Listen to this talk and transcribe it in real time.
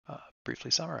briefly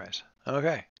summarize.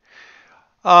 Okay.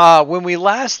 When we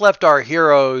last left our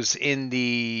heroes in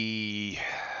the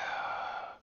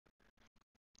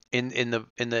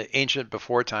ancient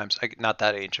before times, not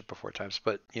that ancient before times,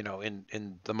 but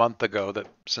in the month ago that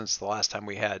since the last time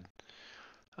we had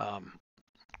um,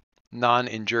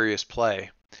 non-injurious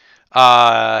play,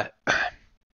 uh,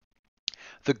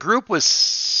 the group was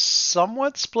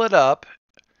somewhat split up.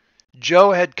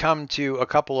 Joe had come to a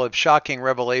couple of shocking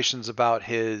revelations about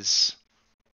his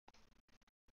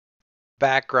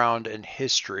background and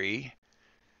history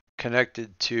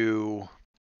connected to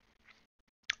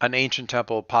an ancient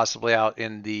temple, possibly out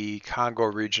in the Congo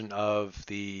region of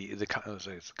the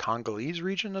Congolese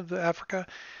region of Africa,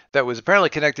 that was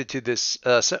apparently connected to this,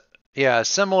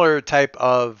 similar type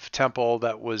of temple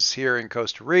that was here in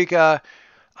Costa Rica,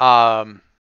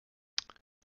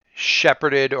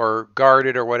 shepherded or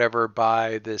guarded or whatever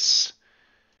by this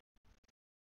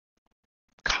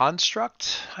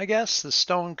construct, I guess, the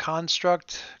stone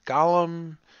construct,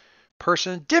 golem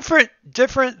person, different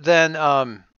than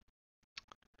I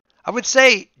would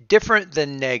say different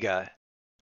than Nega.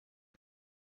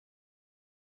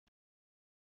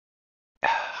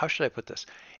 How should I put this?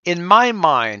 In my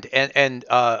mind, and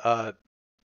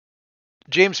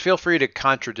James, feel free to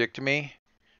contradict me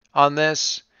on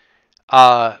this.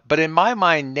 But in my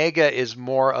mind, Nega is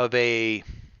more of a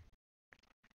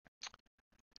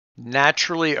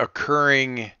naturally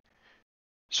occurring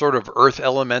sort of earth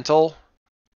elemental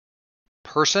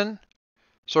person,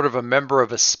 sort of a member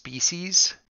of a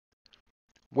species,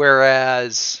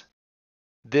 whereas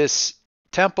this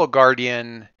temple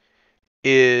guardian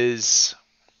is,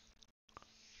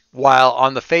 while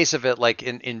on the face of it, like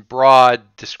in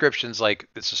broad descriptions, like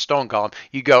it's a stone column,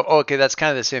 you go, oh, okay, that's kind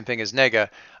of the same thing as Nega.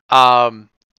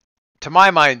 To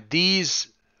my mind, these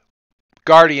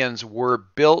guardians were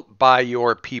built by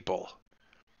your people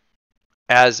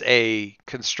as a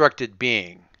constructed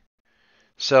being.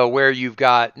 So where you've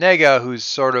got Nega, who's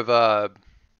sort of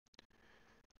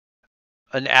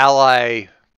an ally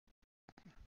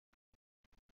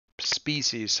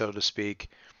species, so to speak,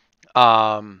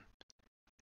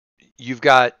 you've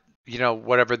got,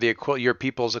 whatever your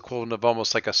people's equivalent of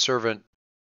almost like a servant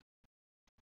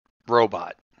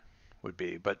robot would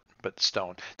be, but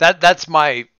stone. That's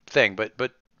my thing. But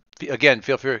again,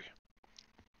 feel free.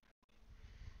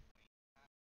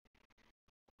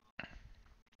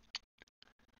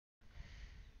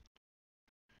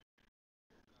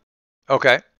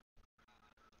 Okay.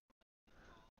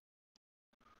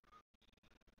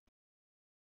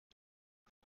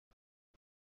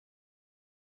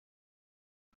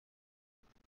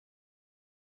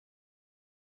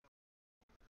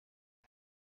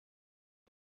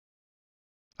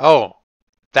 Oh,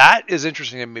 that is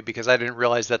interesting to me because I didn't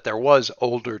realize that there was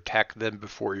older tech than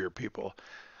before your people.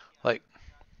 Like,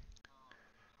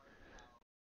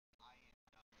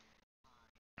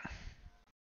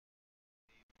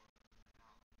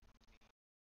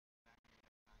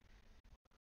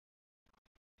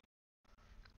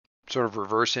 sort of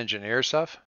reverse engineer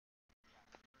stuff.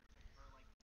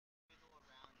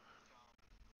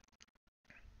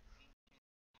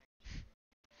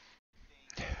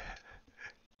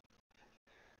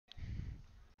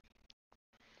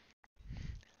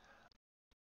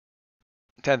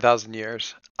 10,000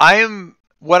 years. I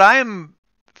am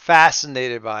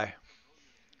fascinated by.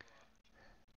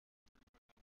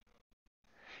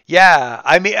 Yeah,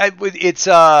 I mean, it's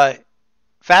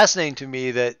fascinating to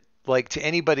me that, like, to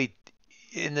anybody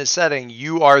in this setting,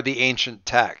 you are the ancient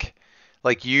tech.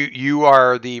 Like, you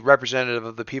are the representative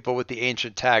of the people with the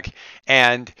ancient tech,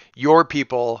 and your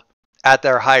people at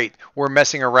their height were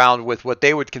messing around with what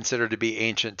they would consider to be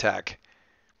ancient tech,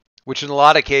 which in a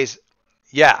lot of cases,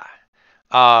 yeah,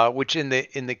 which in a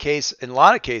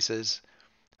lot of cases,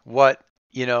 what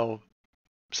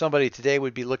somebody today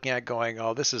would be looking at going,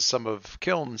 oh, this is some of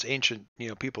Kiln's ancient,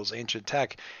 people's ancient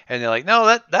tech. And they're like,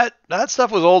 no, that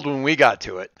stuff was old when we got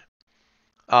to it.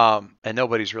 And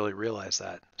nobody's really realized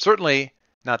that. Certainly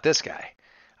not this guy.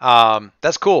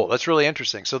 That's cool. That's really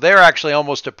interesting. So they're actually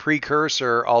almost a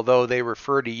precursor, although they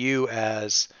refer to you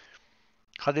as,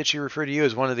 how did she refer to you,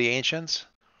 as one of the ancients?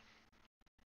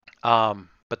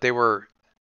 But they were,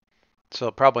 so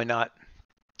probably not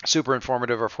super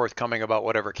informative or forthcoming about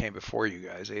whatever came before you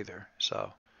guys either.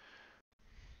 So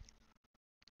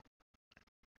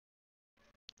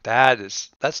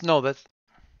that's no,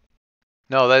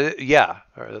 yeah,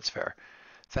 all right, that's fair.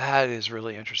 That is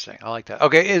really interesting. I like that.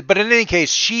 Okay, but in any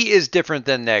case, she is different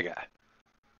than Nega.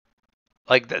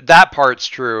 Like that part's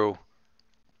true,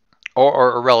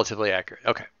 or relatively accurate.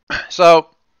 Okay, so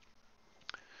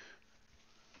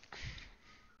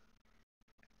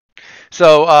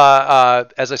So,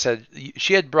 as I said,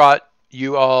 she had brought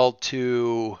you all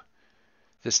to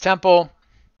this temple,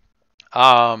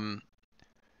 um,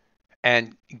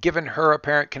 and given her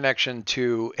apparent connection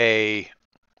to at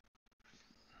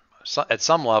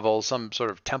some level, some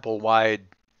sort of temple-wide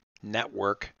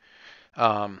network.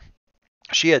 Um,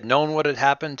 she had known what had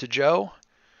happened to Joe,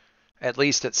 at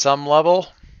least at some level,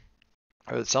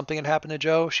 or that something had happened to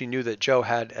Joe. She knew that Joe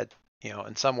had,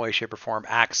 in some way, shape, or form,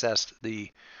 accessed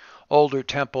the older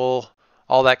temple,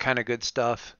 all that kind of good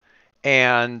stuff,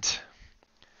 and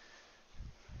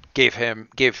gave him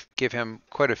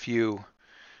quite a few,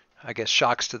 I guess,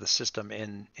 shocks to the system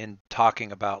in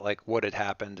talking about like what had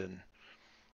happened and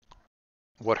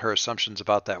what her assumptions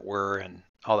about that were and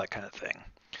all that kind of thing.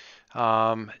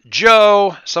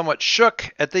 Joe, somewhat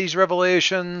shook at these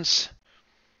revelations,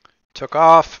 took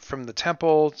off from the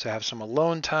temple to have some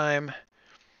alone time.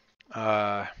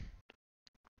 Uh,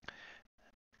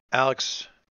 Alex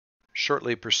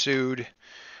shortly pursued.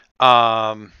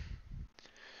 Um,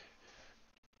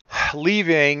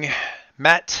 Leaving,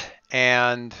 met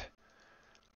and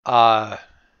uh,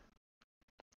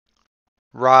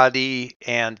 Roddy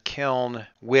and Kiln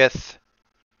with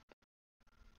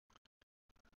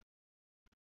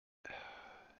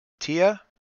Tia?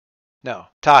 No,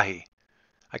 Tahi.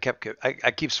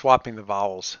 I keep swapping the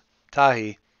vowels.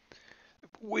 Tahi,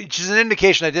 which is an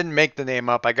indication I didn't make the name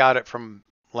up. I got it from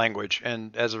language,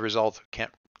 and as a result,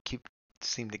 can't keep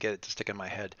seem to get it to stick in my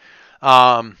head.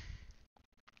 Um,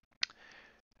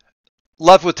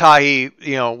 Left with Tahi,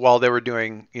 while they were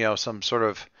doing, some sort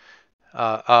of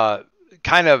uh, uh,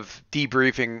 kind of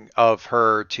debriefing of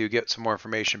her to get some more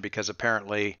information because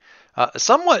apparently,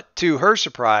 somewhat to her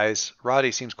surprise,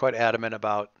 Roddy seems quite adamant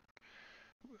about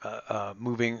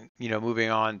moving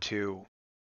on to,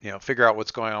 figure out what's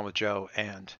going on with Joe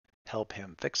and help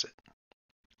him fix it.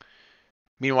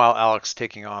 Meanwhile, Alex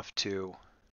taking off to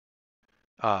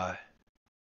uh,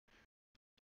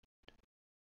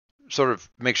 sort of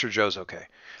make sure Joe's okay.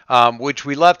 Which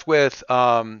we left with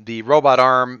the robot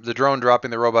arm, the drone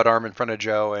dropping the robot arm in front of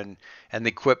Joe, and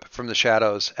the quip from the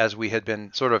shadows as we had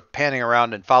been sort of panning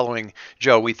around and following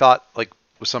Joe. We thought like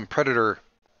with some predator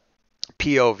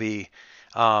POV.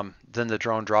 Then the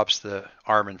drone drops the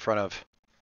arm in front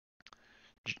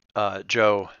of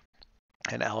Joe,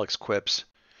 and Alex quips,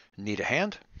 "Need a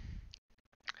hand?"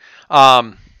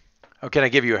 Oh, can I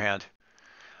give you a hand?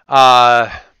 Uh,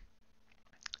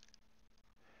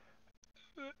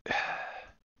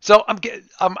 So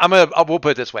we'll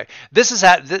put it this way.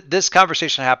 This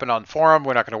conversation happened on forum.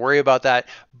 We're not going to worry about that.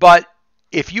 But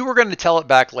if you were going to tell it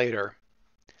back later,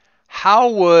 how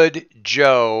would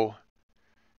Joe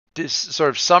just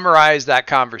sort of summarize that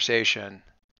conversation?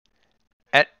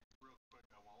 At,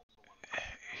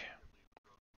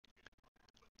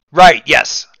 right.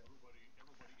 Yes.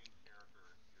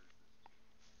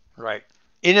 Right.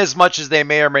 In as much as they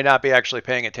may or may not be actually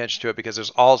paying attention to it, because there's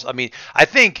also, I mean, I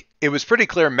think it was pretty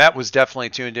clear Met was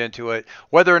definitely tuned into it.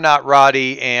 Whether or not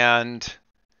Roddy and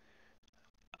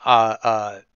uh,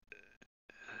 uh,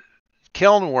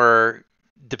 Kiln were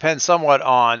depends somewhat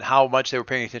on how much they were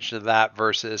paying attention to that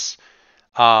versus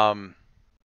um,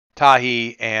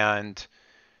 Tahi and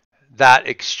that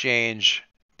exchange,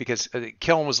 because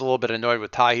Kiln was a little bit annoyed with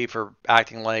Tahi for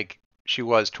acting like she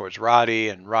was towards Roddy,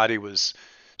 and Roddy was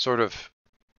sort of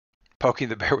poking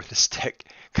the bear with a stick,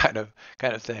 kind of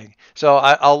thing. So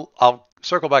I'll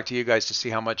circle back to you guys to see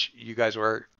how much you guys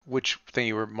were, which thing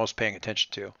you were most paying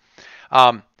attention to.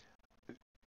 Um,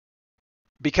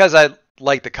 because I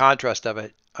like the contrast of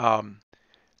it.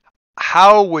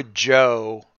 How would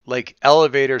Joe like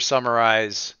elevator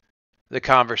summarize the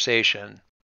conversation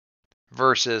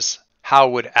versus how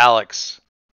would Alex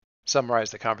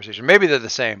summarize the conversation? Maybe they're the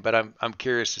same, but I'm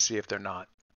curious to see if they're not.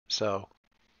 So,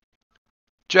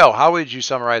 Joe, how would you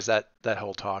summarize that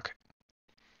whole talk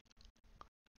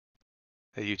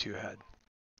that you two had?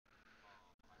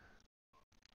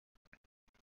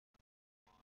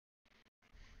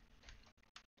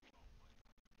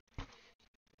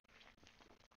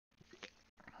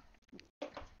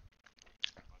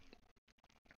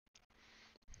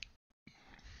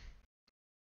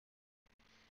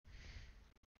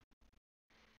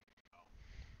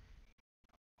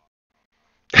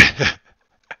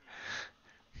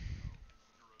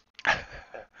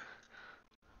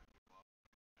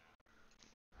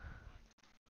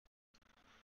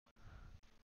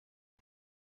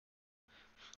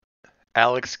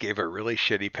 Alex gave a really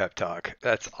shitty pep talk.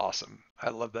 That's awesome. I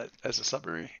love that as a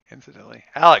summary, incidentally.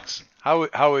 Alex,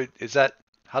 is that?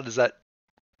 How does that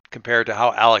compare to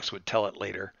how Alex would tell it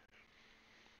later?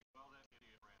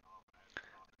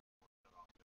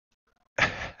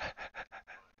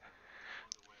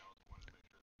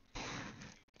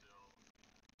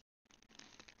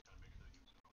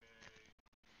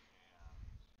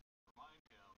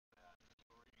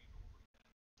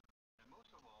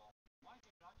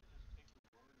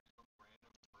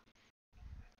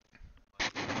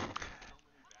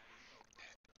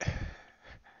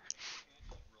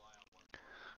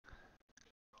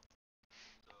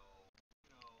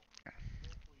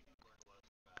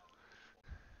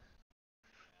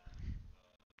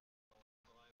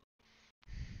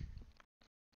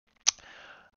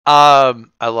 I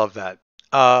love that.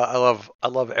 I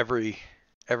love every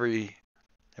every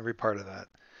part of that.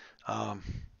 Um,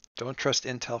 don't trust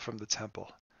intel from the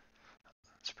temple.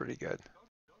 It's pretty good.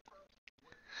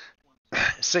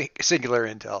 Singular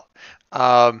intel.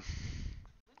 Um,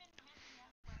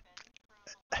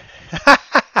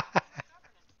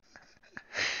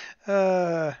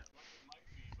 uh,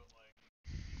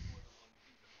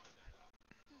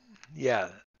 yeah,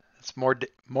 it's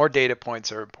more data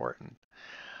points are important.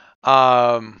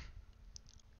 Um,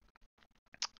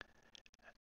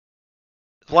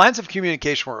 lines of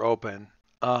communication were open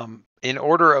in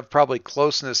order of probably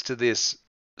closeness to this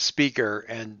speaker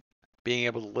and being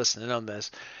able to listen in on this.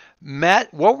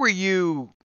 Matt, what were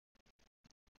you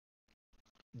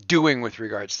doing with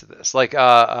regards to this? Like,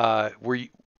 were you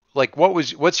like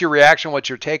what's your reaction? What's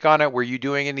your take on it? Were you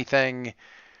doing anything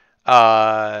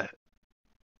uh,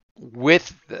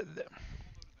 with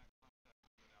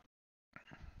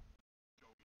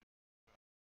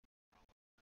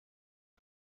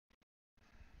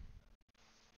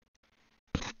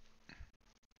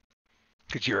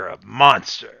because you're a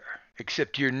monster,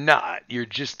 except you're not. You're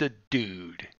just a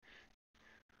dude.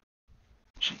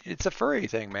 It's a furry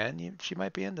thing, man. She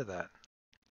might be into that.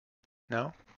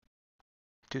 No,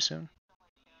 too soon.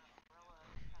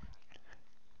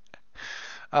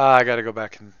 I got to go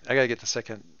back and I got to get the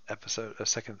second episode, a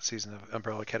second season of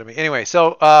Umbrella Academy. Anyway,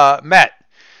 so Matt,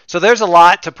 so there's a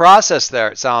lot to process there.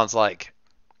 It sounds like.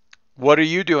 What are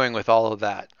you doing with all of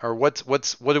that, or what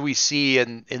do we see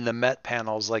in the Met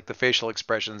panels, like the facial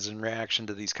expressions in reaction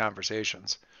to these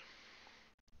conversations?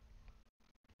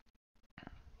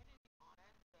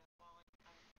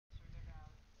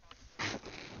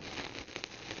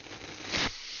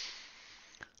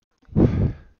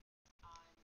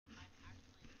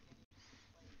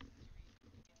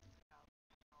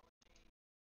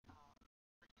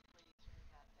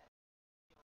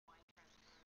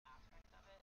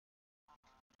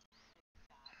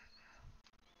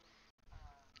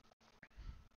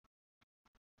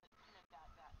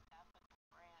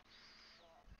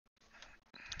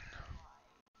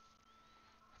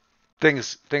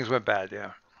 Things went bad,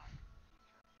 yeah,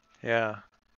 yeah,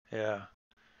 yeah.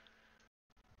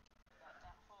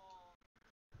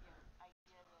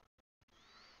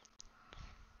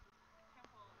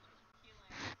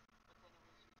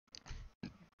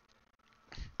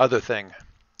 Other thing,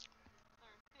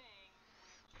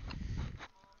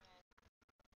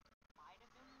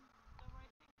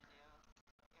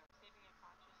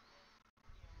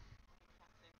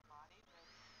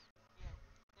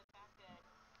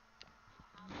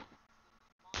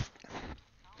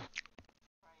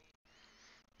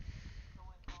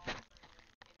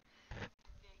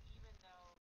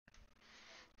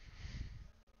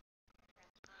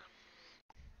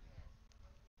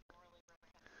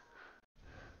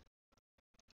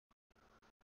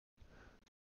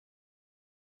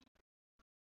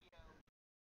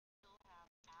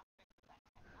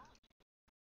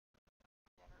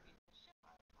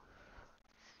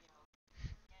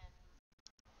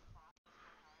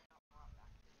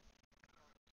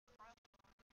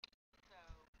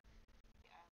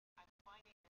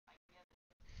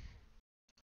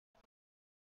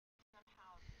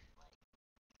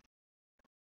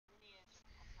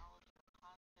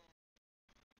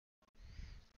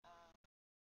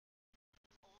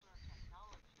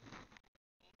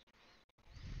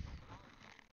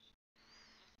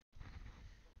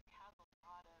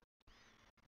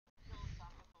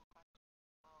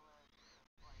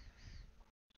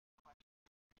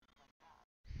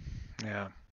 yeah.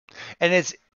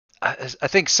 And I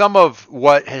think some of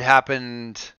what had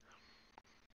happened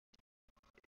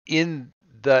in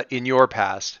in your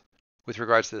past with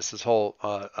regards to this whole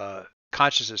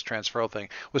consciousness transferal thing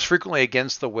was frequently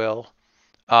against the will.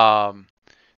 Um,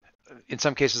 in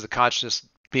some cases, the consciousness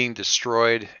being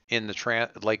destroyed in the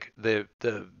like the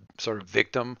sort of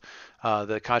victim,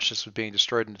 the consciousness was being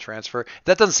destroyed in the transfer.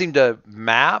 That doesn't seem to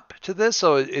map to this,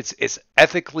 so it's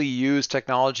ethically used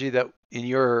technology that in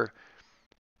your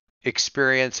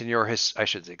experience in your I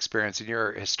should say experience in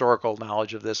your historical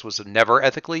knowledge of this was never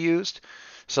ethically used.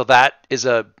 So that is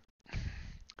I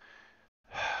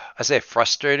say a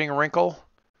frustrating wrinkle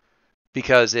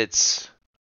because it's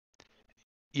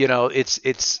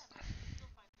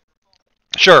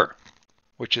sure,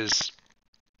 which is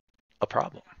a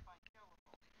problem.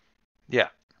 Yeah,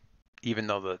 even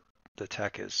though the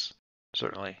tech is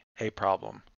certainly a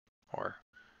problem or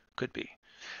could be.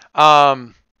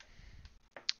 Um,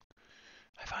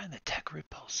 I find the tech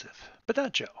repulsive, but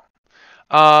not Joe.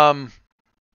 Um,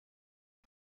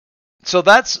 so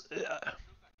that's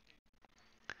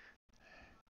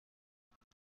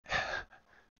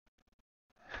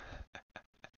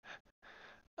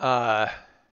Uh,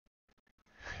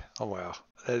 oh wow,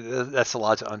 that's a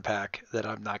lot to unpack that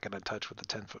I'm not going to touch with a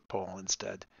 10-foot pole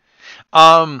instead.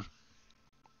 Um,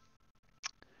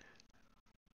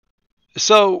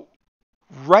 so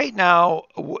right now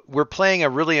we're playing a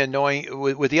really annoying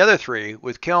with the other three,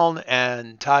 with Kiln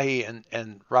and Tahi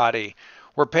and Roddy.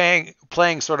 We're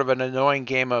playing sort of an annoying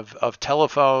game of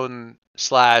telephone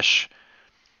slash,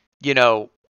 you know,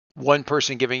 one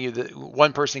person giving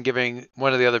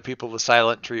one of the other people the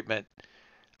silent treatment,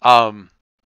 um,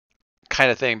 kind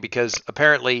of thing. Because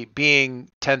apparently being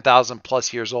 10,000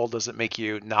 plus years old doesn't make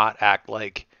you not act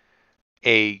like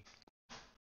a,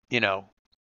 you know,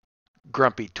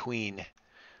 grumpy tween.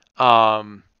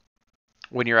 Um,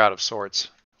 when you're out of sorts,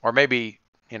 or maybe,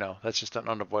 that's just an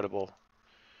unavoidable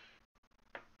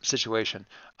situation.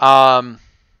 Um,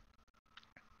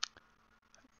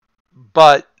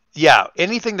 but yeah,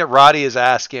 anything that Roddy is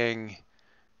asking,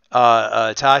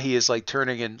 Tahi is like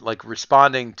turning and like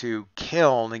responding to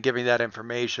Kiln and giving that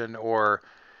information, or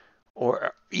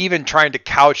even trying to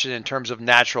couch it in terms of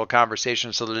natural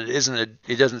conversation so that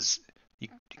it doesn't, you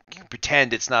can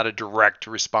pretend it's not a direct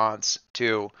response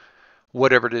to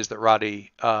whatever it is that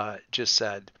Roddy just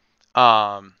said,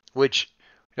 which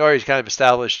we already kind of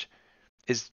established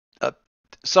is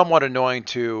somewhat annoying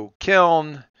to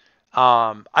Kiln.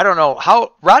 I don't know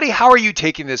how, Roddy, how are you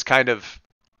taking this kind of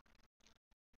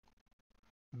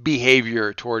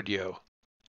behavior toward you?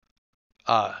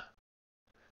 Uh,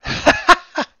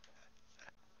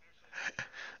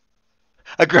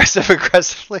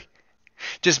 aggressively,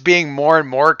 just being more and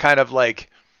more kind of like,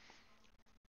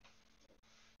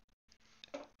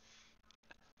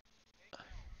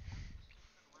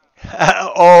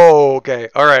 oh, okay,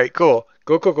 all right, cool,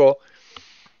 cool, cool, cool.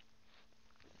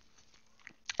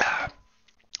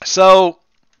 So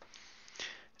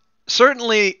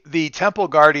certainly the Temple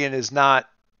Guardian is not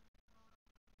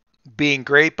being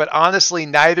great, but honestly,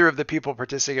 neither of the people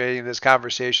participating in this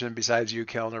conversation, besides you,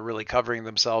 Kellen, are really covering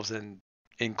themselves in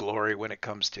glory when it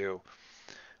comes to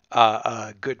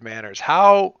good manners.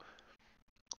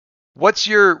 What's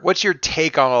your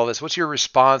take on all this? What's your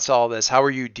response to all this? How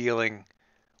are you dealing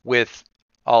with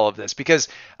all of this? Because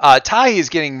Tai is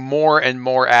getting more and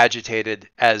more agitated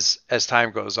as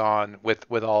time goes on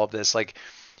with all of this. Like,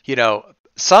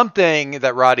 something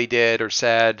that Roddy did or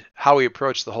said, how he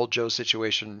approached the whole Joe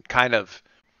situation, kind of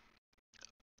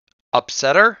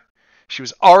upset her. She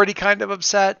was already kind of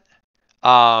upset.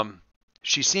 Um,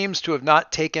 she seems to have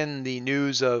not taken the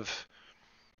news of.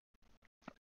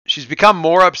 She's become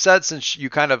more upset since you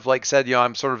kind of like said,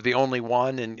 I'm sort of the only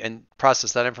one, and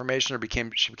processed that information, or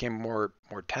she became more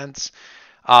tense.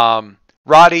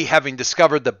 Roddy, having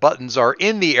discovered the buttons are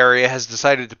in the area, has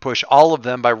decided to push all of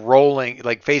them by rolling,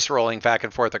 like face rolling back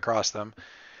and forth across them.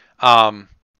 Um,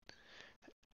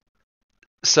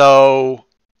 so,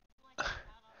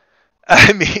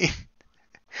 I mean,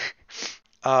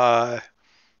 uh,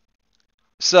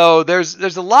 so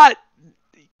there's a lot.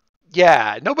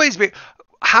 Yeah, nobody's being.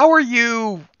 How are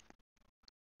you?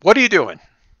 What are you doing?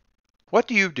 What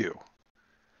do you do?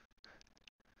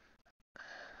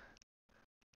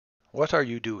 What are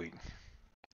you doing?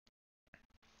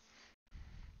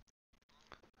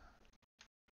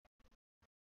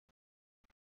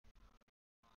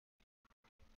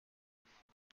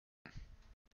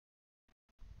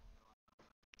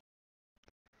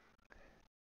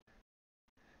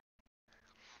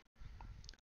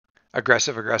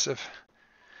 Aggressive, aggressive.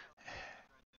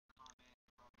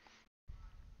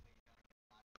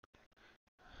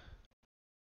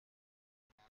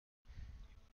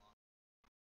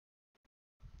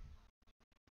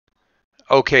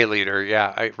 Okay, leader.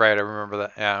 Yeah, right. I remember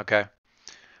that. Yeah. Okay.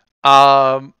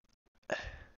 Um.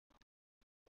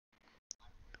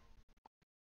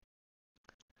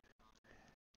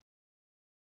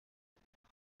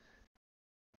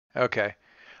 Okay.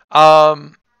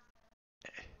 Um.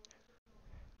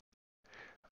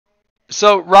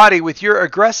 So, Roddy, with your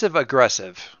aggressive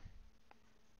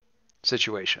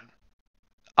situation,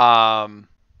 um,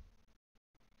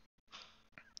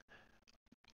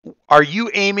 are you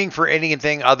aiming for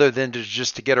anything other than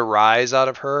just to get a rise out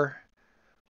of her,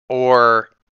 or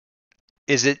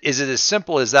is it as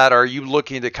simple as that? Are you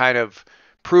looking to kind of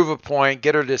prove a point,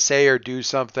 get her to say or do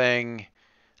something?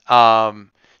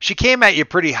 She came at you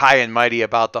pretty high and mighty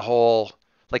about the whole,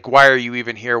 like, why are you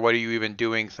even here? What are you even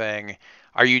doing thing?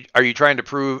 Are you trying to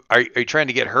prove? Are you trying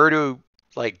to get her to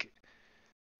like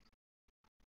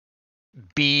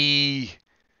be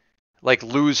like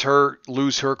lose her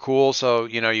cool, so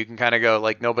you can kind of go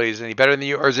like nobody's any better than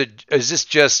you, or is this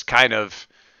just kind of,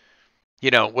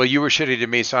 well, you were shitty to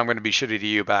me, so I'm going to be shitty to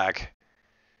you back,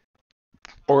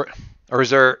 or Or is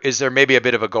there maybe a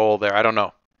bit of a goal there? I don't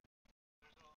know.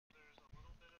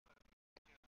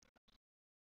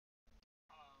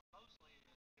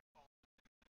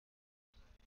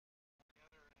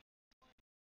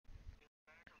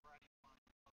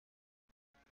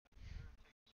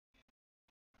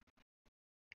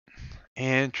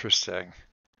 Interesting.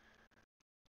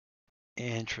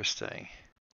 Interesting.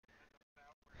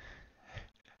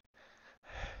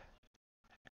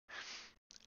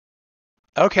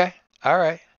 Okay. All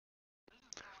right.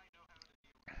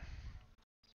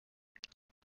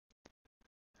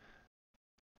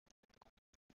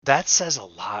 That says a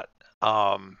lot.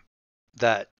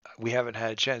 That we haven't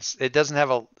had a chance. It doesn't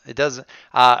have a. It doesn't.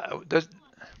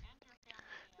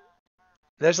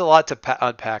 There's a lot to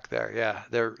unpack there. Yeah,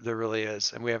 there really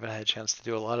is, and we haven't had a chance to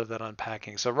do a lot of that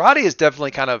unpacking. So Roddy is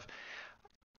definitely kind of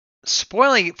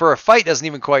spoiling for a fight. Doesn't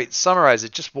even quite summarize.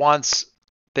 It just wants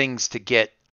things to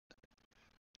get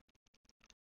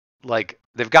like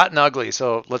they've gotten ugly,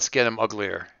 so let's get them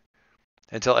uglier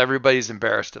until everybody's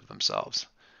embarrassed of themselves.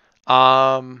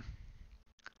 Um,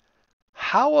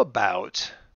 how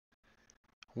about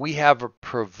we have a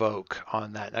provoke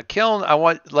on that? Now, Kiln, I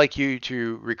want like you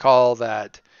to recall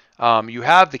that you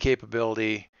have the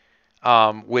capability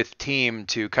with team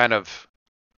to kind of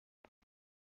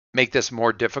make this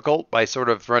more difficult by sort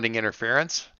of running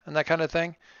interference and that kind of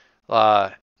thing. Uh,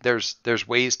 there's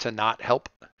ways to not help,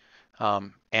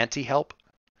 anti-help,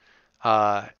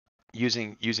 uh,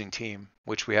 using team,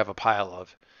 which we have a pile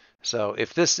of. So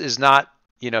if this is not,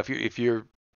 if you're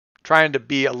trying to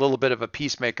be a little bit of a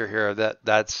peacemaker here,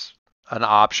 that's an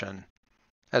option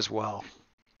as well.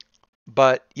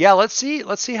 But yeah, let's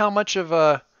see how much of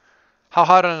a how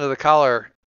hot under the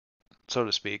collar, so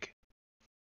to speak.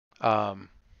 Um,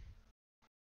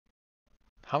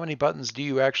 how many buttons do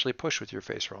you actually push with your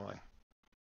face rolling?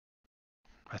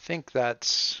 I think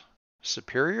that's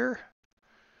superior.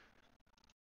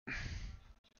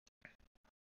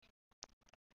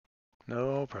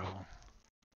 No problem.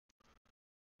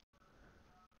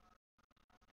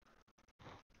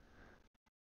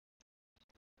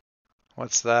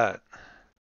 What's that?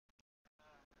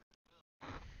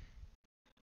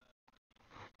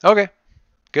 Okay,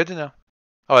 good to know.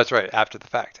 Oh, that's right. After the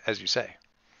fact, as you say.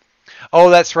 Oh,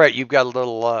 that's right. You've got a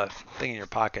little thing in your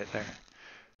pocket there.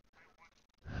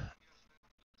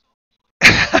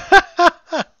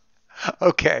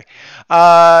 Okay.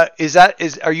 Are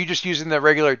you just using the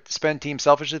regular spend team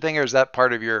selfishly thing, or is that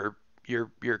part of your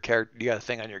character? You got a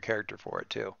thing on your character for it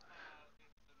too.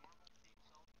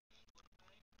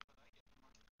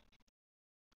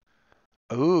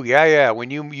 Oh, yeah, yeah. When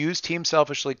you use team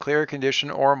selfishly, clear a condition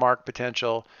or mark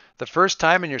potential. The first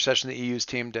time in your session that you use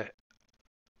team to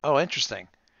Oh, interesting.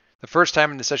 The first time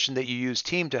in the session that you use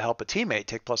team to help a teammate,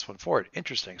 take +1 forward.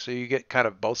 Interesting. So you get kind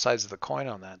of both sides of the coin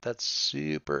on that. That's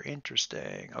super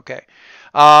interesting. Okay.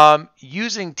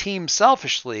 Using team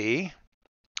selfishly.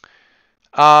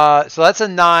 So that's a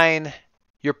 9.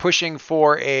 You're pushing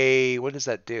for a, what does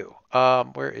that do?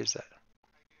 Where is that?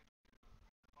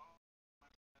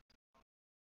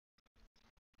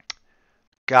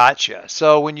 Gotcha.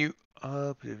 So when you,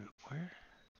 where?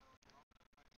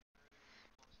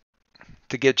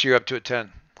 To get you up to a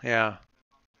 10. Yeah.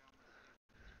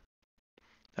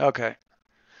 Okay.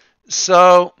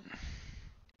 So,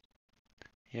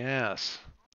 yes.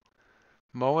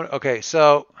 Moment. Okay.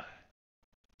 So,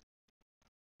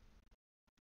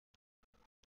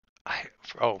 I,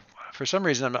 oh, for some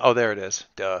reason, oh, there it is.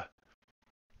 Duh.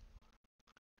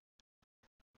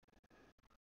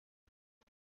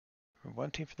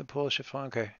 One team from the Polish Chiffon.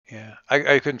 Okay, yeah,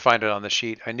 I couldn't find it on the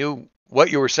sheet. I knew what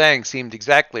you were saying seemed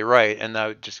exactly right, and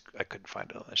I couldn't find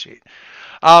it on the sheet.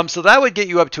 So that would get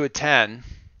you up to a 10.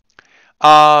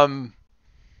 Um,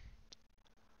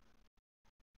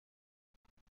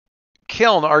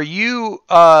 Kiln, are you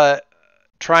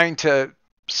trying to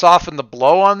soften the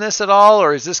blow on this at all,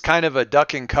 or is this kind of a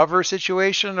duck and cover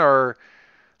situation, or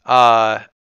uh,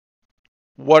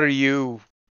 what are you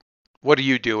what are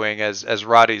you doing as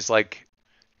Roddy's like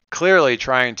clearly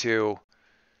trying to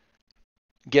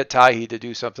get Tahi to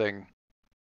do something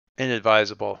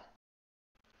inadvisable?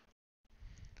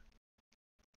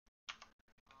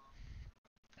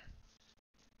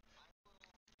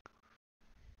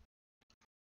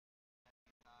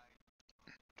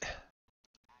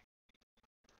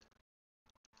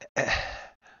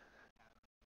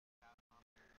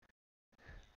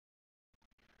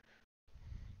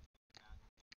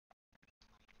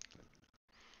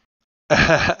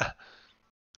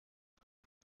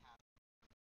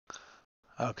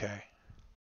 Okay.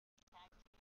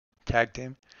 Tag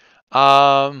team.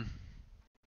 Um,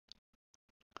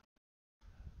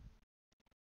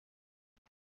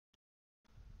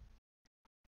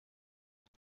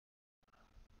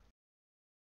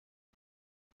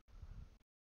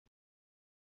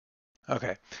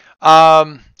 Okay. All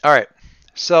right.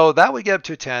 So that would get up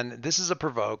to a 10. This is a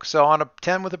provoke. So on a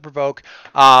 10 with a provoke,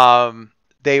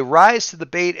 they rise to the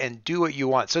bait and do what you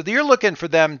want. So you're looking for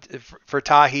them, for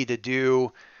Tahi to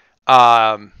do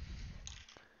um,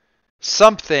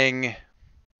 something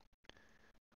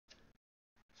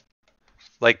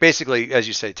like basically, as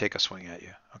you say, take a swing at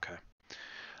you. Okay.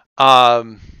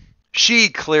 Um, she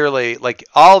clearly, like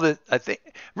all the, I think,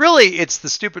 really, it's the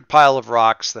stupid pile of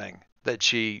rocks thing that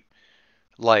she,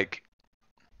 like,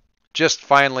 just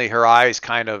finally her eyes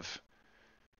kind of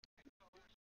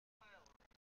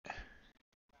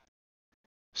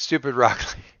stupid rock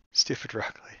lady, stupid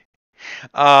rock lady.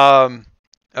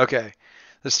 Okay,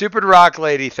 the stupid rock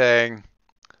lady thing.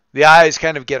 The eyes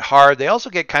kind of get hard. They also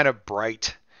get kind of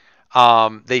bright.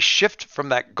 They shift from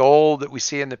that gold that we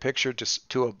see in the picture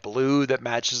to a blue that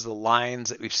matches the lines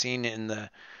that we've seen in the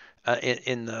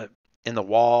in the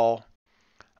wall.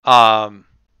 Um,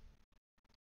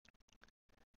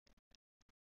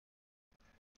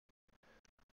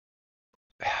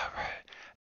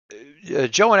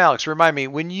 Joe and Alex, remind me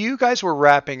when you guys were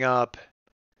wrapping up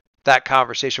that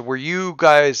conversation, were you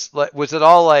guys, was it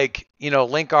all like,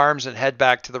 link arms and head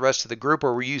back to the rest of the group,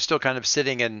 or were you still kind of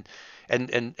sitting and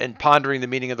pondering the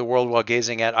meaning of the world while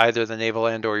gazing at either the navel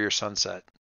end or your sunset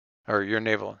or your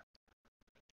navel?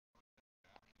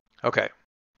 Okay.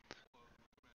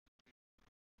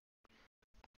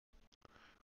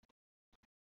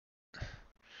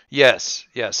 Yes,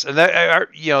 yes, and that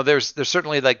there's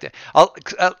certainly like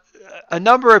a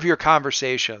number of your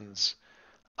conversations,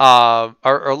 or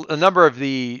a number of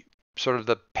the sort of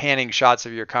the panning shots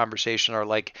of your conversation are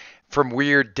like from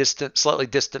weird, distant, slightly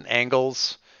distant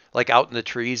angles, like out in the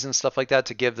trees and stuff like that,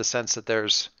 to give the sense that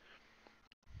there's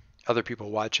other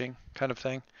people watching, kind of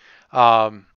thing.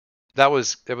 Um, that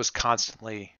was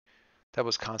constantly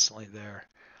there.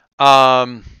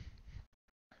 Um,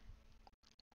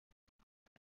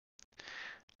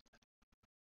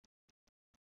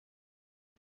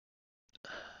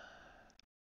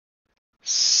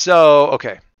 so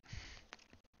okay.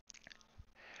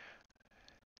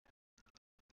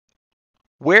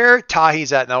 Where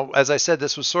Tahi's at now, as I said,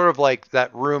 this was sort of like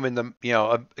that room in the,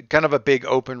 kind of a big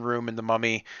open room in the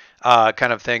Mummy,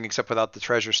 kind of thing, except without the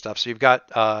treasure stuff. So you've got,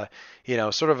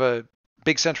 sort of a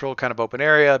big central kind of open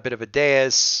area, a bit of a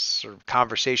dais, sort of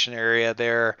conversation area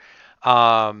there.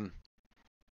 Um,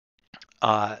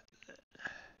 uh,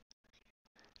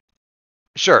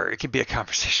 sure, it can be a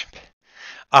conversation.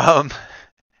 Um,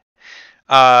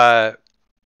 uh,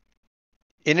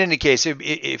 in any case,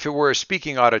 if it were a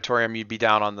speaking auditorium, you'd be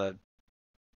down on the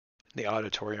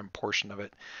auditorium portion of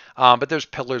it. But there's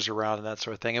pillars around and that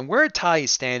sort of thing. And where Tai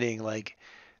is standing, like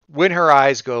when her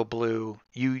eyes go blue,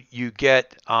 you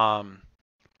get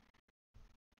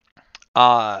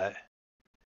uh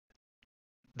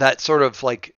that sort of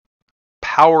like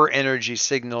power energy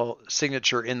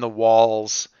signature in the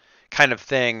walls kind of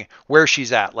thing where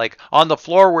she's at, like on the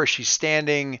floor where she's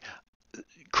standing,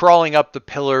 crawling up the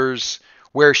pillars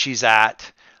where she's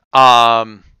at.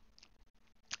 Um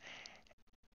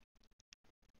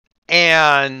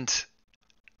and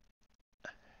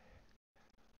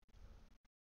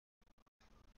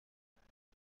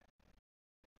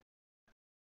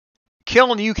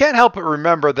Killen, you can't help but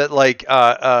remember that, like,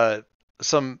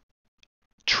 some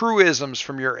truisms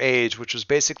from your age, which was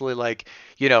basically like,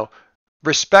 you know,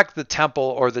 respect the temple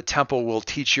or the temple will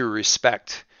teach you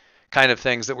respect, kind of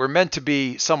things that were meant to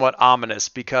be somewhat ominous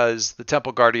because the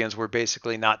temple guardians were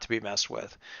basically not to be messed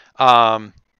with.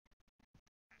 Um,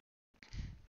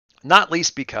 Not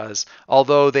least because,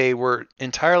 although they were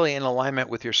entirely in alignment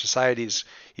with your society's,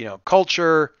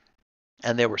 culture,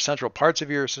 and they were central parts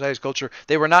of your society's culture,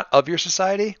 they were not of your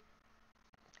society.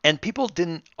 And people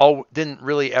didn't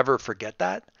really ever forget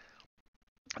that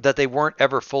they weren't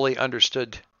ever fully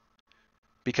understood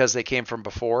because they came from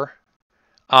before.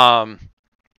 Um,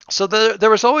 so there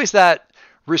was always that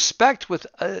respect with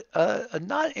a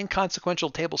not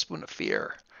inconsequential tablespoon of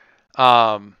fear,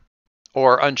 um,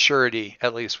 or unsurety,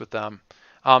 at least with them.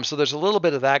 So there's a little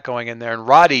bit of that going in there, and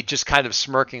Roddy just kind of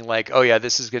smirking like, "Oh yeah,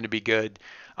 this is going to be good,"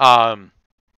 um,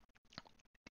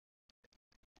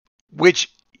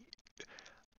 which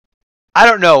I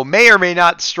don't know, may or may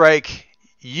not strike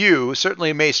you,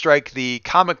 certainly may strike the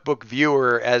comic book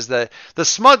viewer as the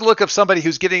smug look of somebody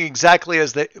who's getting exactly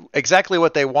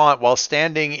what they want while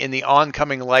standing in the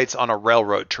oncoming lights on a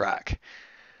railroad track.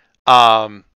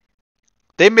 Um,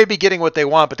 they may be getting what they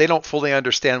want, but they don't fully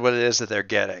understand what it is that they're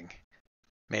getting.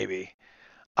 Maybe.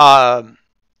 Um,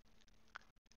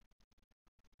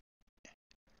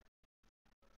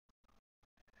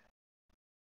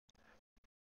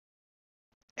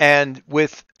 and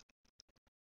with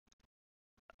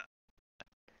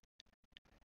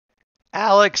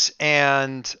Alex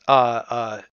and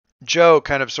Joe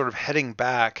kind of sort of heading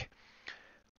back,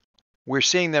 we're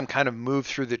seeing them kind of move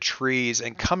through the trees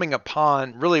and coming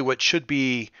upon really what should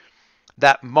be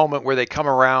that moment where they come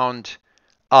around,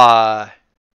 uh,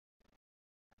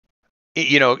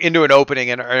 into an opening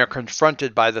and are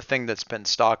confronted by the thing that's been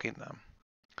stalking them.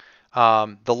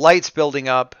 The lights building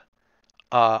up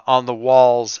on the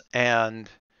walls and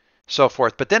so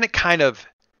forth, but then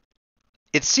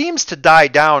it seems to die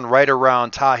down right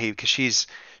around Tahi because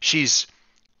she's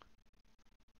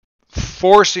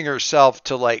forcing herself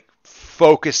to like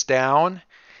focus down,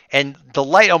 and the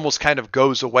light almost kind of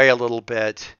goes away a little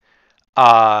bit.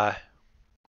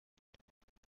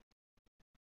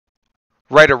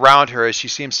 Right around her as she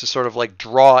seems to sort of like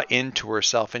draw into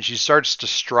herself, and she starts to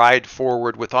stride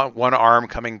forward with one arm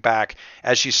coming back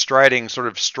as she's striding sort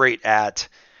of straight at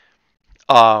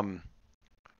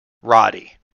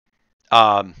Roddy.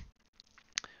 Um,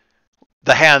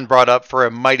 the hand brought up for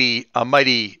a mighty,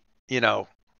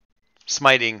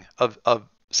 smiting of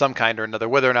some kind or another,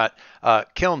 whether or not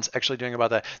Killen's actually doing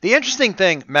about that. The interesting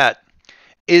thing, Matt,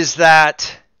 is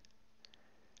that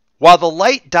while the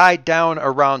light died down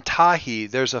around Tahi,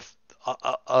 there's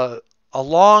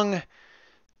along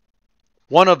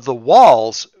one of the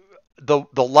walls, the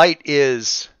light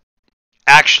is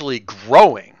actually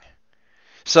growing.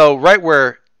 So right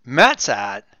where Matt's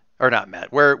at, or not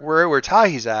Matt, where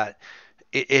Tahi's at,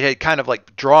 it had kind of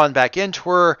like drawn back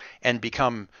into her and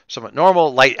become somewhat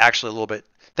normal. Light actually a little bit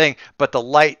thing, but the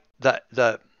light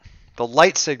the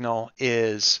light signal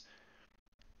is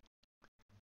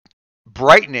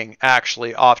brightening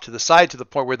actually off to the side to the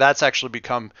point where that's actually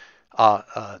become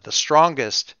the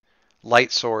strongest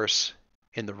light source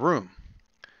in the room.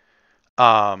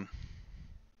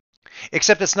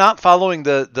 Except it's not following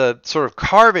the sort of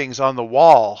carvings on the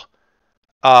wall.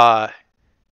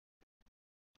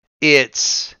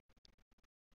 It's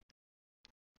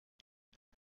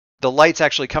the light's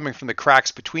actually coming from the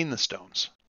cracks between the stones.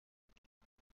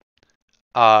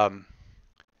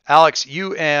 Alex,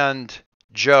 you and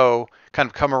Joe kind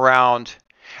of come around,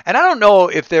 and I don't know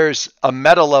if there's a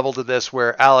meta level to this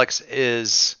where Alex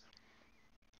is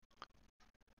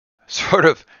sort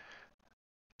of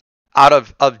out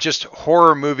of just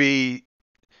horror movie,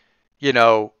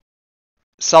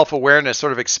 self-awareness,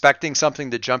 sort of expecting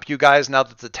something to jump you guys now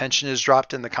that the tension is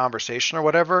dropped in the conversation or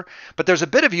whatever. But there's a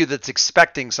bit of you that's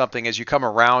expecting something as you come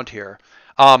around here.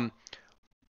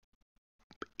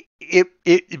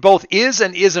 It both is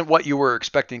and isn't what you were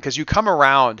expecting, because you come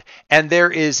around and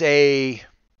there is a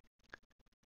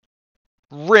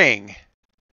ring.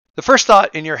 The first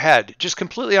thought in your head, just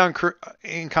completely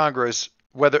incongruous,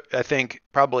 whether I think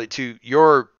probably to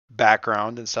your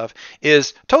background and stuff,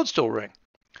 is toadstool ring.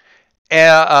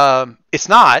 It's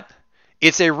not.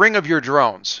 It's a ring of your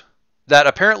drones that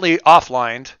apparently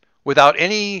offlined without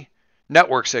any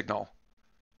network signal,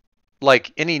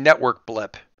 like any network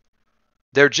blip.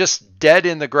 They're just dead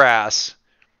in the grass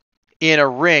in a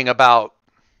ring about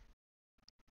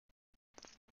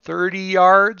 30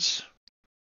 yards,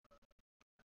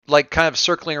 like kind of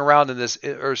circling around in this,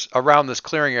 or around this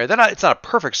clearing area. It's not a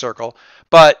perfect circle,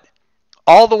 but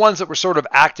all the ones that were sort of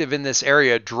active in this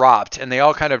area dropped, and they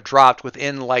all kind of dropped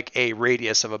within like a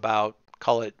radius of about,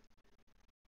 call it,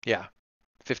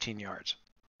 15 yards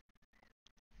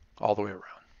all the way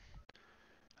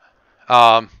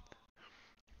around.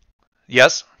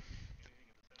 Yes.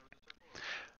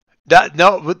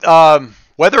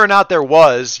 Whether or not there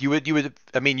was, you would.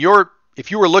 I mean,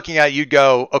 if you were looking at it, you'd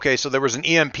go, okay, so there was an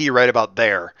EMP right about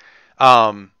there.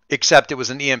 Except it was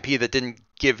an EMP that didn't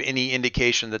give any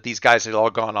indication that these guys had all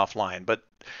gone offline. But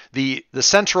the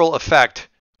central effect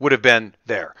would have been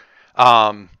there.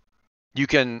 You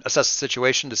can assess the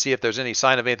situation to see if there's any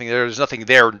sign of anything there. There's nothing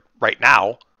there right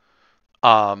now.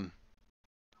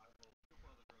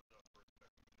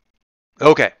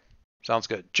 Okay, sounds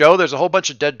good. Joe, there's a whole bunch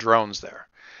of dead drones there.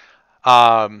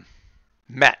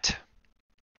 Met.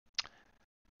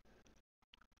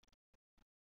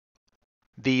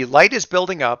 The light is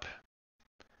building up.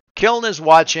 Kiln is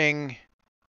watching.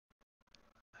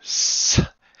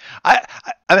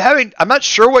 I'm not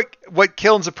sure what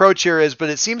Kiln's approach here is, but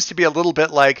it seems to be a little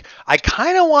bit like, I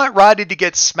kind of want Roddy to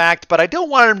get smacked, but I don't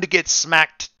want him to get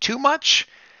smacked too much.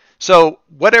 So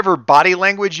whatever body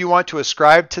language you want to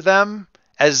ascribe to them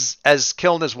as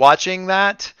Kiln is watching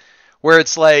that, where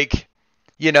it's like,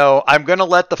 I'm going to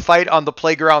let the fight on the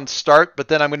playground start, but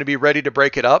then I'm going to be ready to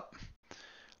break it up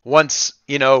once,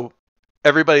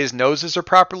 everybody's noses are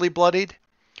properly bloodied.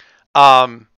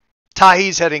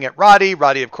 Tahi's heading at Roddy.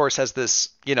 Roddy, of course, has this,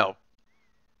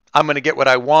 I'm going to get what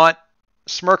I want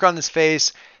smirk on his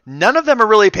face. none of them are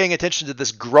really paying attention to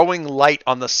this growing light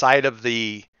on the side of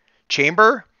the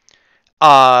chamber.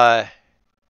 Uh,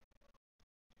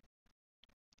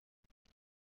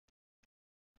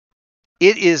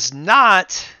 it is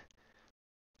not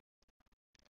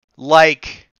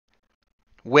like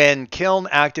when Kiln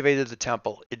activated the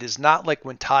temple. It is not like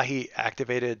when Tahi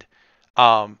activated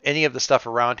any of the stuff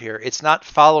around here. It's not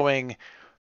following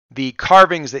the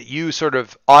carvings that you sort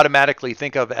of automatically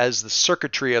think of as the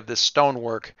circuitry of this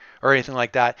stonework or anything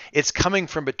like that. It's coming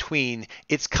from between.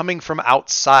 It's coming from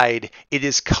outside. It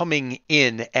is coming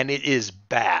in, and it is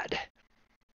bad.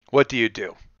 What do you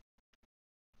do?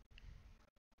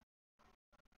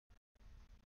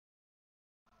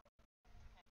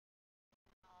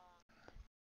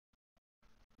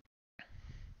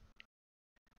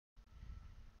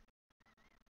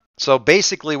 So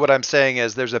basically, what I'm saying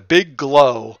is there's a big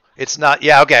glow. It's not,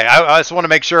 yeah, okay. I just want to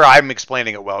make sure I'm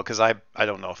explaining it well because I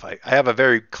don't know if I have a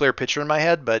very clear picture in my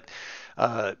head, but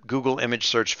Google image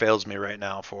search fails me right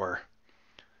now for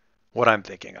what I'm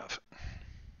thinking of.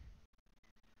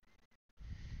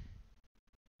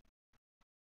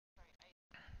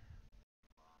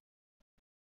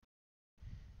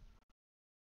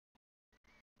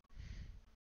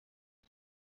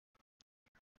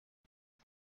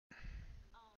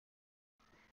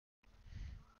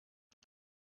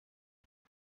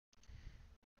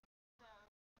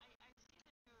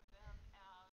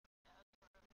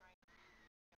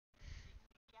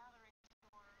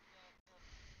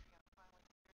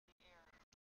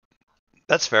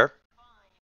 That's fair.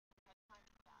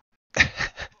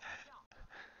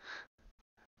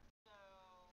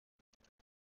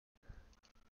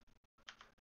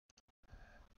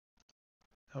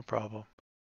 No problem.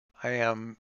 I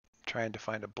am trying to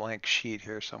find a blank sheet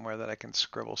here somewhere that I can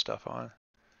scribble stuff on.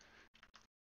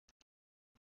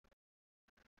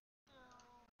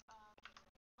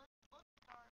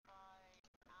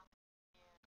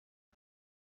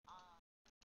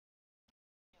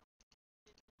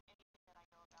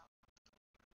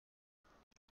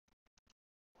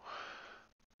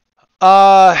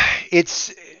 Uh,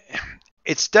 it's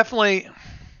it's definitely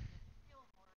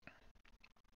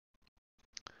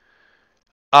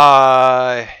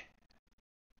uh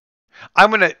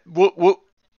I'm gonna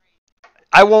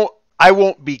I won't I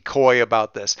won't be coy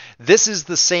about this. This is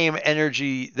the same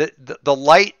energy that the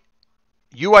light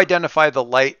you identify the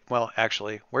light. Well,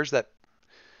 actually, where's that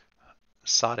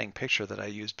sodding picture that I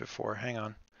used before? Hang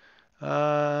on.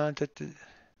 Uh,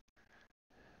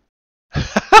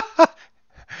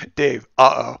 Dave.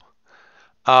 Uh,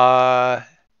 oh,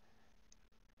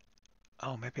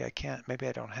 maybe I can't. Maybe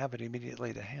I don't have it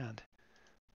immediately to hand.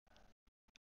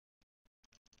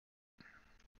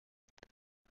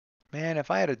 Man,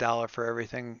 if I had $1 for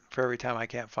everything, for every time I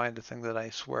can't find the thing that I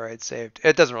swear I'd saved,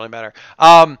 it doesn't really matter.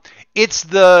 It's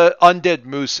the Undead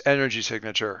Moose energy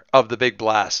signature of the Big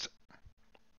Blast.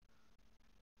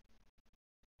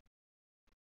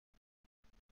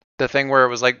 The thing where it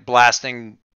was like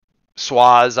blasting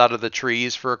swaths out of the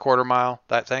trees for a quarter mile.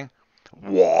 That thing.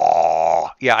 Whoa!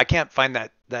 Yeah, I can't find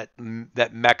that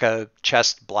mecha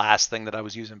chest blast thing that I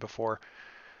was using before.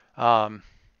 Um,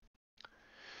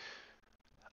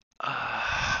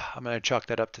 I'm gonna chalk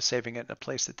that up to saving it in a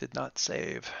place that did not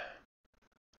save,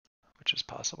 which is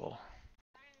possible.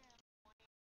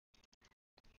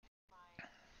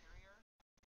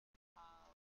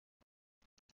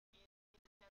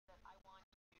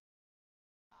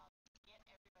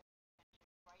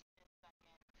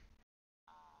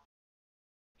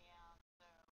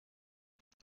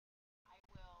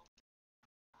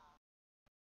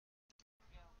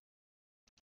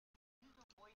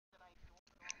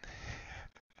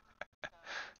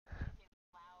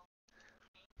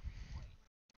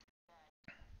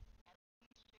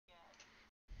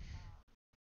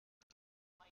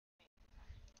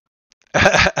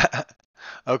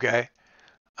 Okay.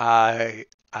 I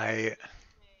I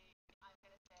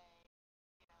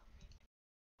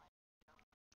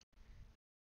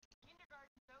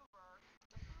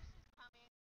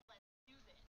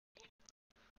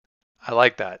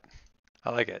like that. I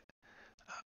like it.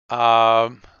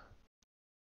 Um.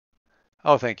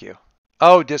 Oh, thank you.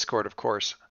 Oh, Discord, of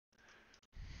course.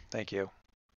 Thank you.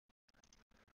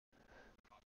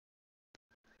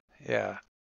 Yeah.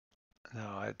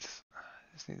 No, it's.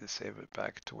 I just need to save it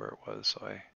back to where it was so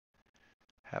I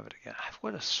have it again. I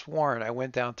would have sworn I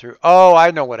went down through. Oh,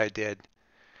 I know what I did.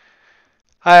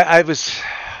 I was.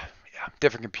 Yeah,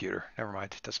 different computer. Never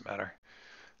mind. It doesn't matter.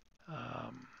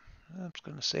 Um, I'm just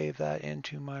going to save that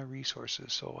into my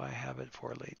resources so I have it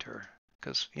for later.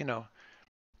 Because, you know.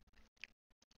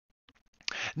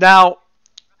 Now,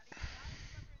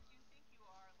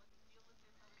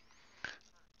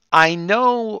 I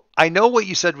know what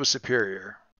you said was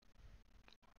superior.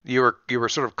 You were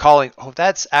sort of calling, oh,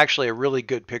 that's actually a really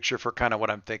good picture for kind of what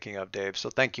I'm thinking of, Dave. So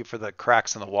thank you for the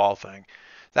cracks in the wall thing.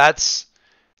 That's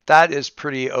that is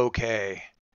pretty okay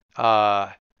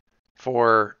uh,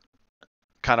 for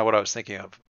kind of what I was thinking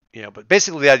of. But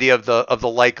basically the idea of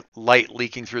the light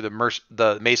leaking through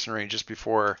the masonry just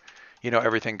before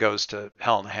everything goes to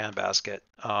hell in a handbasket,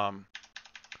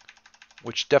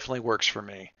 which definitely works for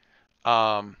me.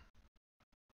 Um,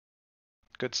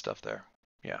 Good stuff there.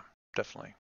 Yeah,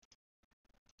 definitely.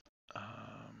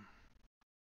 Um,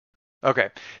 okay,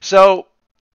 so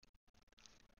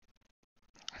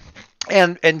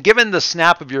and given the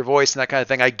snap of your voice and that kind of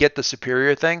thing, I get the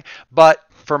superior thing. But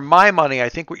for my money, I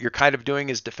think what you're kind of doing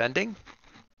is defending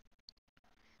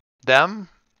them.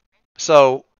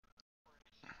 So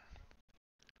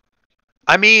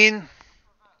I mean,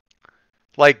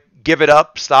 like give it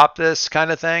up, stop this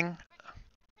kind of thing.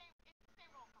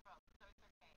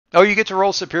 Oh, you get to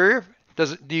roll superior?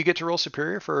 Do you get to roll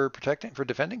superior for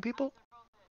defending people?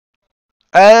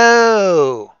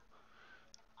 Oh.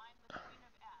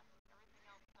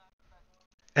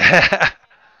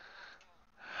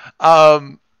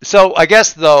 So I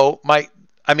guess though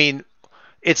I mean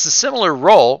it's a similar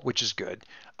role, which is good.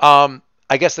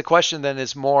 I guess the question then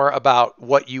is more about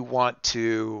what you want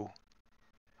to,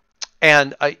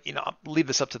 and I'll leave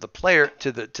this up to the player,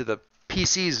 to the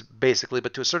PCs basically,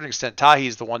 but to a certain extent, Tahi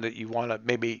is the one that you want to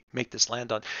maybe make this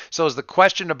land on. So is the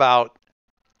question about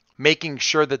making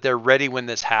sure that they're ready when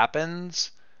this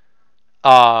happens,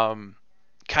 um,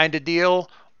 kind of deal,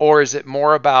 or is it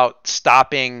more about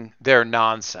stopping their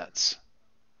nonsense?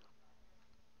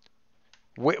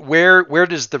 Where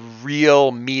does the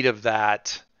real meat of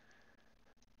that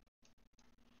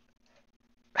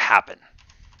happen?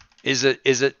 Is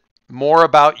it more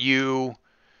about you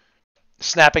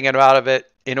snapping them out of it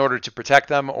in order to protect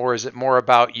them, or is it more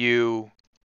about you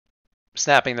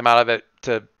snapping them out of it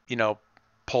to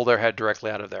pull their head directly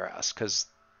out of their ass because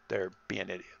they're being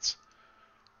idiots?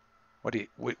 What do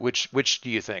you which do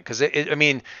you think? Because I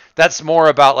mean that's more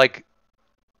about like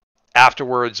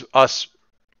afterwards us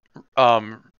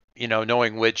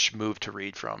knowing which move to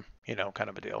read from, kind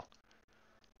of a deal.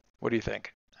 What do you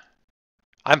think?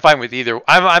 I'm fine with either.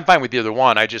 I'm fine with either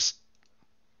one. I just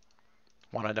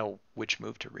want to know which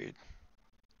move to read.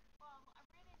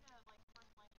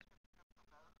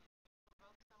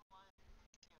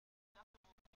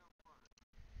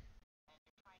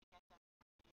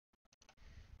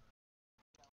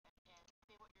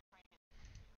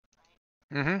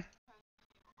 Mm-hmm.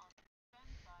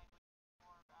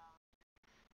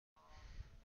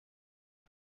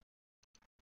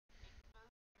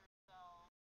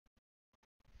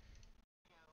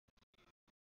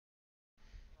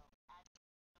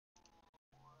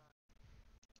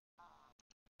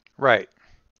 Right.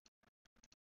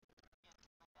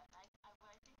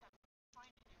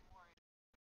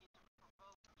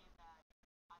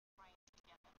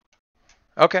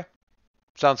 Okay.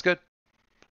 Sounds good.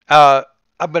 Uh,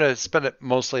 I'm gonna spend it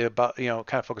mostly about kind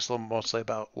of focus a little mostly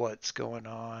about what's going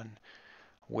on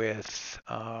with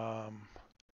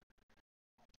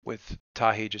with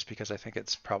Tahi, just because I think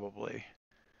it's probably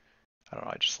I don't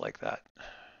know. I just like that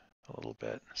a little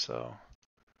bit. So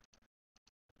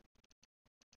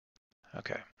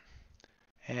okay,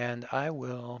 and I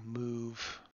will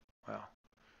move. Well,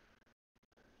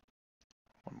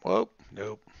 whoa,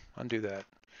 nope, undo that.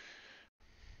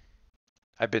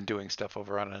 I've been doing stuff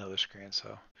over on another screen,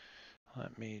 so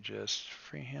let me just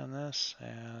freehand this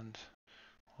and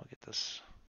we'll get this.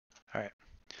 All right,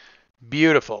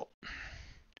 beautiful.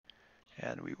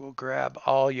 And we will grab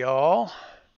all y'all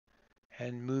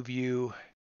and move you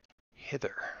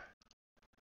hither.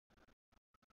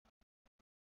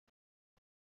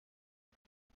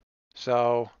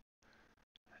 So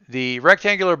the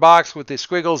rectangular box with the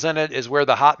squiggles in it is where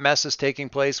the hot mess is taking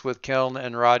place with Kiln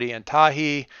and Roddy and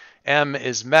Tahi. M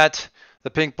is met.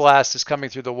 The pink blast is coming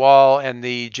through the wall, and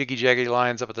the jiggy jaggy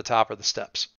lines up at the top are the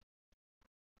steps.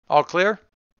 All clear?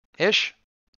 Ish?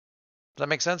 Does that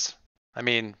make sense? I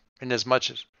mean, in as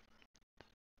much as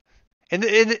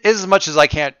I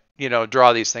can't,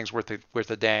 draw these things worth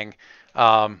a dang.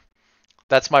 Um,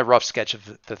 that's my rough sketch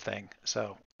of the thing.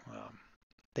 So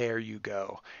there you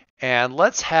go. And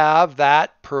let's have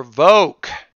that provoke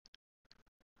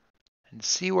and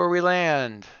see where we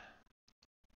land.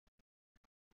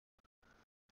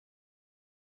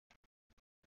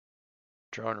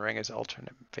 Drone ring is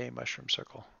alternate vein mushroom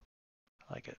circle.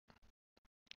 I like it.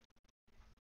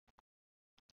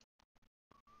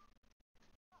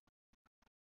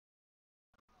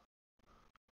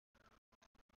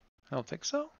 I don't think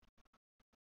so.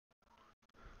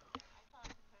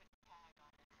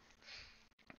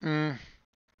 Mm.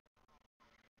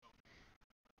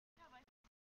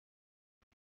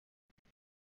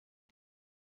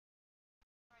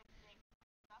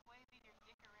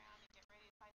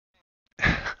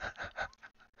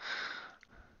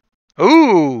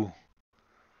 Ooh.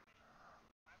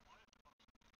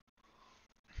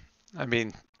 I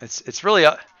mean, it's really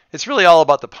all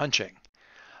about the punching.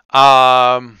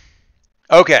 Um,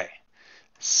 okay.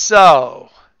 So,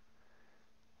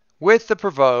 with the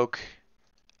provoke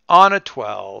on a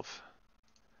 12,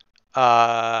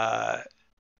 uh,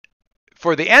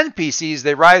 for the NPCs,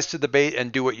 they rise to the bait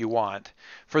and do what you want.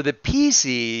 For the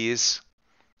PCs,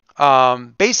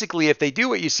 basically, if they do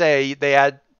what you say, they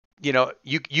add.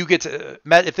 You get to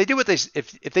if they do what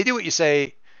if they do what you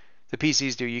say, the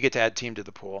PCs do. You get to add team to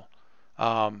the pool.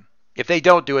 If they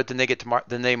don't do it, then they get to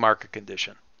then they mark a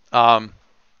condition. Um,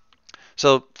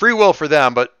 so free will for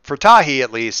them, but for Tahi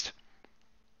at least,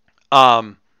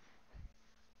 um,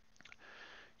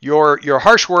 your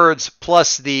harsh words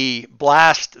plus the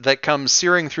blast that comes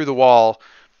searing through the wall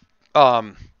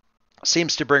um,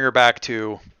 seems to bring her back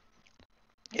to,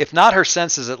 if not her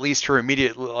senses, at least her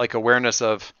immediate like awareness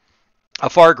of a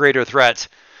far greater threat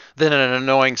than an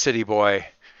annoying city boy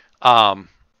um,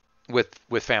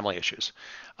 with family issues.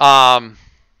 Um,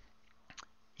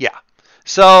 yeah.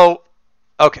 So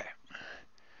okay,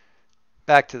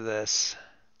 back to this.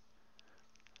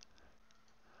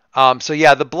 So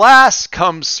yeah, the blast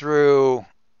comes through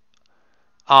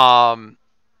um,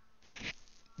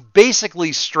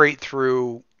 basically straight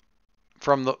through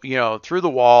from the through the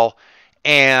wall,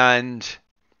 and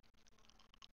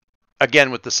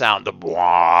again with the sound, the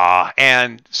blah,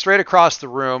 and straight across the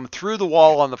room through the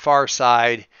wall on the far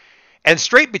side, and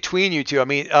straight between you two. I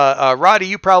mean, Roddy,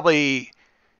 you probably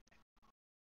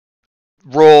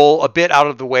roll a bit out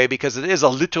of the way because it is a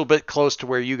little bit close to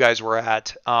where you guys were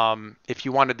at. If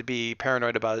you wanted to be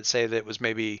paranoid about it, say that it was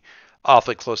maybe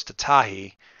awfully close to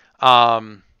Tahi.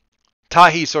 Um,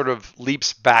 Tahi sort of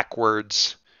leaps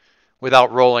backwards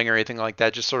without rolling or anything like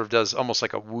that. Just sort of does almost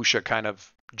like a whoosha kind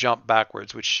of jump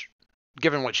backwards, which,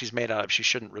 given what she's made out of, she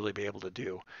shouldn't really be able to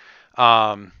do.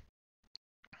 Um,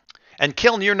 and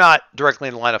Kiln, you're not directly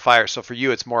in the line of fire, so for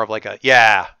you, it's more of like a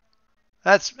yeah,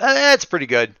 that's pretty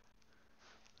good.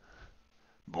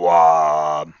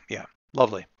 Blah. Yeah,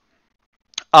 lovely.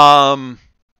 Um,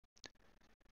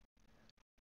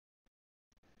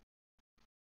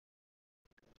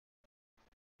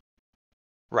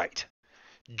 right.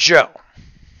 Joe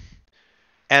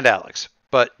and Alex,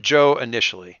 but Joe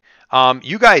initially.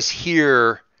 You guys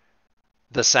hear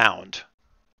the sound.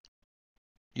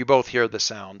 You both hear the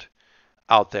sound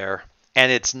out there,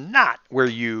 and it's not where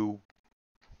you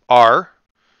are,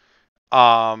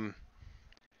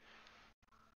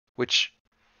 which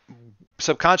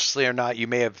subconsciously or not, you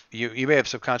may have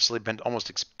subconsciously been almost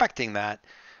expecting that.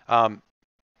 Um,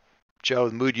 Joe,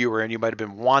 the mood you were in, you might have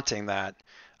been wanting that.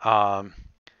 Um,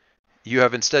 you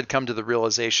have instead come to the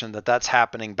realization that that's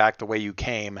happening back the way you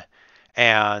came,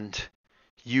 and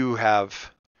you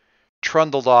have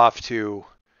trundled off to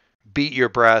beat your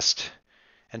breast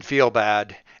and feel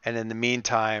bad. And in the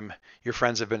meantime, your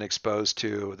friends have been exposed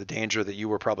to the danger that you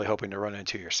were probably hoping to run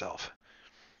into yourself.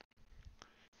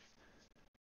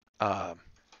 Um,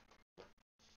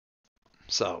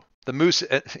 so the moose,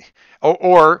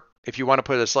 or if you want to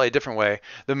put it a slightly different way,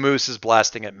 the moose is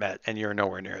blasting at Met, and you're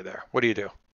nowhere near there. What do you do?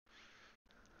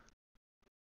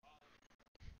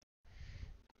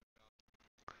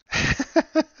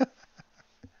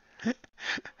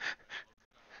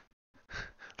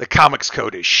 The comics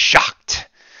code is shocked.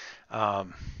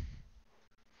 Um,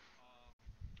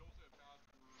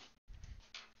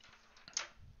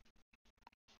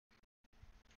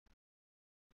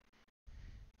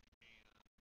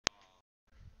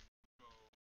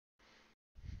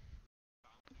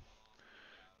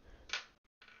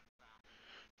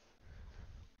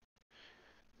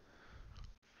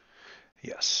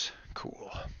 yes,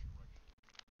 cool.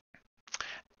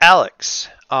 Alex,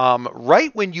 right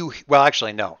when you, well,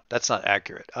 actually, no, that's not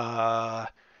accurate. Call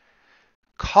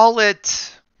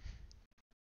it,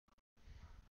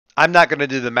 I'm not going to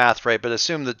do the math right, but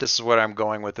assume that this is what I'm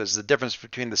going with is the difference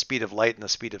between the speed of light and the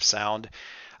speed of sound.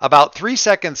 About 3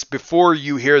 seconds before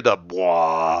you hear the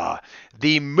blah,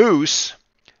 the moose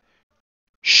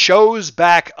shows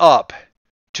back up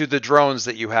to the drones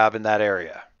that you have in that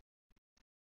area.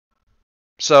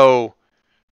 So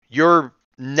your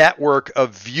network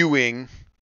of viewing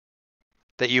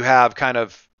that you have kind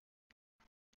of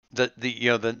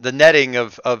the netting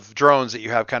of drones that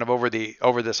you have kind of over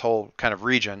this whole kind of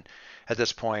region at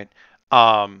this point,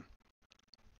 um,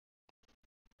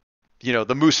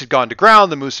 the moose had gone to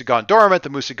ground, the moose had gone dormant, the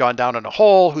moose had gone down in a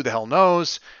hole. Who the hell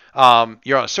knows?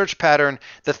 You're on a search pattern.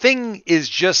 The thing is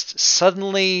just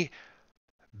suddenly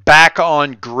back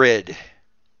on grid,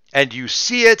 and you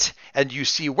see it, and you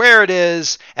see where it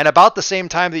is, and about the same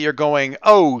time that you're going,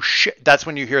 oh shit, that's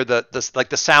when you hear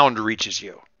the sound reaches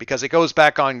you, because it goes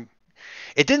back on.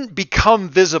 It didn't become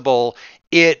visible.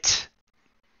 It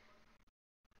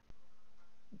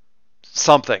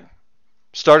something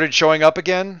started showing up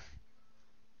again,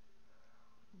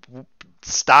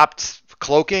 stopped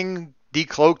cloaking,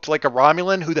 decloaked like a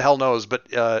Romulan. Who the hell knows? But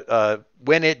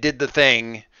when it did the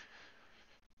thing,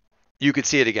 you could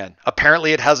see it again.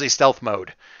 Apparently, it has a stealth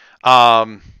mode.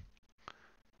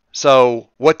 So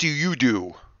what do you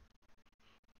do?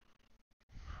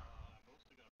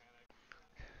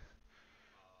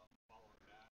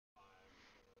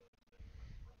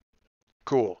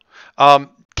 Cool.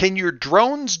 Can your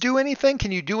drones do anything?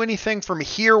 Can you do anything from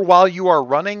here while you are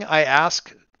running? I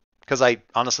ask because I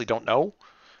honestly don't know.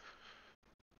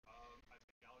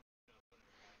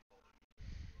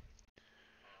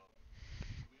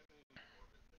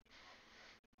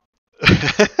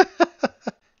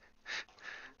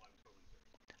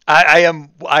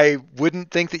 I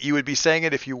wouldn't think that you would be saying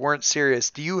it if you weren't serious.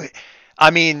 Do you? I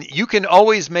mean, you can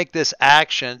always make this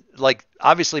action, like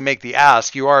obviously make the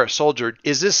ask. You are a soldier.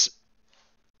 Is this?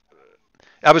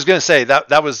 I was going to say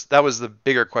that was the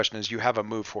bigger question. Is you have a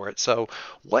move for it? So,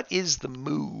 what is the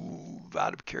move?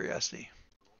 Out of curiosity.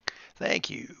 Thank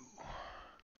you.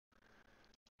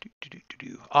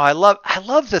 Oh, I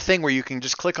love the thing where you can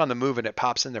just click on the move and it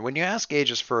pops in there. When you ask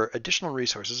agents for additional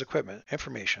resources, equipment,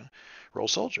 information, roll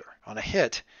soldier. On a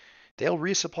hit, they'll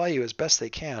resupply you as best they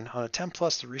can. On a 10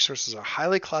 plus, the resources are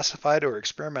highly classified or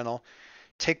experimental.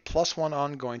 Take +1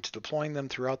 ongoing to deploying them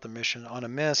throughout the mission. On a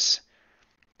miss,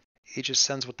 agent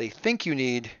sends what they think you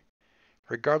need,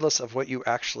 regardless of what you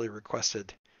actually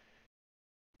requested.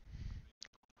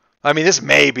 I mean, this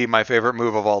may be my favorite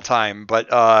move of all time,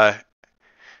 but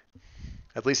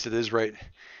at least it is right.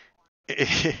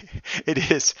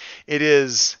 It is. It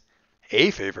is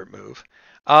a favorite move.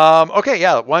 Okay,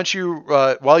 yeah. Why don't you,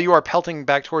 while you are pelting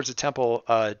back towards the temple,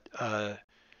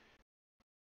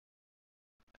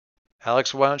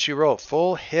 Alex, why don't you roll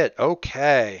full hit?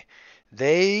 Okay,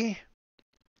 they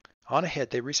on a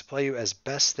hit they resupply you as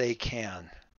best they can.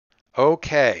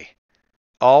 Okay,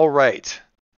 all right.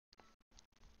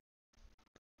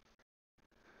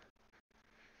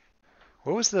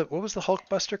 What was the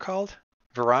Hulkbuster called?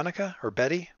 Veronica or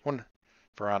Betty? One.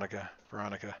 Veronica.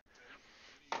 Veronica.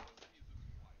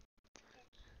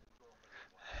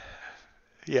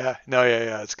 Yeah. No. Yeah.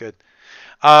 Yeah. It's good.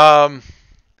 Um.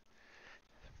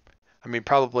 I mean,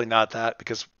 probably not that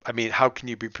because I mean, how can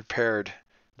you be prepared?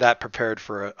 That prepared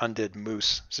for an undead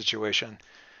moose situation.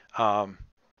 Um.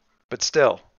 But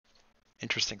still,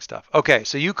 interesting stuff. Okay.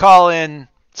 So you call in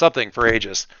something for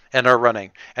Aegis and are running,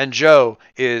 and Joe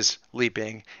is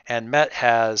leaping, and Met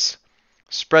has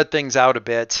spread things out a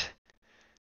bit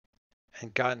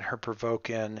and gotten her provoke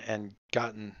in and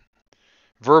gotten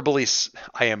verbally,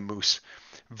 I am Moose,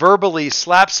 verbally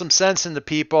slapped some sense into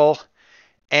people.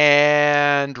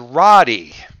 And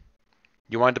Roddy,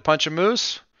 you wanted to punch a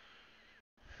moose?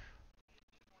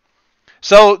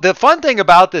 So the fun thing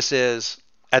about this is,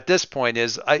 at this point,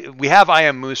 is we have I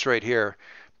am Moose right here,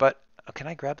 but can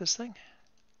I grab this thing?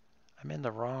 I'm in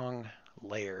the wrong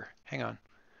layer. Hang on.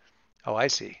 Oh, I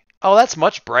see. Oh, that's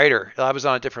much brighter. I was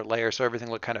on a different layer, so everything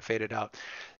looked kind of faded out.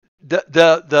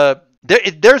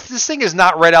 There's this thing is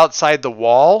not right outside the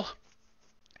wall,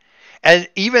 and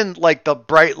even like the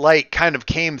bright light kind of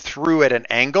came through at an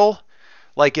angle.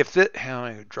 Like if it,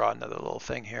 let me draw another little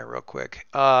thing here real quick.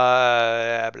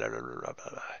 Blah, blah, blah, blah,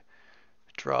 blah.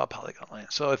 Draw a polygon line.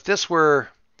 So if this were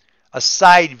a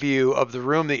side view of the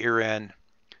room that you're in,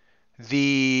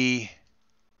 the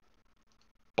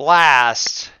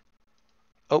blast.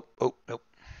 Oh, nope.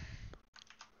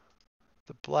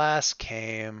 The blast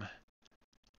came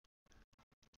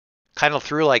kind of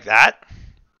through like that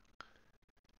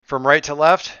from right to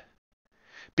left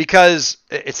because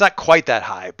it's not quite that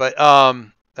high, but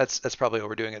that's probably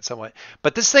overdoing it somewhat.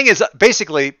 But this thing is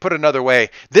basically, put another way,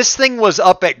 this thing was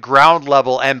up at ground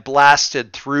level and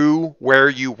blasted through where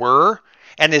you were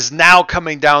and is now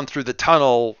coming down through the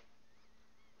tunnel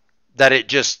that it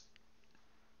just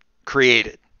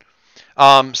created.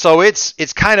 So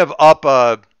it's kind of up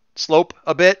a slope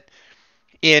a bit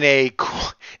in a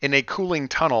cooling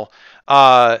tunnel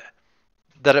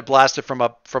that it blasted from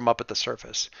up at the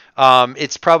surface.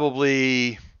 It's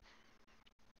probably,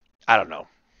 I don't know,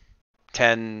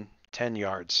 10 10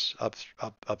 yards up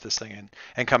this thing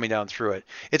and coming down through it.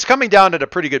 It's coming down at a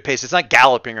pretty good pace. It's not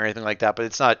galloping or anything like that, but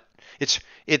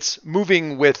it's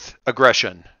moving with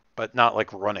aggression, but not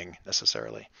like running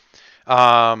necessarily.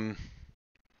 Um,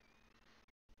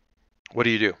 what do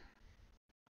you do?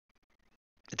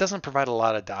 It doesn't provide a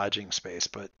lot of dodging space,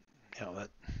 but that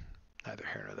neither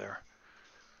here nor there.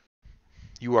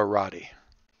 You are Roddy.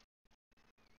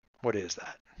 What is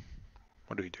that?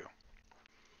 What do we do?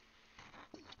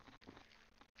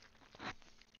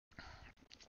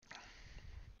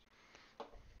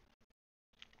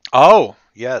 Oh,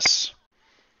 yes.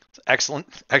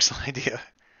 Excellent, excellent idea.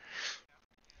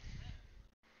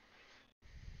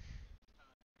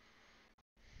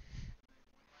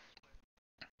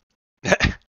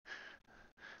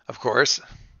 Of course.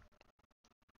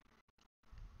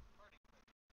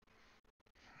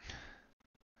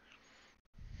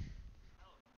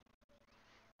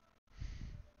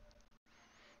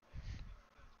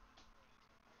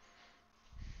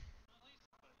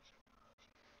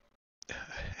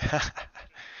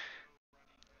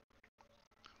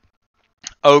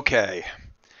 Okay.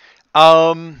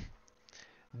 Um,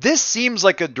 this seems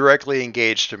like a directly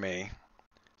engaged to me.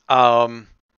 Um,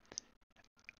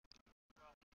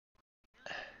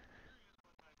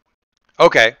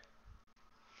 okay.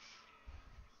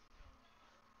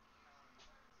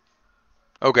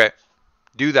 Okay.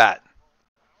 Do that.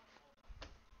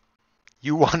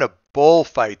 You want to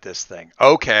bullfight this thing.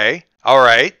 Okay. All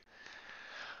right.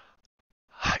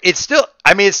 It's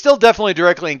still definitely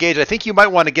directly engaged. I think you might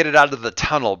want to get it out of the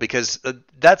tunnel because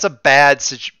that's a bad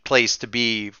place to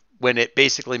be when it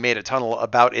basically made a tunnel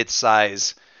about its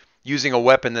size using a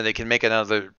weapon that it can make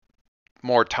another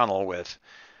more tunnel with.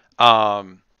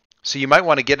 Um, so you might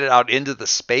want to get it out into the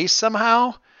space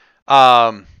somehow.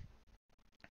 Um,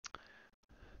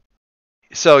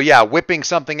 so yeah, whipping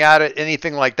something at it,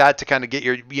 anything like that to kind of get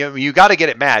you got to get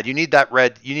it mad. You need that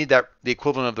the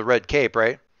equivalent of the red cape,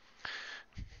 right?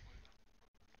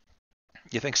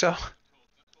 You think so?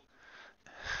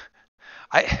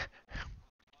 I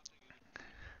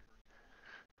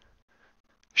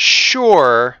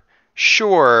Sure,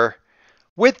 sure.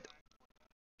 With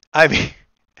I mean,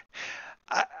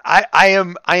 I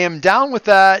am down with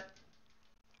that.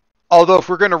 Although if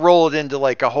we're going to roll it into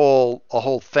like a whole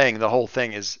thing, the whole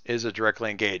thing is a directly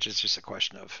engaged. It's just a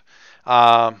question of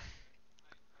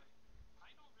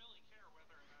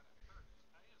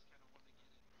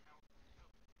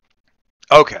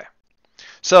okay.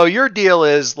 So your deal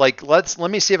is like let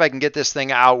me see if I can get this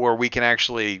thing out where we can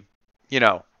actually,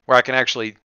 where I can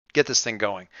actually get this thing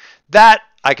going. That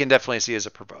I can definitely see as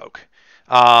a provoke.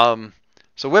 Um,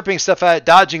 so whipping stuff at,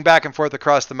 dodging back and forth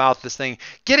across the mouth of this thing,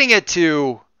 getting it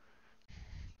to,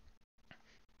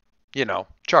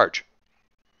 charge.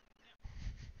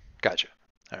 Gotcha.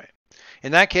 All right.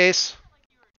 In that case,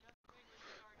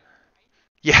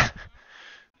 yeah,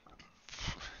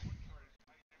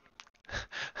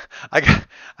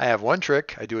 I have one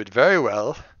trick. I do it very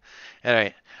well. All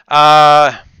right.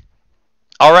 Uh,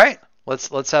 all right.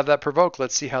 Let's have that provoke.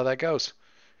 Let's see how that goes.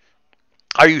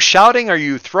 Are you shouting? Are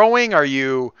you throwing? Are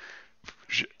you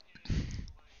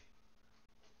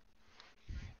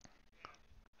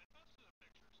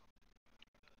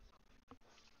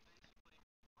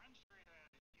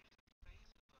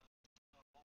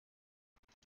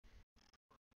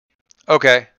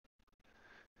okay?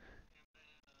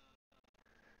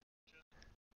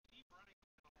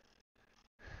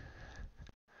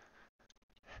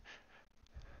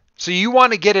 So you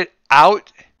want to get it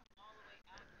out.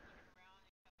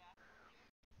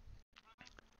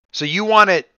 So you want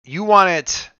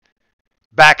it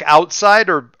back outside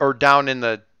or down in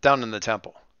the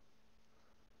temple.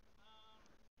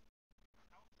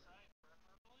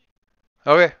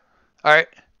 Okay. All right.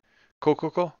 Cool. Cool.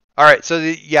 Cool. All right. So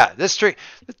yeah, this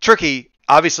tricky.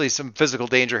 Obviously, some physical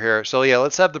danger here. So yeah,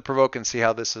 let's have the provoke and see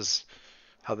how this is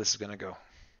gonna go.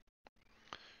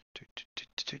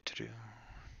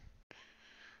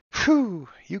 Whew,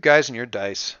 you guys and your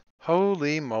dice.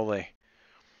 Holy moly.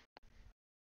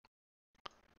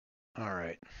 All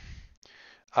right.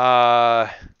 Uh,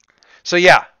 so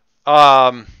yeah.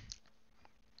 Um,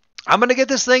 I'm gonna get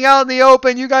this thing out in the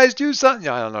open. You guys do something.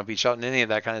 I don't know if he's shouting any of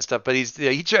that kind of stuff, but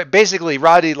basically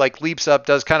Roddy like leaps up,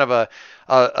 does kind of a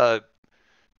a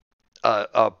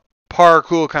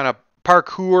parkour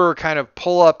kind of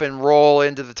pull up and roll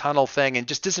into the tunnel thing, and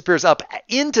just disappears up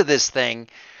into this thing.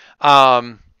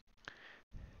 Um,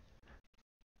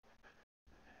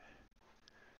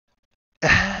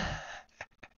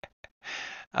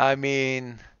 I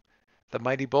mean, the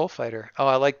mighty bullfighter. Oh,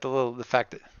 I like the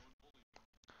fact that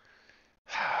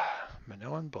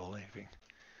Minoan bull leaping.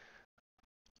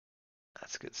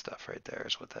 That's good stuff right there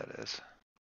is what that is.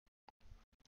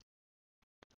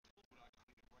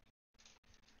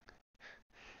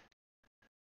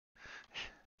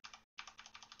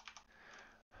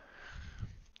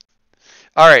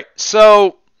 All right.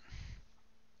 So,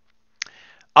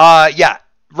 yeah,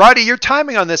 Roddy, your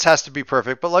timing on this has to be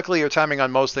perfect, but luckily your timing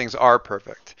on most things are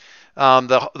perfect.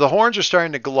 The horns are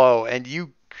starting to glow, and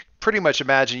you pretty much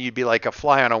imagine you'd be like a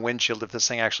fly on a windshield if this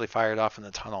thing actually fired off in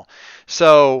the tunnel.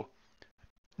 So,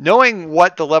 knowing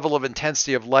what the level of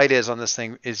intensity of light is on this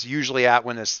thing is usually at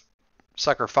when this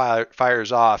sucker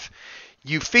fires off,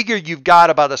 you figure you've got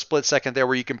about a split second there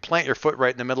where you can plant your foot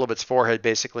right in the middle of its forehead,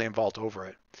 basically, and vault over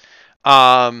it.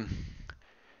 Um,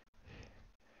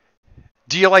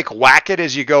 do you like whack it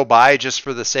as you go by just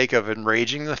for the sake of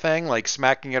enraging the thing, like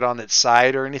smacking it on its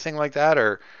side or anything like that,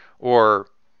 or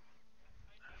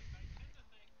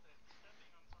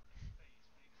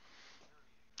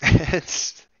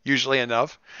it's usually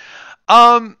enough?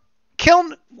 Um,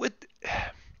 Kiln, with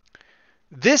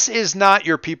this is not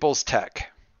your people's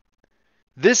tech.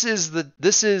 This is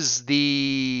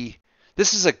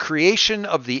a creation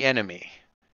of the enemy.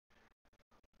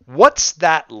 What's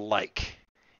that like?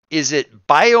 Is it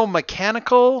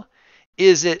biomechanical?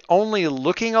 Is it only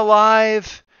looking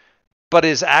alive, but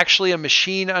is actually a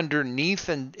machine underneath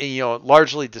and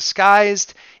largely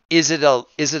disguised? Is it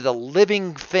a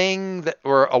living thing that,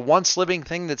 or a once living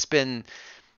thing that's been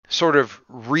sort of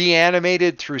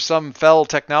reanimated through some fell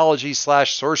technology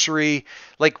slash sorcery?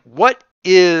 Like, what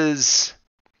is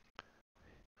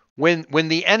when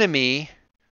the enemy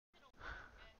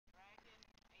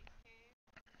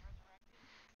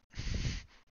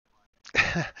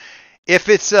if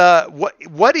it's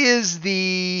what is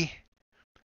the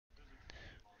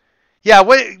yeah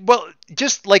what well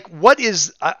just like what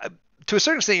is to a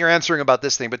certain extent you're answering about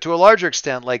this thing, but to a larger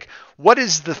extent, like what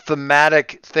is the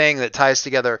thematic thing that ties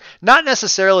together not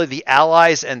necessarily the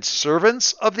allies and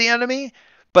servants of the enemy,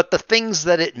 but the things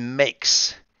that it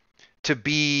makes to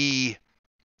be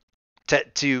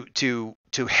to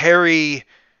harry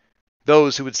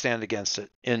those who would stand against it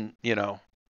in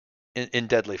in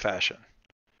deadly fashion,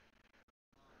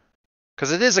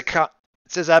 because it is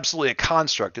absolutely a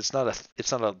construct. It's not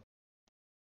a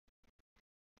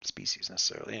species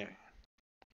necessarily. Anyway.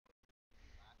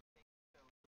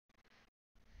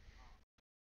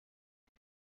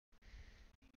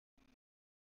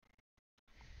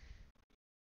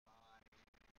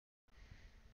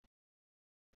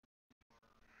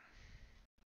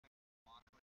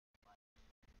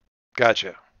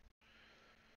 Gotcha.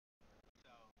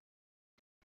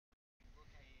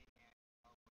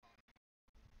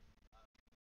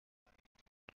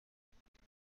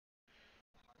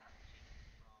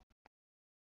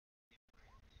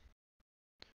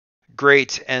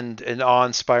 Great and an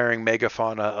awe-inspiring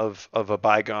megafauna of a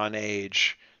bygone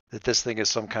age. That this thing is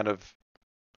some kind of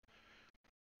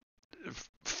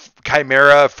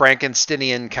chimera,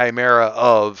 Frankensteinian chimera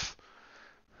of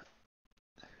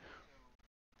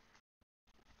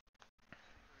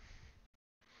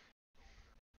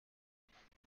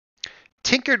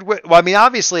tinkered with. Well, I mean,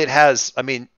 obviously it has. I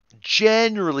mean,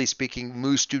 generally speaking,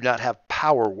 moose do not have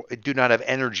power, do not have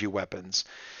energy weapons.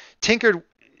 Tinkered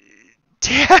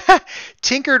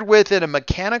tinkered with in a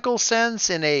mechanical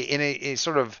sense, in a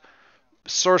sort of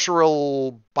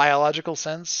sorceral biological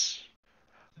sense,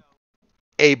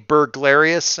 a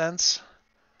burglarious sense.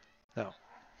 No,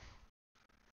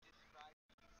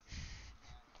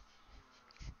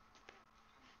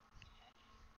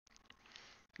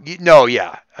 no,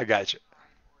 yeah, I got you.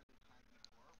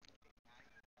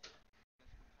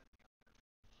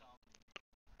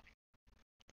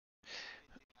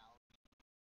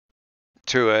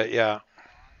 To it, yeah,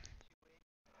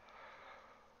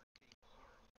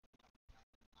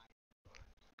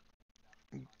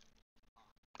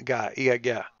 yeah,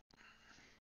 yeah.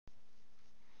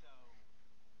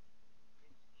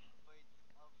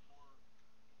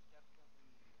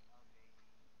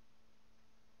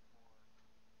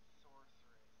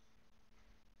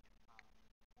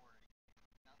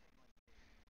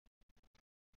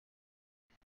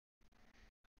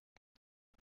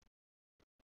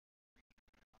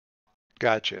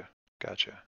 Gotcha,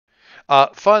 gotcha.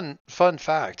 Fun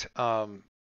fact.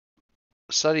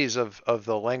 Studies of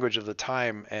the language of the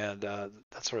time and that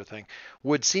sort of thing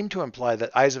would seem to imply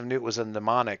that Eyes of Newt was a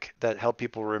mnemonic that helped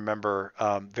people remember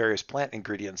various plant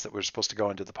ingredients that were supposed to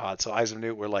go into the pod. So Eyes of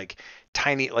Newt were like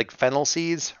tiny, like fennel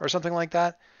seeds or something like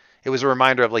that. It was a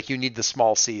reminder of like you need the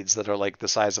small seeds that are like the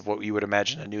size of what you would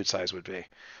imagine a newt size would be,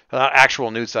 not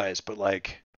actual newt size, but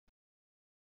like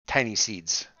tiny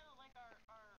seeds.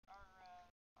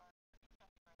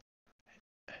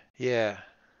 Yeah.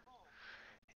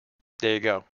 There you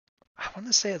go. I want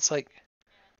to say it's like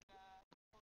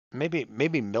maybe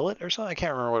millet or something. I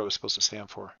can't remember what it was supposed to stand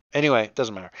for. Anyway, it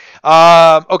doesn't matter.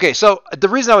 Okay, so the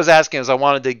reason I was asking is I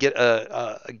wanted to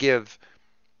get give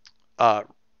uh,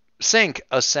 Sync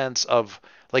a sense of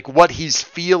like what he's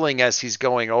feeling as he's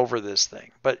going over this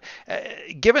thing. But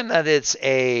given that it's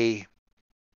a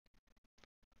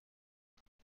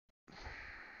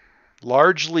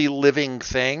largely living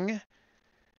thing,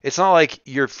 it's not like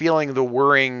you're feeling the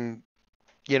whirring,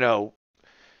 you know,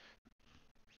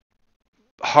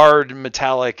 hard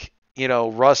metallic,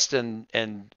 rust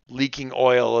and leaking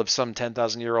oil of some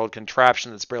 10,000-year-old contraption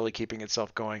that's barely keeping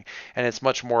itself going, and it's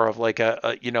much more of like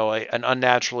an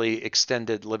unnaturally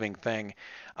extended living thing.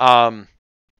 Um,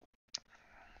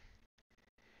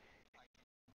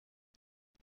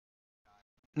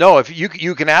 no, if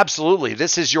you can absolutely,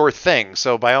 this is your thing,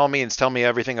 so by all means, tell me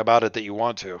everything about it that you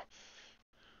want to.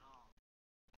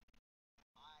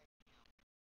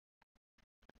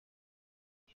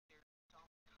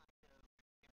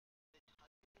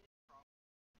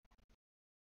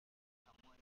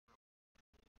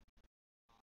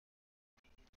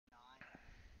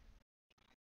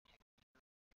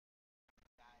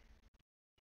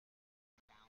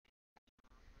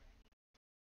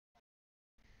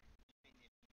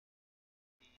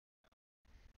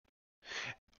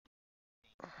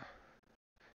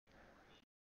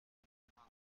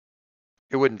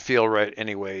 It wouldn't feel right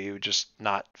anyway. You would just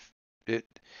not it.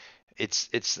 It's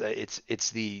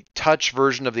the touch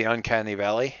version of the uncanny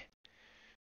valley.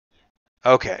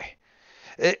 Okay.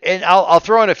 And I'll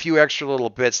throw in a few extra little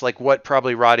bits, like what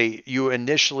probably Roddy you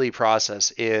initially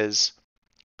process is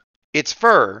it's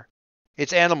fur,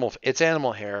 it's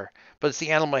animal hair, but it's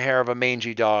the animal hair of a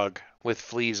mangy dog with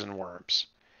fleas and worms.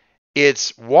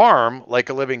 It's warm like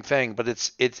a living thing,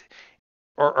 but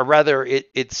or rather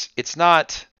it's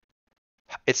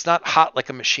not hot like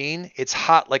a machine. It's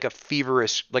hot like a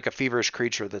feverish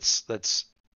creature that's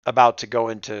about to go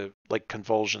into like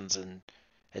convulsions and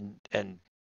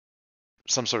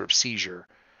some sort of seizure.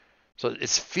 So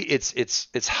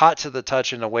it's hot to the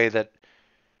touch in a way that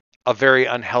a very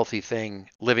unhealthy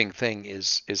living thing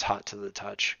is hot to the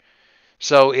touch.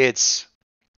 So it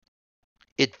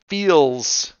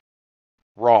feels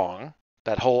wrong,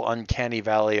 that whole uncanny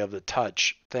valley of the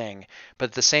touch thing, but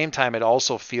at the same time it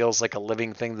also feels like a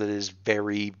living thing that is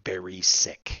very, very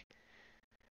sick.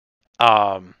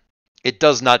 Um it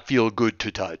does not feel good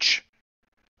to touch.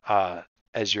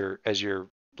 As you're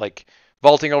like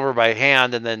vaulting over by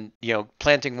hand and then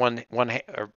planting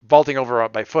or vaulting over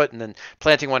by foot and then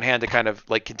planting one hand to kind of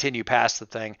like continue past the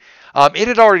thing. It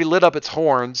had already lit up its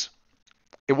horns.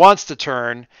 It wants to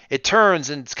turn. It turns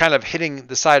and it's kind of hitting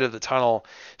the side of the tunnel.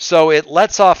 So it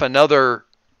lets off another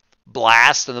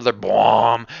blast, another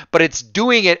bomb, but it's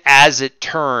doing it as it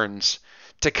turns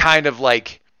to kind of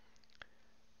like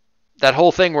that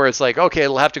whole thing where it's like, okay,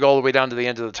 it'll have to go all the way down to the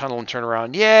end of the tunnel and turn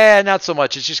around. Yeah, not so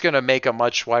much. It's just going to make a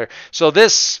much wider. So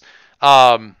this,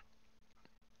 I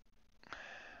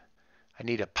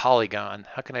need a polygon.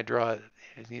 How can I draw? I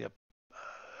need a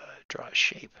draw a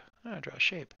shape. Draw a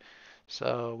shape.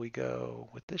 So we go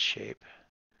with this shape.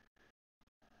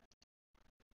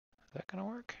 Is that going to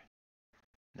work?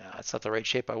 No, it's not the right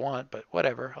shape I want, but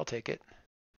whatever. I'll take it.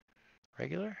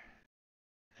 Regular?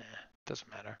 Nah, doesn't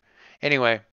matter.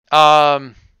 Anyway,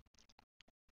 but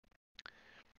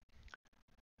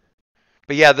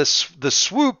yeah, the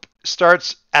swoop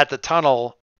starts at the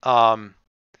tunnel. I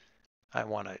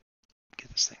want to get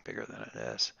this thing bigger than it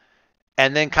is,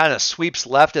 and then kind of sweeps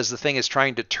left as the thing is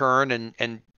trying to turn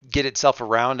and get itself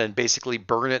around and basically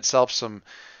burn itself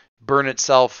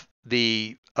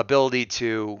the ability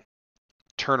to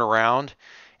turn around.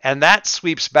 And that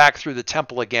sweeps back through the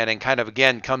temple again and kind of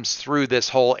again comes through this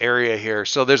whole area here.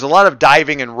 So there's a lot of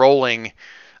diving and rolling.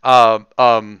 Uh,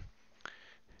 um,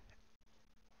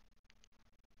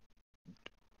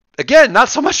 Again, not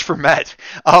so much for Met.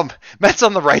 Met's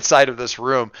on the right side of this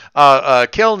room.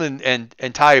 Kiln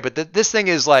and Ty, but this thing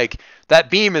is like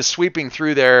that beam is sweeping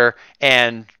through there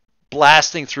and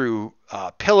blasting through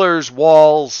pillars,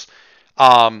 walls,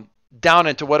 down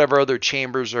into whatever other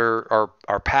chambers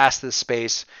are past this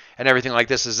space and everything like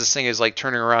this. As this thing is like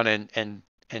turning around and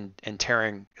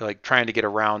tearing, like trying to get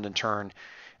around and turn,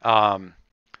 um,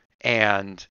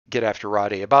 and get after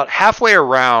Roddy. About halfway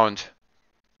around,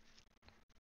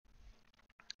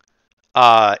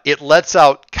 it lets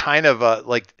out kind of a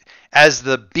like as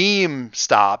the beam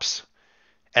stops,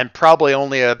 and probably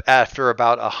only after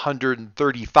about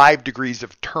 135 degrees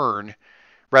of turn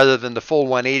rather than the full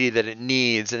 180 that it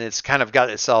needs, and it's kind of got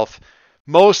itself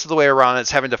most of the way around.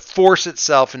 It's having to force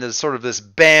itself into sort of this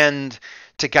bend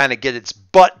to kind of get its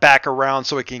butt back around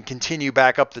so it can continue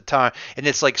back up the time. And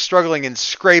it's like struggling and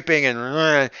scraping,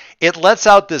 and it lets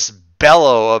out this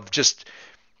bellow of just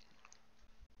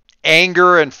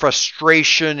anger and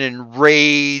frustration and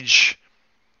rage.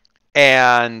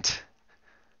 And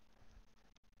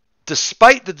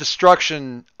despite the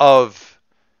destruction of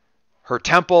her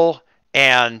temple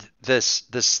and this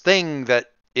thing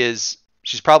that is,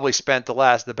 she's probably spent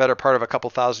the better part of a couple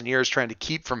thousand years trying to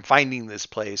keep from finding this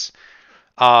place.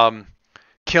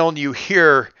 Kiln, you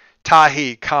hear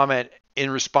Tahi comment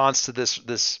in response to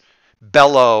this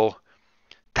bellow,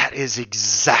 "That is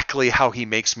exactly how he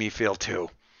makes me feel too."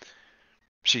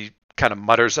 She kind of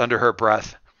mutters under her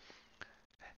breath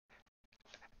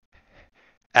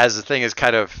as the thing is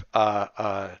kind of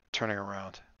turning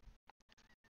around.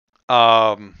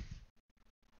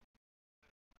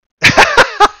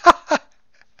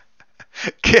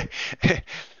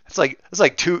 It's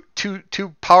like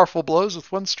two powerful blows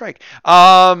with one strike.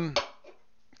 Kellen,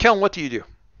 what do you do?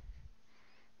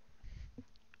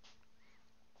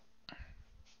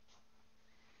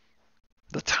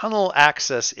 The tunnel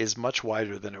access is much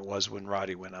wider than it was when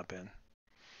Roddy went up in.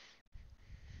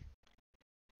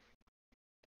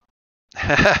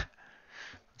 That's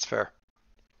fair.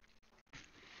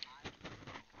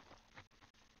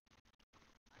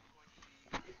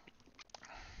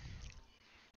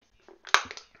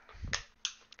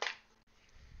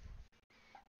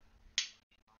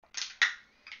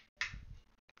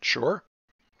 Sure.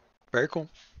 Very cool.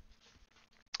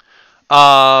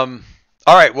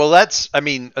 All right. Well,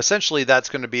 essentially that's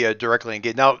going to be a directly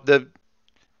engaged. Now, the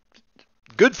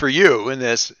good for you in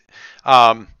this,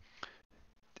 not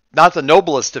the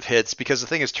noblest of hits, because the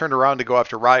thing is turned around to go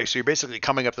after Roddy. So you're basically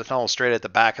coming up the tunnel straight at the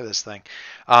back of this thing.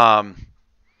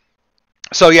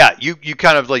 So yeah, you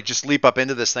kind of like just leap up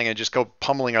into this thing and just go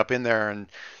pummeling up in there and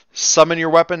summon your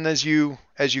weapon as you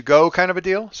go, kind of a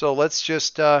deal. So let's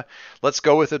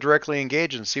go with a directly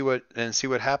engage and see what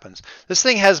happens. This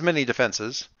thing has many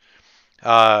defenses,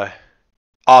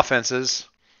 offenses.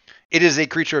 It is a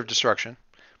creature of destruction.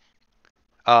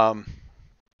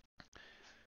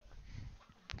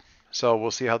 So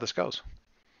we'll see how this goes.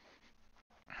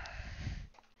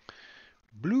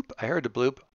 Bloop. I heard the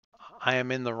bloop. I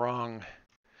am in the wrong.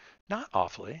 Not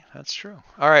awfully. That's true.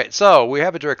 All right. So we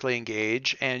have a directly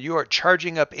engage, and you are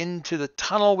charging up into the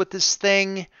tunnel with this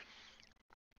thing.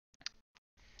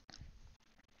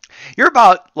 You're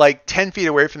about like 10 feet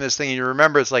away from this thing, and you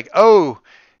remember it's like, oh,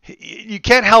 you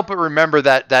can't help but remember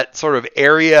that sort of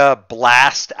area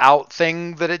blast out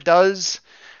thing that it does.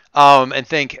 And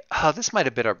think, oh, this might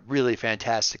have been a really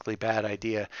fantastically bad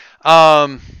idea.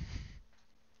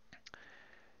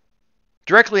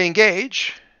 Directly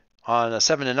engage on a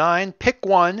 7 to 9. Pick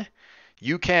one.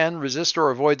 You can resist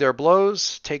or avoid their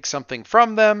blows, take something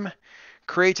from them,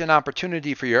 create an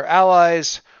opportunity for your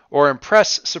allies, or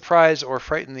impress, surprise, or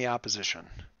frighten the opposition.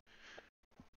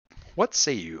 What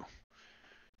say you?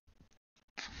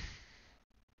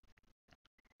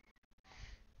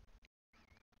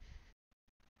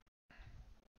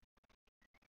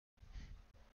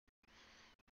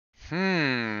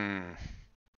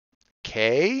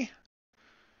 Okay.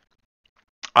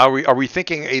 Are we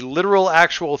thinking a literal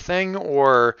actual thing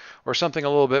or something a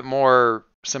little bit more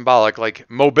symbolic, like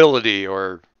mobility,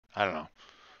 or I don't know,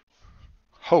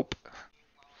 hope?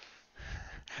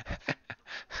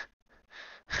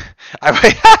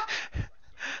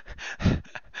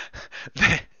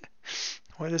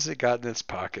 What has it got in its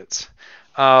pockets?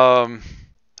 I've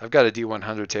got a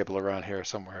D100 table around here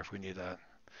somewhere if we need that.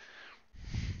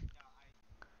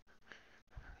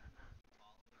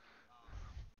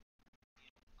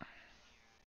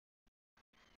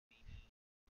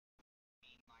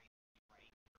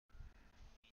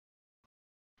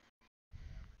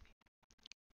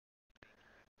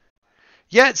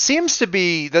 Yeah, it seems to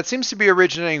be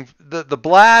originating the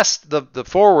blast, the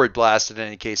forward blast in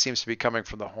any case seems to be coming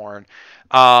from the horn.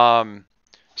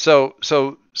 So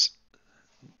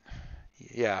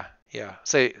yeah.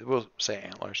 We'll say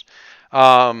antlers.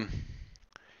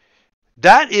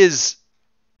 That is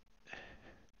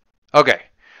okay.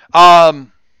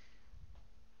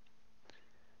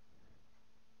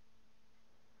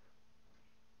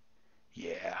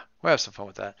 Yeah, we'll have some fun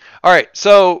with that. All right,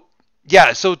 so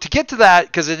yeah, so to get to that,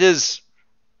 because it is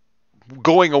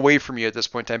going away from you at this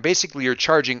point in time, basically you're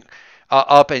charging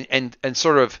up and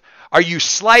sort of, are you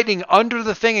sliding under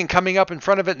the thing and coming up in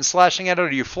front of it and slashing at it, or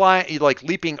are you flying, you like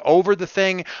leaping over the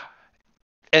thing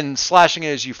and slashing it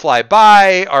as you fly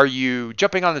by? Are you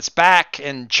jumping on its back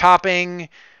and chopping?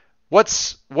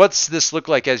 What's this look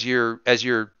like as you're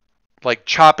like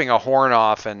chopping a horn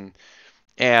off and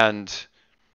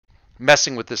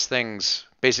messing with this thing's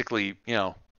basically,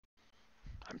 I'm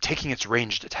taking its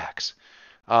ranged attacks.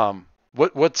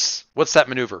 What's that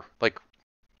maneuver? Like,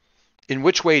 in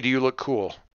which way do you look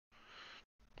cool?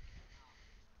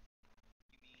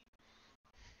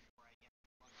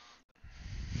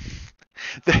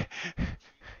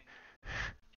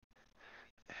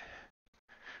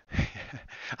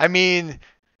 I mean,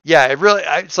 yeah,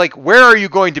 it's like, where are you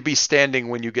going to be standing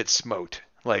when you get smote?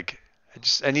 Like,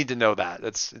 I need to know that.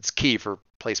 It's key for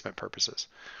placement purposes.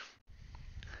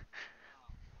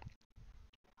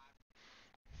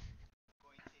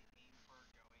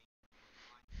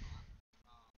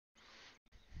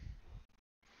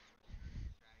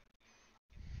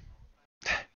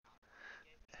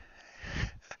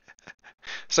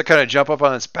 So kind of jump up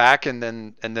on its back and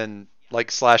then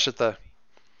like slash at the.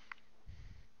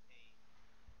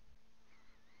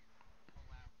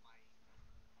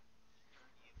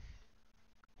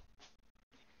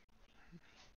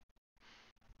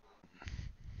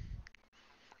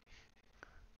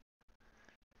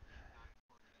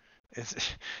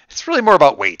 It's it's really more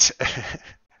about weight.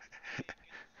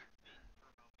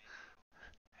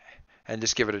 And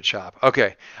just give it a chop.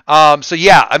 Okay. So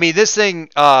yeah, I mean this thing.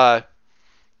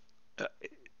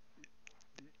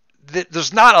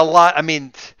 There's not a lot. I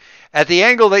mean, at the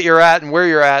angle that you're at and where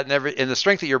you're at and the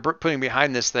strength that you're putting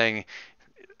behind this thing,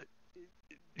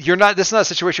 you're not. This is not a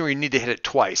situation where you need to hit it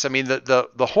twice. I mean, the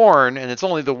horn, and it's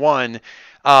only the one.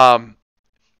 Um,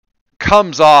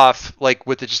 Comes off like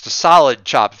with just a solid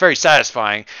chop, very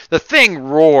satisfying. The thing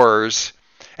roars,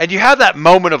 and you have that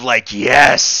moment of like,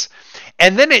 yes,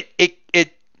 and then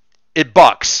it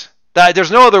bucks. There's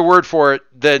no other word for it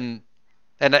than,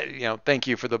 and thank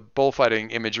you for the bullfighting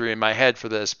imagery in my head for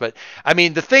this, but I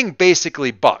mean the thing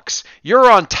basically bucks. You're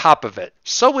on top of it.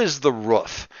 So is the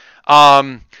roof.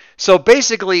 So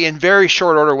basically, in very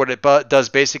short order, what it does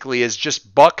basically is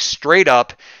just buck straight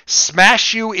up,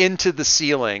 smash you into the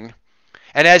ceiling,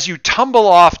 and as you tumble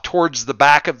off towards the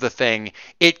back of the thing,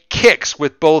 it kicks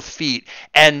with both feet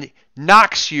and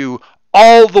knocks you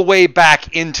all the way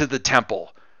back into the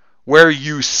temple, where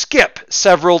you skip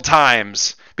several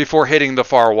times before hitting the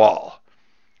far wall.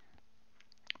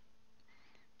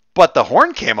 But the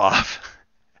horn came off.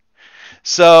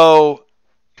 So,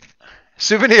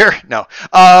 souvenir? No.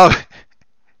 I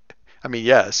mean,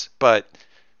 yes, but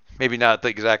maybe not at the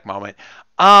exact moment.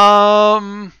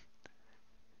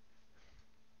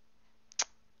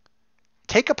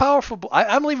 Take a powerful.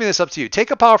 I'm leaving this up to you.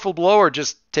 Take a powerful blow or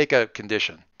just take a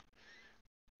condition.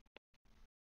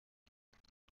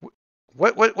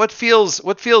 What feels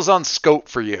on scope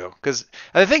for you? Because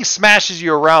I think smashes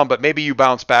you around, but maybe you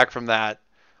bounce back from that.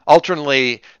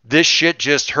 Alternately, this shit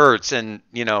just hurts, and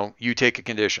you take a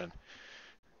condition.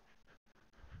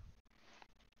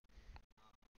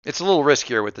 It's a little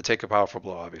riskier with the take a powerful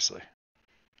blow, obviously,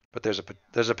 but there's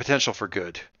a potential for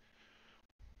good.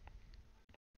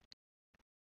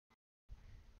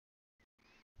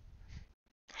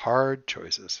 Hard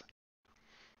choices.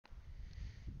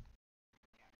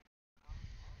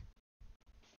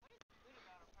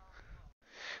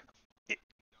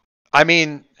 I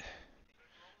mean,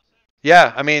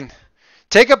 yeah. I mean,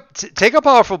 take a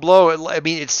powerful blow. I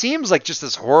mean, it seems like just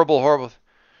this horrible, horrible.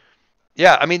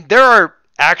 Yeah. I mean, there are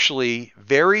actually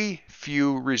very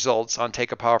few results on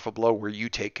take a powerful blow where you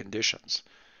take conditions.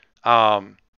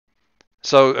 Um,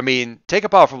 so I mean, take a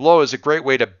powerful blow is a great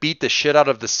way to beat the shit out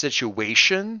of the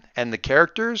situation and the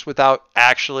characters without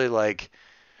actually like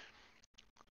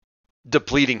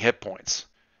depleting hit points.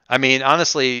 I mean,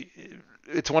 honestly,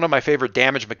 it's one of my favorite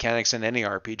damage mechanics in any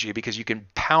RPG because you can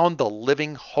pound the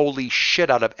living holy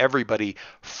shit out of everybody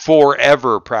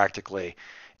forever practically,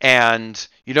 and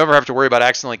you never have to worry about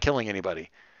accidentally killing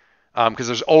anybody because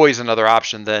there's always another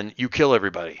option than you kill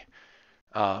everybody.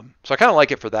 So I kind of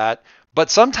like it for that. But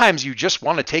sometimes you just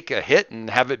want to take a hit and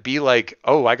have it be like,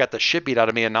 oh, I got the shit beat out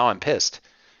of me and now I'm pissed.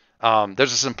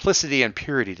 There's a simplicity and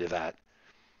purity to that.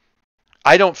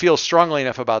 I don't feel strongly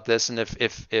enough about this, and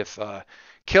if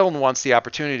Kiln wants the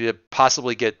opportunity to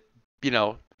possibly get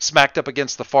smacked up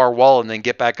against the far wall and then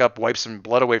get back up, wipe some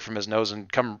blood away from his nose,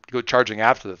 and go charging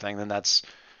after the thing, then that's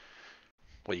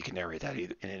well, you can narrate that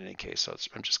in any case. So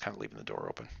I'm just kind of leaving the door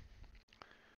open.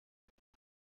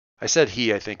 I said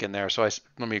he, I think, in there, so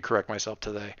let me correct myself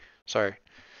today. Sorry.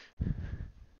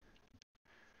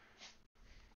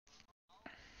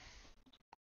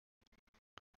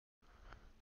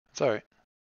 It's all right.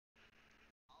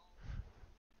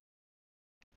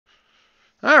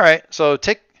 All right. So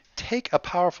take a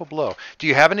powerful blow. Do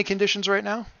you have any conditions right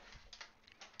now?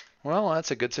 Well,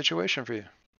 that's a good situation for you.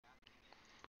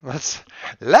 Let's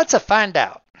let's find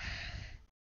out.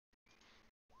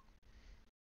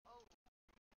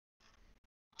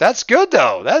 That's good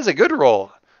though. That is a good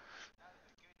roll.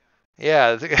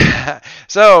 Yeah.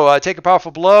 So take a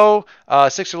powerful blow,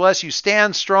 6 or less. You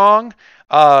stand strong.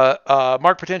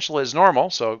 Mark potential is normal,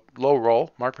 so low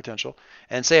roll, mark potential,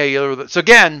 and say so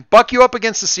again. Buck you up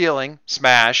against the ceiling,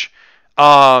 smash.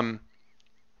 Um,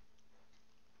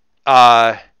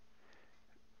 uh,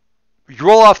 you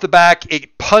roll off the back.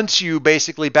 It punts you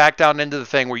basically back down into the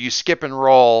thing where you skip and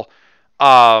roll.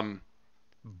 Um,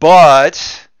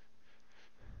 but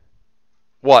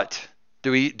what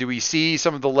do we see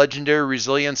some of the legendary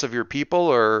resilience of your people,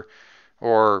 or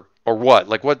what?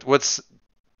 Like what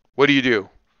do you do?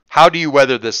 How do you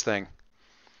weather this thing?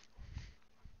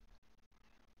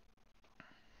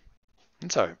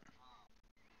 It's all right.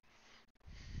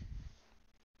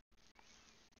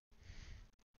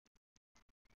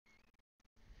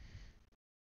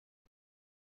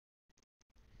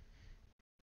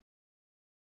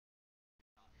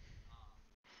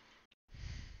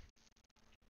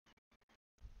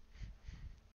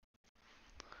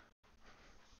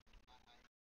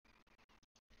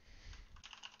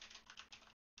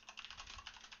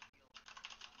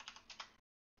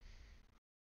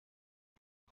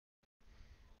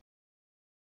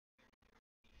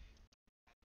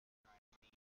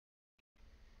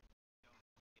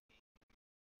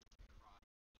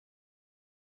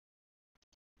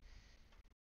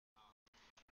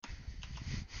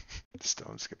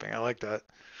 Stone skipping. I like that.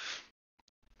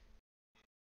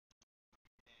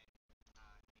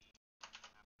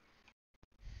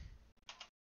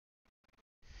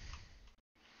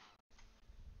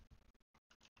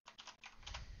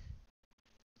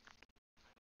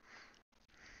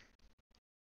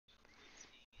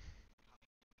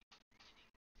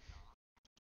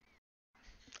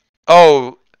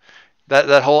 Oh,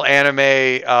 that whole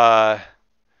anime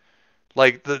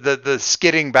like the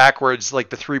skidding backwards, like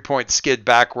the 3 point skid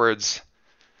backwards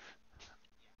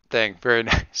thing. Very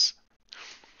nice.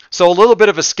 So a little bit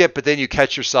of a skip, but then you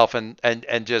catch yourself and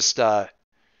just and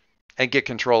get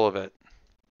control of it.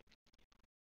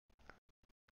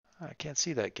 I can't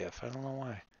see that GIF. I don't know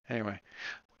why. Anyway,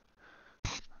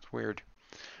 it's weird.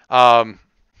 Um,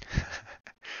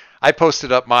 I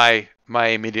posted up my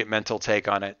immediate mental take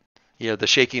on it. The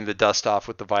shaking the dust off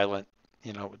with the violent,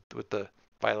 with the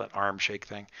violent arm shake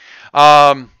thing.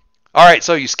 All right,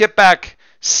 so you skip back,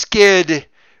 skid,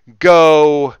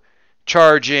 go,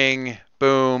 charging,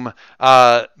 boom.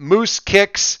 Moose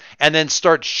kicks and then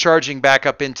starts charging back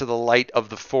up into the light of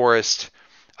the forest.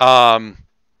 Um,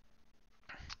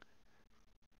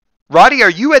 Roddy, are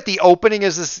you at the opening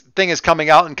as this thing is coming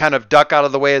out and kind of duck out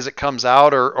of the way as it comes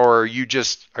out, or are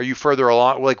you further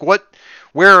along? Like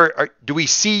do we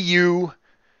see you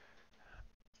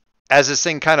as this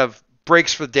thing kind of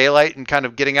breaks for daylight and kind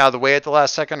of getting out of the way at the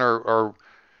last second, or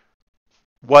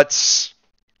what's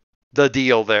the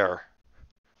deal there?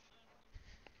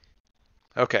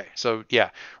 Okay, so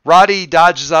yeah, Roddy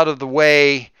dodges out of the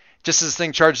way just as this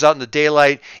thing charges out in the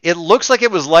daylight. It looks like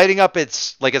it was lighting up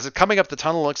its like as it coming up the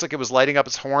tunnel. It looks like it was lighting up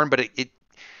its horn, but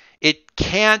it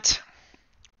can't.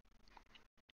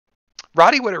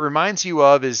 Roddy, what it reminds you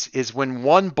of is when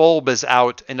one bulb is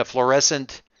out in a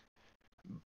fluorescent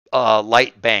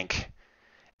light bank,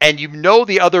 and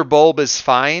the other bulb is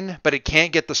fine, but it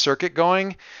can't get the circuit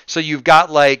going. So you've got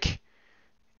like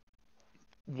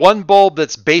one bulb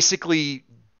that's basically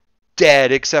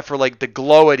dead except for like the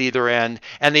glow at either end,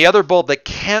 and the other bulb that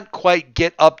can't quite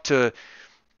get up to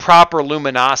proper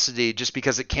luminosity just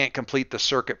because it can't complete the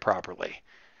circuit properly.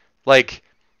 Like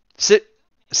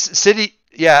city,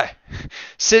 yeah,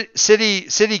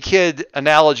 city kid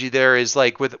analogy there is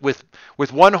like with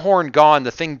one horn gone,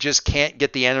 the thing just can't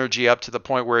get the energy up to the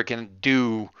point where it can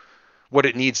do what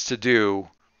it needs to do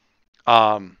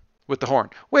with the horn,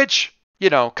 which,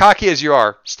 cocky as you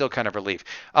are, still kind of relief.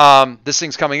 This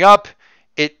thing's coming up.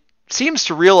 It seems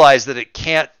to realize that it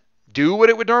can't do what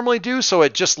it would normally do, so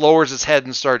it just lowers its head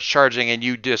and starts charging, and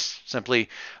you just simply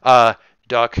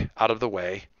duck out of the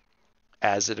way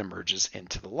as it emerges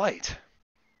into the light.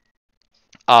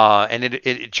 And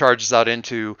it charges out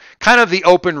into kind of the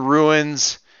open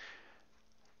ruins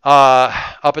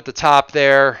up at the top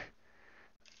there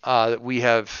that we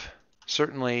have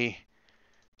certainly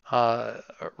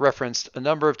referenced a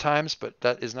number of times, but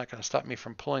that is not going to stop me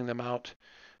from pulling them out,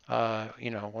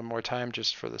 one more time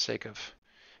just for the sake of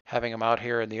having them out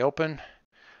here in the open.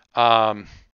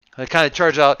 They kind of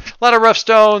charge out a lot of rough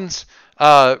stones,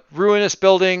 ruinous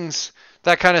buildings,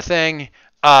 that kind of thing.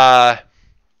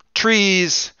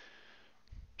 Trees,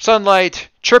 sunlight,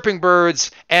 chirping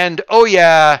birds, and oh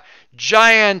yeah,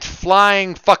 giant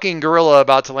flying fucking gorilla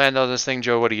about to land on this thing,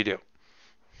 Joe. What do you do?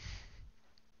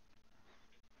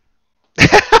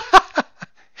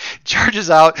 Charges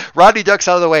out. Roddy ducks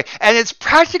out of the way, and it's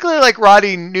practically like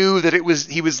Roddy knew that it was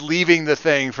he was leaving the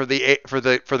thing for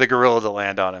the gorilla to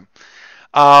land on him.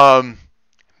 Um,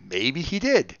 Maybe he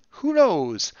did. Who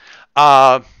knows?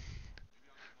 Uh,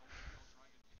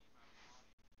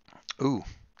 Ooh,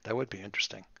 that would be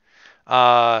interesting.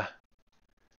 Uh,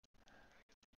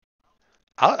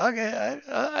 okay,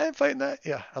 I'm fighting that.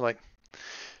 Yeah, I like.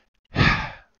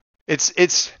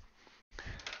 It's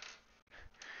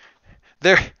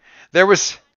there. There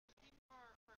was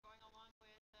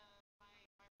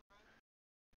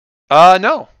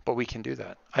no, but we can do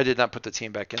that. I did not put the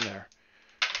team back in there.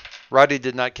 Roddy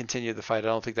did not continue the fight. I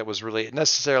don't think that was really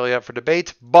necessarily up for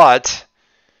debate, but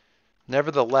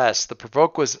nevertheless, the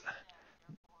provoke was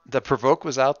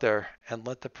out there, and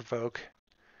let the provoke.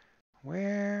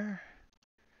 Where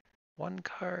one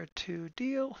card to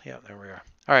deal? Yeah, there we are.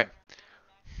 All right.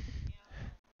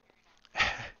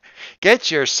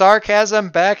 Get your sarcasm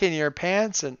back in your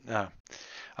pants and no.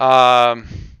 Um,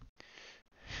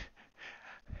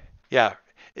 yeah.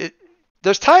 It,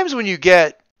 there's times when you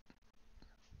get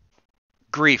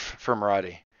grief from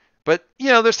Roddy. But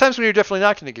there's times when you're definitely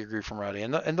not going to get grief from Roddy,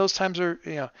 and those times are,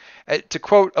 to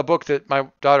quote a book that my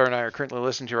daughter and I are currently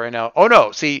listening to right now. Oh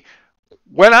no, see,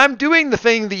 when I'm doing the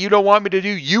thing that you don't want me to do,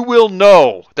 you will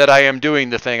know that I am doing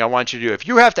the thing I want you to do. If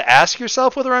you have to ask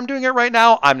yourself whether I'm doing it right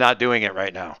now, I'm not doing it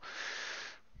right now.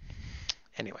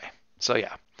 Anyway, so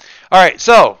yeah. All right,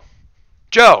 so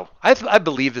Joe, I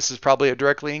believe this is probably a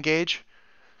directly engage.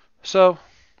 So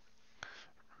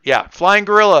yeah, flying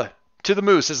gorilla to the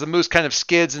moose as the moose kind of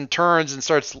skids and turns and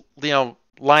starts,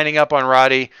 lining up on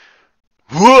Roddy.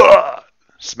 Whoa!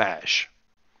 Smash.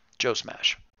 Joe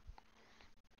smash.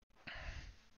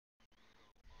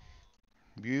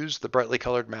 Use the brightly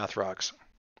colored math rocks.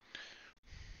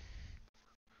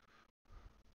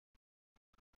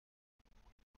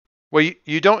 Well,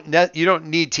 you don't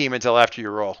need team until after you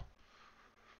roll.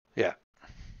 Yeah.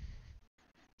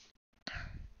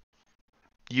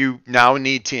 You now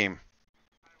need team.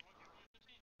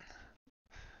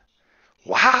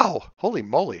 Wow. Holy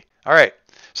moly. All right.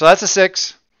 So that's a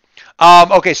 6.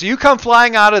 Okay, so you come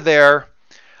flying out of there.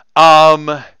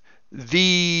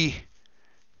 The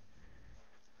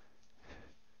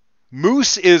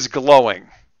moose is glowing.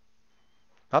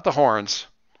 Not the horns.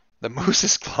 The moose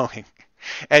is glowing.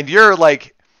 And you're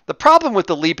like, the problem with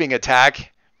the leaping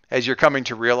attack, as you're coming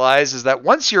to realize, is that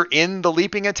once you're in the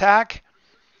leaping attack,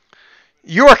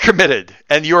 you're committed.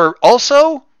 And you're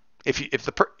also,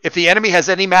 if the enemy has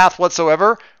any math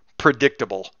whatsoever,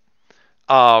 predictable.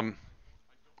 Um,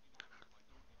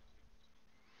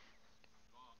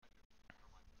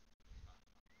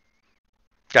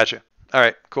 Gotcha. All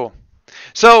right, cool.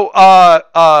 So,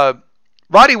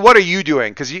 Roddy, what are you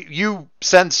doing? Because you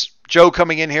sense Joe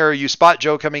coming in here, you spot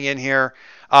Joe coming in here.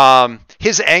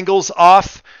 His angle's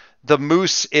off. The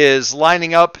moose is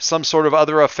lining up some sort of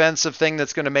other offensive thing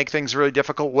that's going to make things really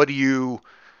difficult. What do you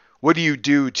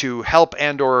do to help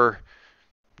and/or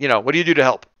what do you do to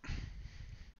help?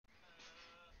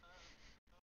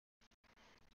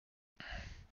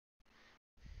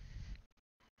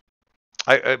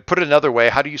 I put it another way.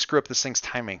 How do you screw up this thing's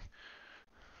timing?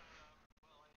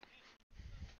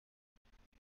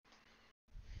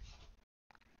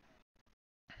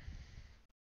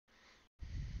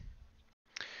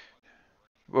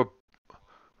 Well,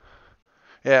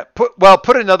 yeah. Put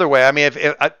it another way. I mean, if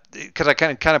because I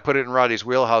kind of put it in Roddy's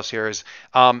wheelhouse here is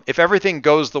if everything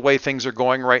goes the way things are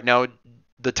going right now,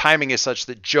 the timing is such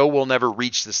that Joe will never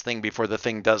reach this thing before the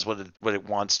thing does what it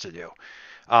wants to do.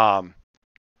 Um,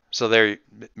 so there,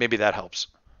 maybe that helps.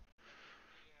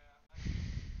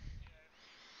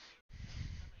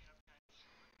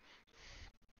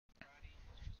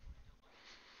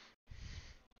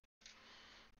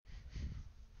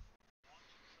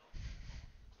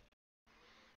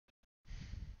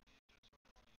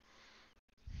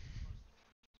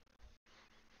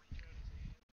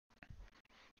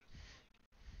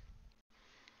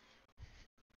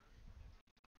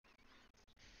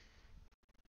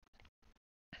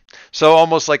 So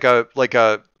almost like a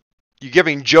you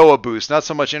giving Joe a boost, not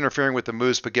so much interfering with the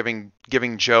moose, but giving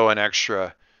Joe an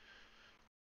extra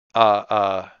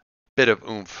uh bit of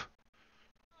oomph.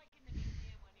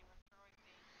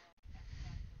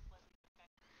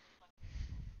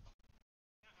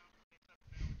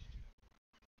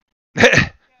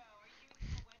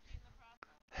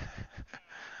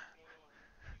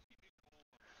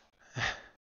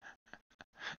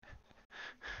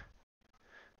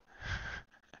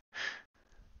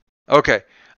 Okay.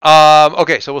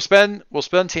 Okay, so we'll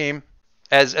spend team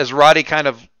as Roddy kind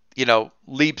of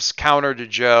leaps counter to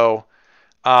Joe,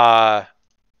 uh,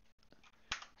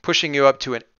 pushing you up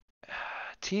to an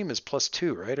team is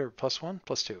 +2, right? Or +1?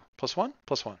 +2. +1?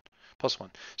 +1. +1.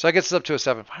 So that gets us up to a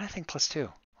 7. Why did I think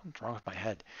 +2? What's wrong with my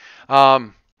head?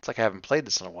 It's like I haven't played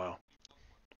this in a while.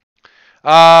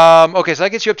 Okay, so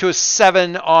that gets you up to a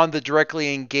 7 on the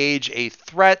directly engage a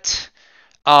threat.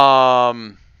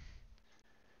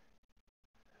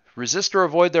 Resist or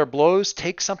avoid their blows,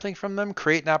 take something from them,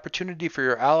 create an opportunity for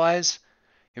your allies,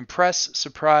 impress,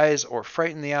 surprise, or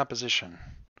frighten the opposition.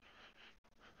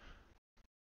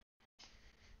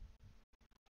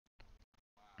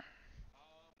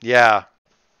 Yeah.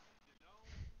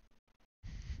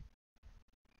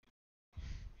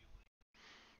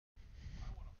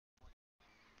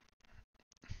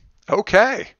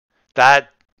 Okay.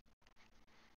 That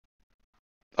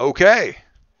okay.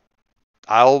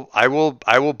 I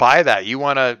will buy that. You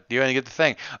wanna get the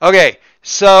thing. Okay,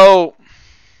 so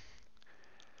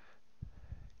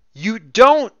you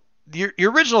don't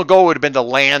your original goal would have been to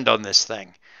land on this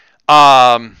thing.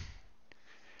 Um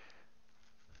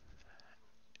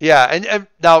yeah, and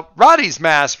now Roddy's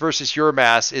mass versus your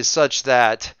mass is such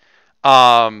that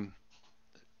um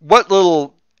what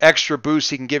little extra boost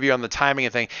he can give you on the timing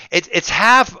and thing, it's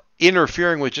half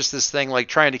interfering with just this thing, like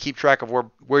trying to keep track of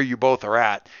where you both are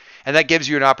at, and that gives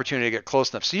you an opportunity to get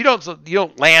close enough. So you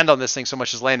don't land on this thing so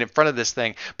much as land in front of this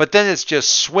thing, but then it's just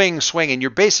swing, and you're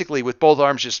basically with both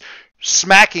arms just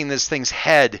smacking this thing's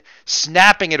head,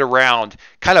 snapping it around,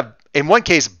 kind of in one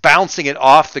case bouncing it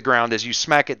off the ground as you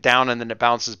smack it down, and then it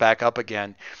bounces back up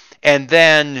again, and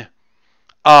then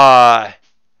uh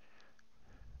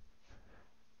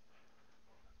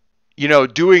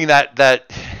doing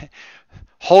that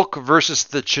Hulk versus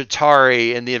the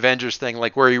Chitauri in the Avengers thing,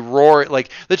 like where he roar,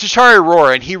 like the Chitauri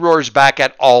roar, and he roars back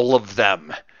at all of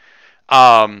them.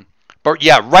 Um, but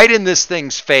yeah, right in this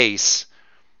thing's face,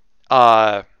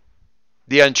 uh,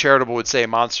 the uncharitable would say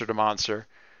monster to monster,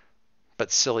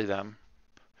 but silly them.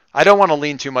 I don't want to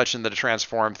lean too much into the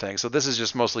transform thing, so this is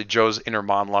just mostly Joe's inner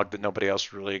monologue that nobody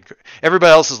else really.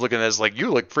 Everybody else is looking at it as like,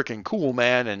 you look freaking cool,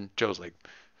 man, and Joe's like,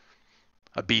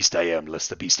 a beast I am, lest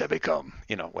the beast I become,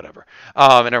 whatever.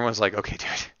 And everyone's like, okay, dude.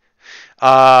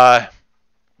 Uh,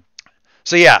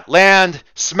 so yeah, land,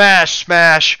 smash,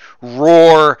 smash,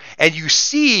 roar, and you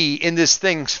see in this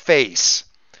thing's face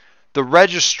the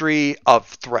registry of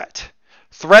threat.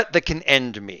 Threat that can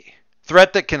end me.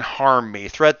 Threat that can harm me.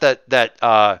 Threat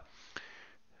that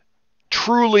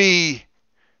truly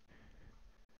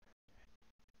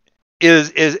is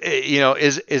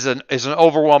an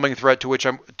overwhelming threat to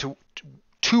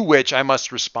which I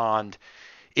must respond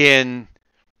in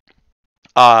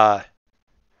uh,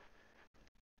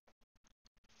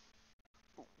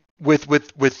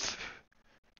 with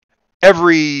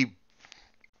every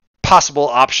possible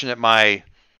option at my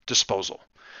disposal.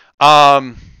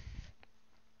 Um,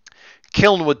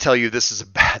 Kiln would tell you this is a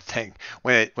bad thing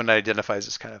when it identifies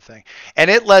this kind of thing, and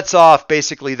it lets off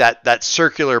basically that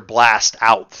circular blast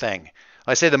out thing.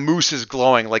 I say the moose is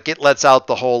glowing, like it lets out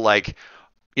the whole like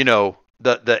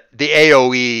the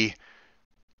AOE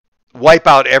wipe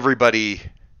out everybody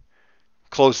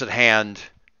close at hand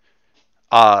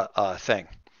thing.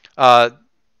 Uh,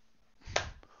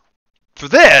 for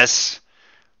this,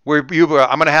 I'm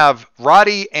going to have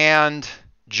Roddy and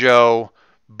Joe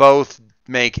both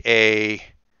take a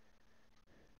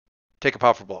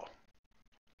powerful blow,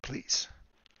 please.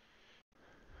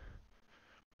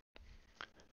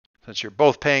 Since you're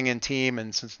both paying in team,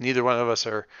 and since neither one of us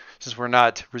since we're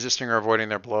not resisting or avoiding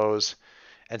their blows,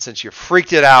 and since you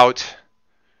freaked it out,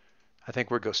 I think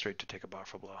we'll go straight to take a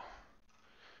powerful blow.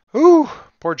 Ooh,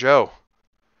 poor Joe.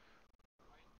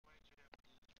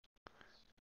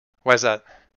 Why is that?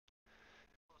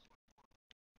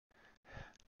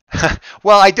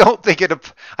 Well, I don't think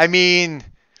I mean,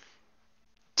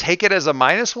 take it as a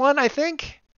 -1, I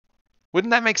think.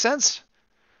 Wouldn't that make sense?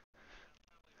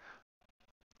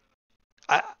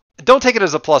 I, don't take it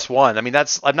as a +1. I mean,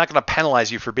 I'm not going to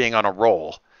penalize you for being on a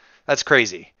roll. That's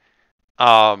crazy.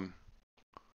 Um,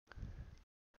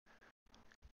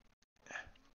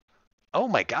 oh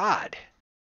my God.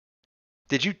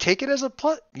 Did you take it as a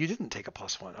plus? You didn't take a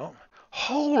 +1. Oh,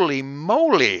 holy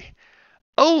moly.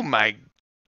 Oh my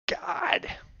God.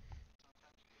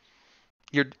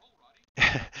 You're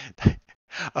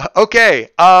okay.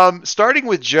 Starting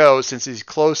with Joe, since he's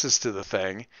closest to the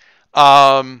thing.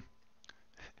 Um,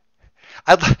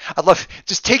 I'd love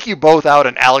just take you both out,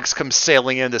 and Alex comes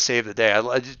sailing in to save the day.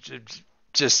 I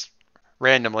just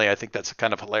randomly. I think that's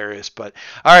kind of hilarious. But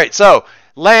all right, so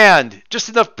land, just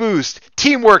enough boost,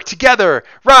 teamwork together.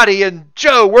 Roddy and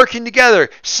Joe working together.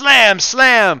 Slam,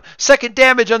 slam. Second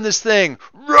damage on this thing.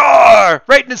 Roar!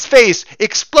 Right in his face.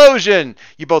 Explosion.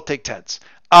 You both take 10s.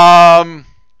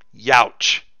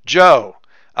 Youch. Joe.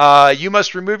 You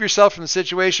must remove yourself from the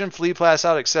situation, flee, pass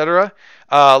out, etc.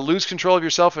 Lose control of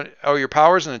yourself or your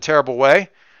powers in a terrible way.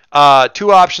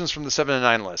 Two options from the 7 to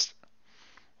 9 list.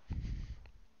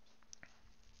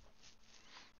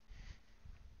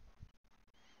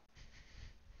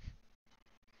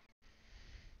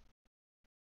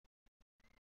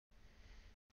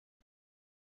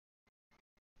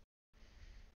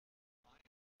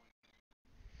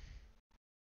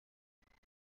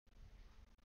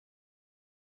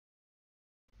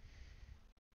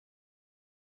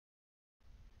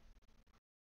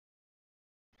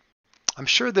 I'm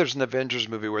sure there's an Avengers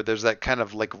movie where there's that kind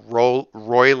of like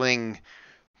roiling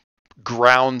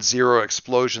ground zero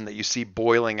explosion that you see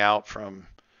boiling out from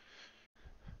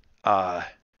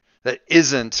that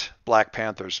isn't Black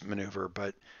Panther's maneuver,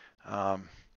 but I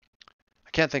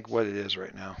can't think what it is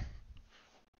right now.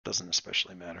 Doesn't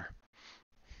especially matter.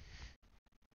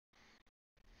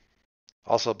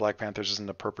 Also, Black Panther's isn't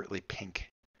appropriately pink.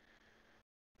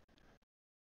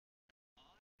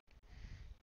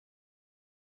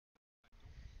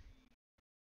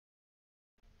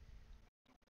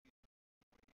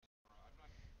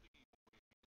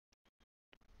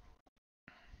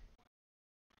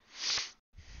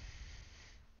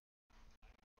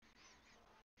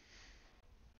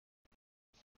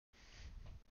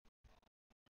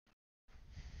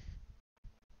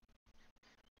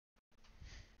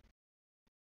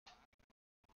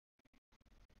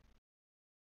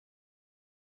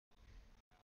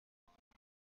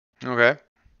 Okay.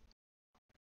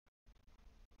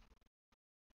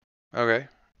 Okay.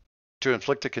 To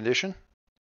inflict a condition?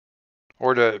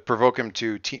 Or to provoke him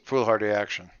to foolhardy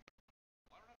action?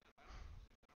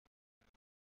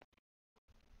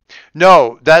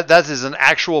 No, that is an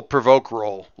actual provoke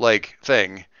roll like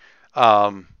thing.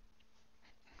 Um,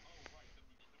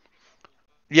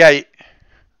 yeah.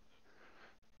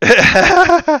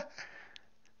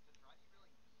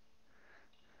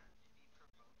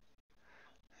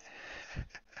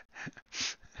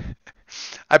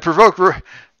 I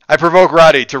provoke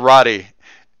Roddy to Roddy.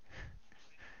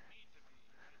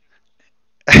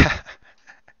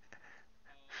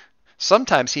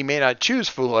 Sometimes he may not choose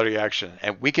foolhardy action,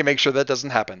 and we can make sure that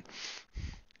doesn't happen.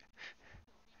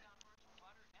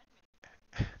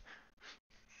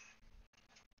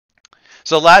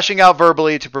 So lashing out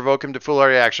verbally to provoke him to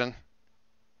foolhardy action.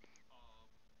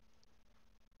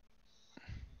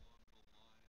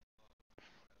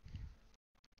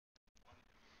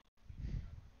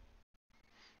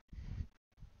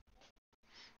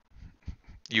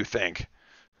 You think.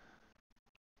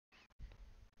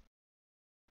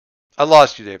 I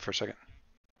lost you, Dave, for a second.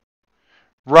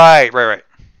 Right.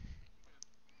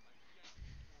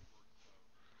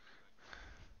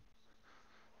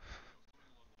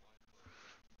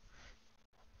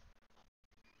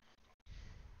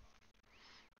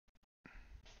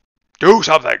 Do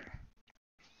something.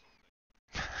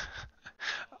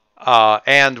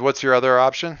 And what's your other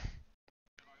option?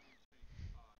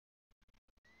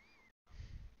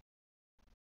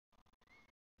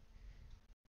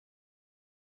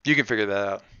 You can figure that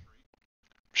out.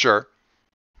 Sure.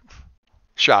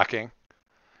 Shocking.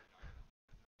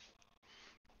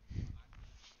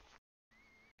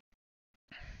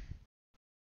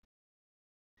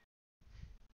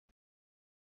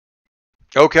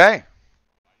 Okay.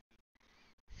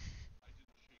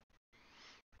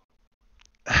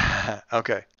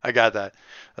 Okay, I got that.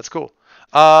 That's cool.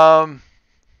 Um,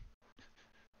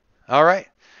 all right.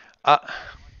 Uh,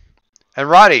 and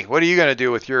Roddy, what are you gonna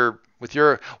do with your?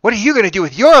 What are you gonna do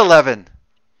with your 11?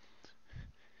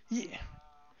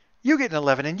 You get an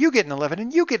 11, and you get an 11,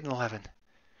 and you get an 11.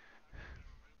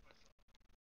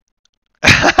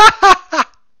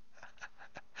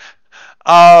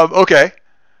 Okay.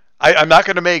 I'm not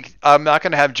gonna make. I'm not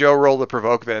gonna have Joe roll the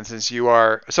provoke then, since you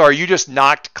are. So are you just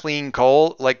knocked clean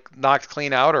cold, like knocked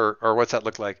clean out, or what's that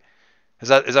look like? Is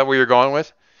that where you're going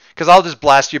with? Because I'll just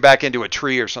blast you back into a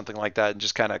tree or something like that, and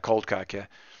just kind of cold cock you.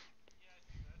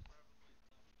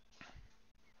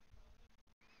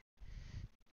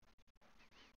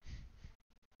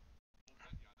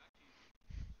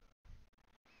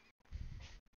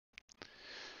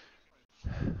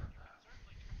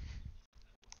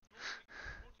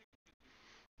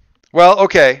 Well,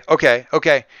 okay.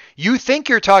 You think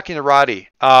you're talking to Roddy.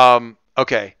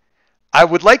 Okay. I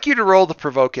would like you to roll the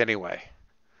provoke anyway.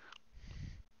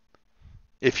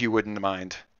 if you wouldn't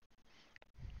mind.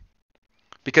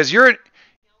 Because you're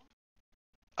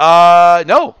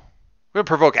no. We're gonna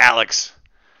provoke Alex.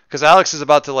 Because Alex is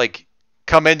about to like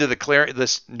come into the clearing,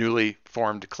 this newly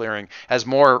formed clearing, as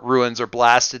more ruins are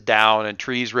blasted down and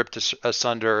trees ripped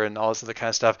asunder and all this other kind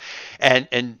of stuff.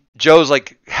 And Joe's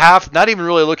like half, not even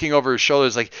really looking over his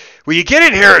shoulders, like, "Will you get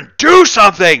in here and do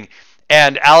something?"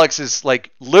 And Alex is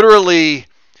like literally,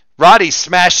 Roddy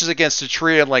smashes against a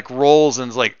tree and like rolls and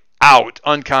is like out,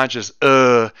 unconscious.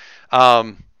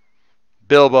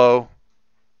 Bilbo,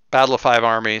 Battle of Five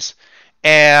Armies,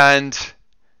 and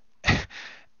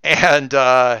and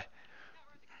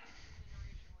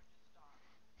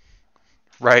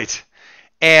right,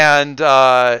 and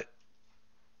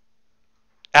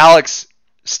Alex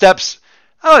steps,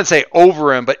 I wouldn't say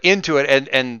over him, but into it,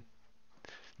 and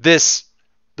this,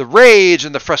 the rage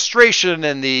and the frustration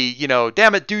and the,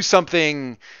 damn it, do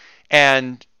something,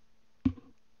 and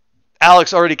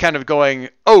Alex already kind of going,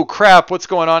 "Oh crap, what's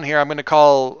going on here? I'm going to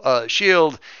call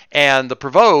Shield," and the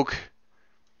provoke,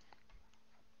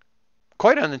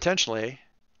 quite unintentionally,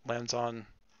 lands on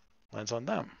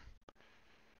them.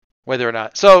 Whether or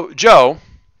not. So, Joe,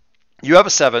 you have a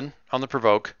 7 on the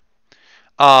provoke.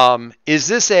 Is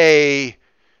this a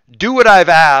do what I've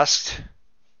asked,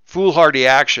 foolhardy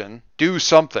action, do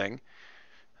something,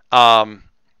 do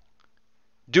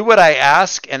what I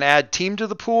ask and add team to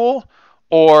the pool?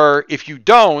 Or if you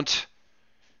don't,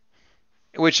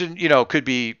 which, could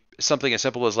be something as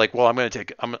simple as like, well, I'm going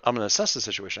to assess the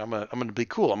situation. I'm going to be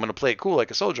cool. I'm going to play it cool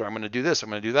like a soldier. I'm going to do this. I'm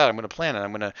going to do that. I'm going to plan it.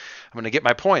 I'm going to get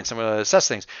my points. I'm going to assess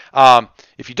things.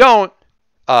 If you don't,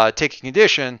 take a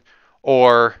condition,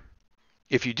 or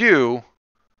if you do,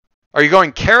 are you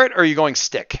going carrot or are you going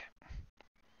stick?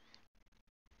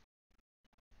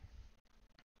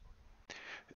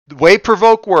 The way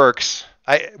provoke works,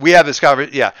 we have this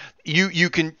conversation. Yeah, you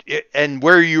can, and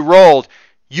where you rolled,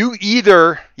 you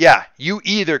either,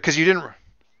 because you didn't.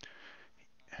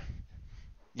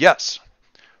 Yes,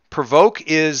 provoke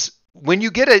is when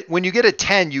you get a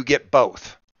 10, you get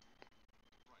both.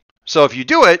 So if you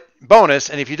do it, bonus,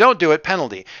 and if you don't do it,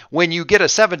 penalty. When you get a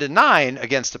 7 to 9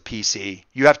 against a PC,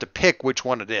 you have to pick which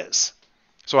one it is.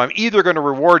 So I'm either going to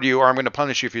reward you or I'm going to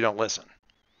punish you if you don't listen.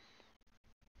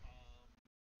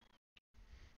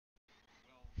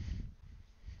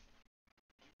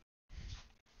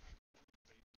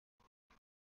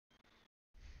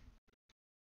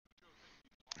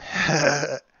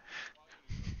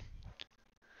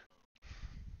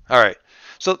 All right.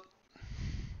 So,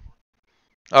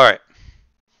 all right.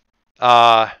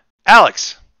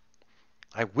 Alex,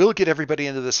 I will get everybody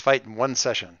into this fight in one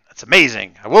session. That's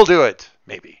amazing. I will do it.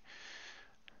 Maybe.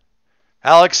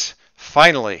 Alex,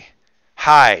 finally.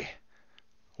 Hi.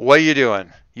 What are you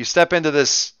doing? You step into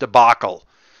this debacle.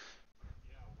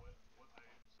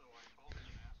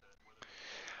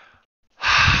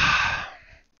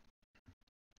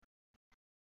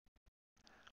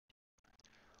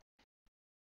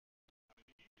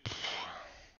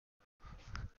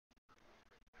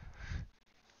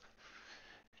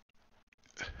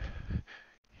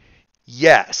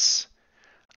 Yes.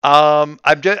 I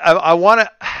want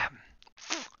to.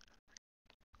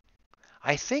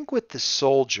 I think with the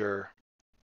soldier,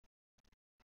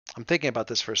 I'm thinking about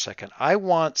this for a second. I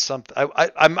want something.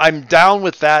 I'm down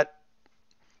with that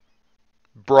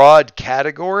broad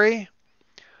category.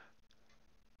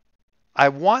 I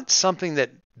want something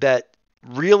that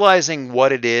realizing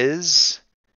what it is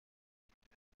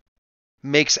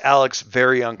makes Alex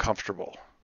very uncomfortable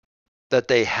that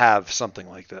they have something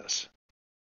like this.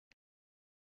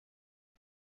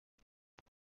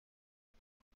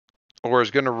 Or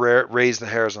is going to raise the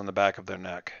hairs on the back of their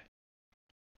neck.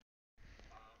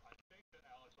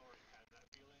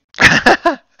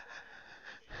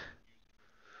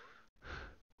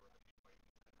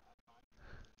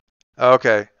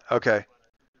 Okay. Okay.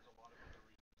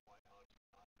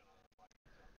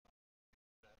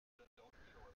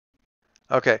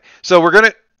 So we're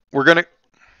gonna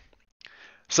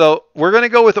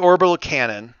go with orbital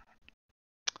cannon.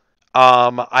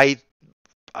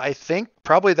 I think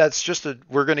probably that's just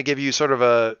we're going to give you sort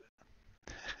of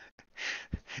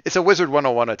it's a Wizard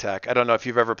 101 attack. I don't know if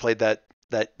you've ever played that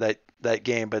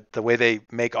game, but the way they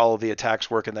make all of the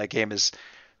attacks work in that game is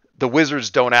the wizards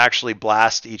don't actually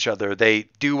blast each other. They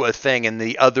do a thing and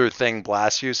the other thing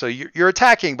blasts you. So you're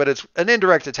attacking, but it's an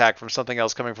indirect attack from something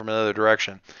else coming from another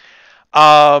direction.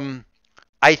 I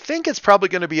think it's probably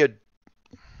going to be a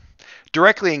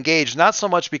directly engaged, not so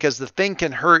much because the thing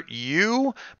can hurt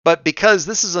you, but because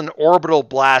this is an orbital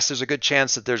blast, there's a good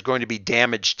chance that there's going to be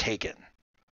damage taken.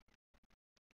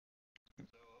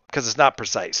 Because it's not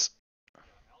precise.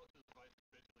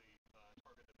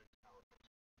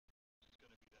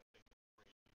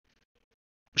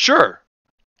 Sure.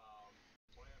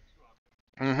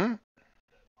 Mm-hmm.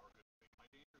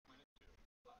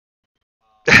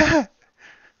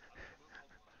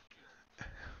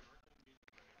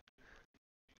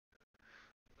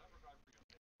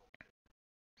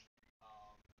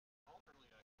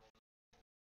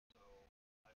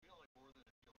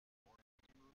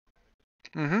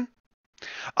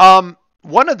 Mm-hmm.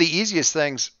 One of the easiest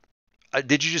things.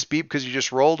 Did you just beep because you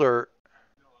just rolled, or?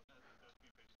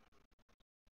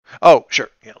 Oh, sure.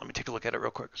 Yeah, let me take a look at it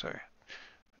real quick. Sorry,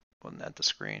 wasn't at the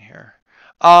screen here.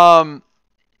 Um,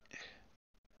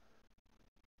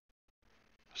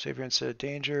 Savior instead of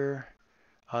danger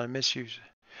on misuse.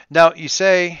 Now you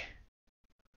say.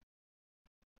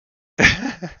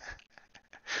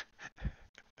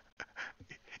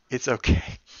 It's okay.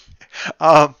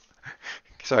 Um,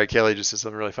 Sorry, Kaylee just said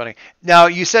something really funny. Now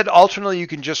you said alternately you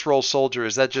can just roll soldier.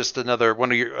 Is that just another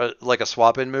one of your like a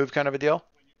swap in move kind of a deal?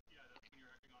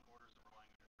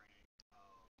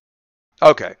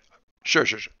 Okay. Sure,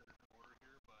 sure, sure.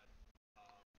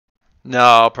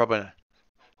 No, probably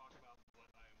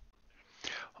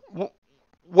not.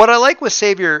 What I like with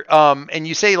Savior, and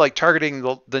you say like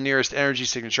targeting the nearest energy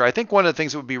signature. I think one of the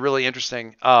things that would be really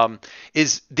interesting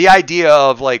is the idea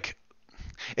of like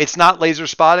it's not laser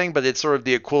spotting, but it's sort of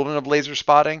the equivalent of laser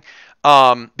spotting,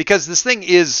 because this thing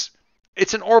is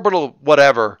it's an orbital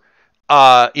whatever.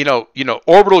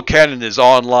 Orbital cannon is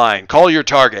online. Call your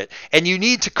target, and you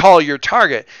need to call your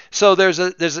target. So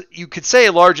you could say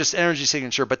largest energy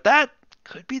signature, but that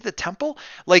could be the temple.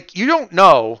 Like you don't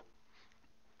know.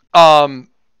 Um,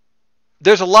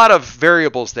 there's a lot of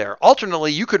variables there.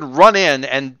 Alternately, you could run in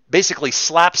and basically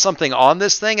slap something on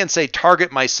this thing and say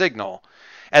target my signal,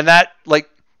 and that like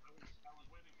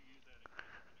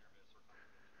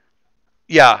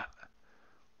yeah.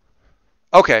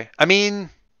 Okay. I mean,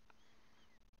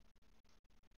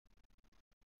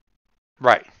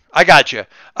 right. I got you.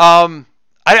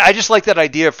 I just like that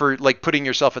idea for like putting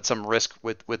yourself at some risk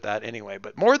with that anyway.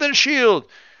 But more than a shield,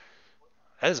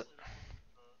 that is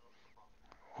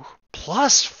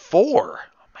 +4. Oh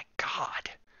my god.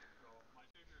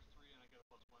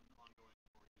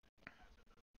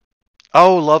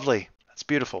 Oh, lovely. That's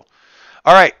beautiful.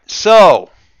 All right. So,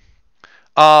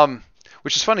 um,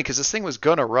 which is funny because this thing was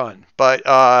gonna run, but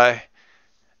uh,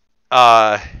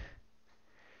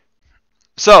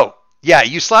 so yeah,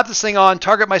 you slap this thing on,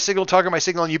 target my signal,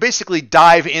 and you basically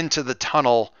dive into the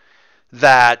tunnel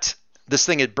that this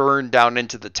thing had burned down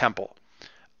into the temple.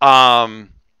 Um,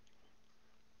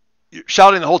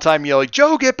 Shouting the whole time, you're like,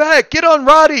 Joe, get back, get on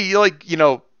Roddy. You're like,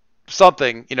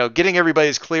 something, getting everybody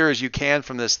as clear as you can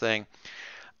from this thing.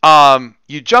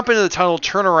 You jump into the tunnel,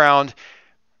 turn around.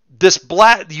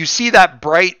 You see that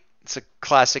bright, it's a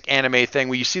classic anime thing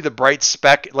where you see the bright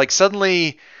speck, like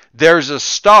suddenly there's a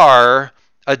star,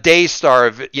 a day star,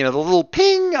 the little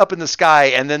ping up in the sky,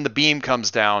 and then the beam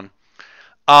comes down.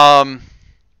 Um,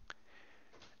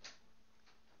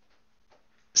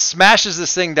 Smashes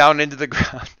this thing down into the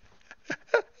ground.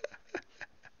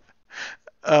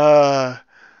 uh,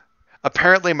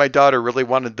 Apparently, my daughter really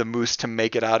wanted the moose to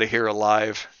make it out of here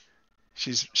alive.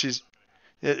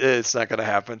 It's not gonna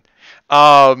happen.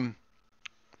 Um,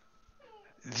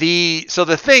 the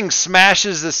thing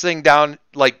smashes this thing down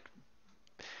like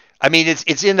I mean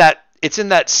it's in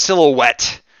that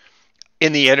silhouette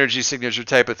in the energy signature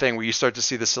type of thing where you start to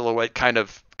see the silhouette kind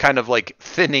of like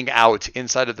thinning out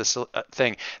inside of the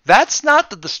thing. That's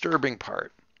not the disturbing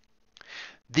part.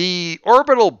 The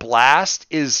orbital blast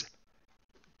is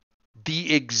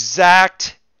the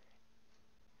exact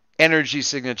energy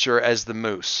signature as the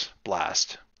moose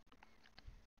blast.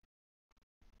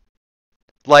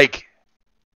 Like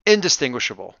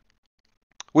indistinguishable,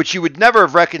 which you would never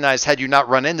have recognized had you not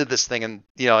run into this thing and,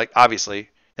 like obviously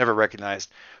never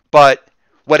recognized. But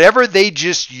whatever they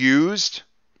just used,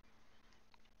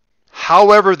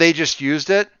 however they just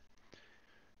used it,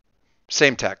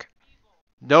 same tech.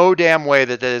 No damn way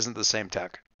that isn't the same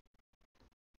tech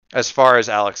as far as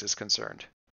Alex is concerned.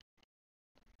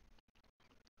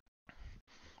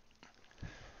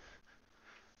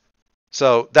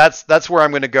 So that's where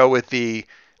I'm going to go with the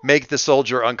make the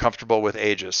soldier uncomfortable with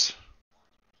Aegis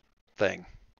thing.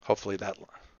 Hopefully that.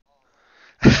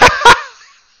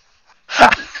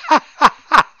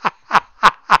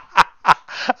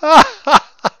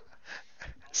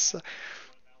 So,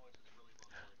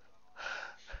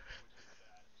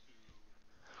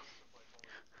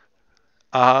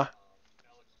 uh-huh.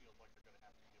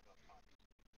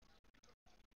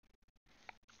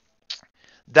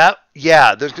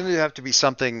 There's going to have to be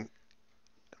something.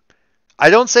 I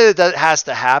don't say that has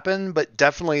to happen, but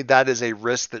definitely that is a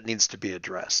risk that needs to be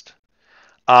addressed.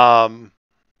 Um,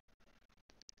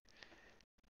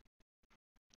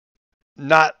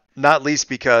 Not least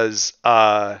because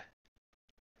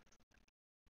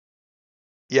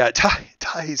yeah,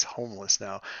 Ty's homeless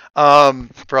now.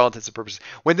 For all intents and purposes.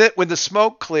 When the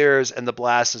smoke clears and the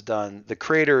blast is done, the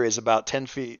crater is about 10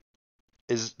 feet.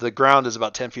 Is the ground is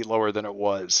about 10 feet lower than it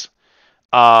was.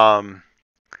 Um,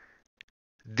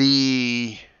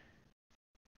 the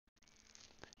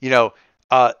you know,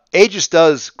 Aegis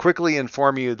does quickly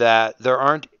inform you that there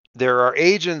are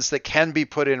agents that can be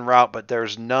put en route, but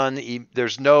there's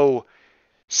no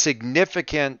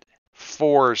significant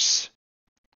force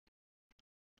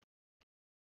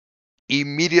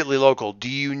immediately local. Do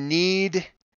you need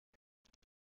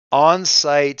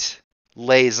on-site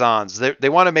liaisons? They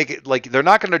want to make it like they're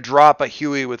not going to drop a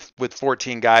Huey with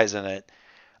 14 guys in it,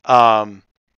 um,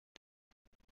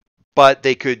 but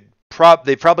they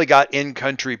probably got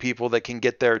in-country people that can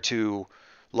get there to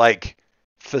like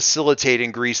facilitate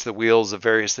and grease the wheels of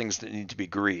various things that need to be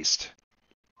greased.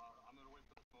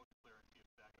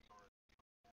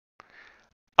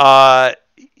 Uh,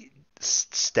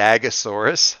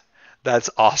 Stagosaurus. That's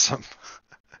awesome.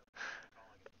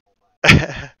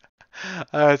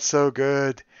 That's so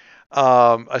good.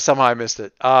 Somehow I missed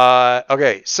it.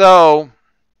 Okay, so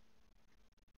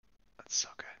that's so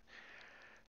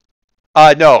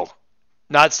good. No,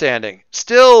 not standing.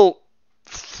 Still,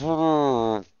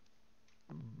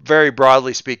 very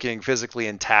broadly speaking, physically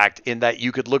intact in that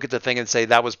you could look at the thing and say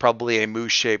that was probably a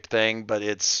moose-shaped thing, but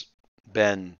it's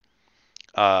been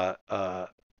uh, uh,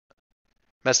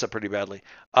 messed up pretty badly.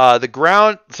 The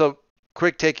ground. So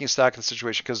quick taking stock of the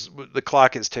situation because the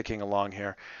clock is ticking along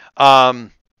here.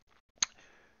 Um,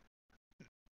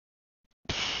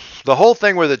 the whole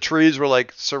thing where the trees were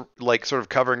like sort of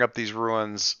covering up these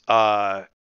ruins,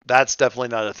 that's definitely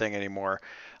not a thing anymore.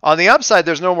 On the upside,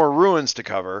 there's no more ruins to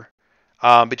cover.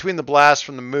 Between the blast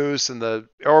from the moose and the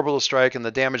orbital strike and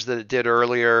the damage that it did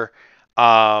earlier,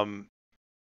 um,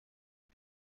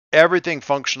 everything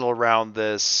functional around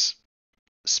this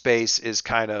space is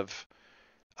kind of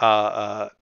uh, uh,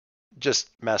 just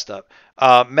messed up.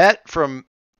 Met from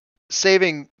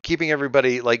keeping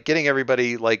everybody, like getting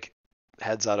everybody like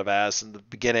heads out of ass in the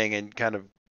beginning and kind of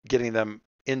getting them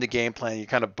into game plan. You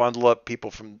kind of bundle up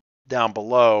people from down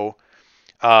below.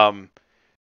 Um,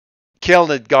 Kalen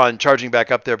had gone charging back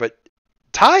up there, but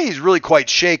Ty is really quite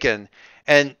shaken,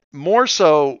 and more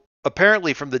so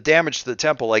apparently from the damage to the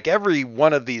temple. Like every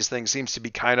one of these things seems to be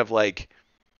kind of like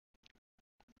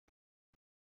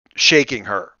shaking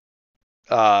her.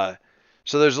 Uh,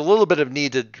 so there's a little bit of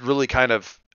need to really kind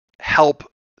of help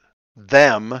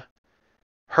them,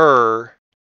 her,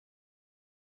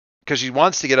 because she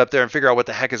wants to get up there and figure out what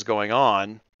the heck is going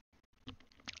on.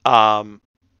 Um,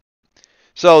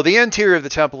 so the interior of the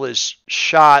temple is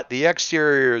shot. The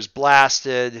exterior is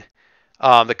blasted.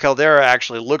 The caldera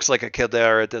actually looks like a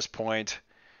caldera at this point.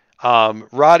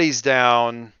 Roddy's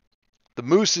down. The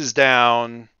moose is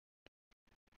down.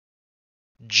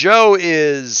 Joe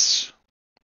is.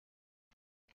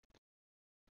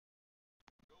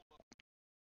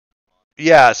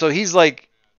 Yeah, so he's like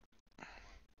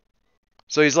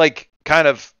kind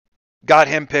of got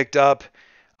him picked up.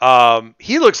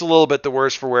 He looks a little bit the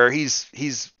worse for wear.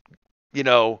 He's you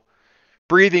know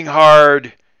breathing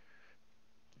hard.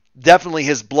 Definitely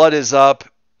his blood is up,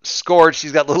 scorched.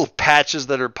 He's got little patches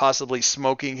that are possibly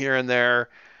smoking here and there.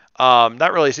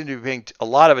 Not really seem to be paying a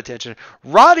lot of attention.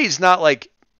 Roddy's not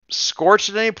like scorched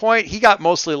at any point. He got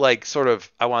mostly like sort of,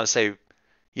 I want to say,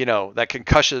 that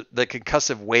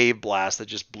concussive wave blast that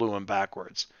just blew him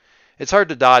backwards. It's hard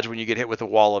to dodge when you get hit with a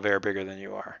wall of air bigger than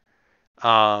you are.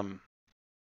 Um,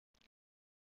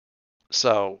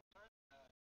 so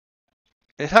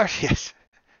it already is.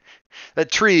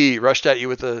 That tree rushed at you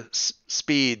with a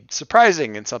speed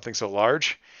surprising in something so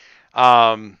large.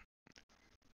 Um,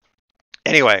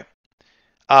 anyway,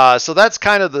 so that's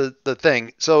kind of the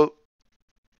thing. So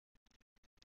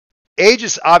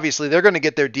Aegis, obviously, they're going to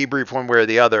get their debrief one way or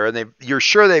the other, and you're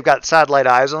sure they've got satellite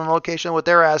eyes on the location. What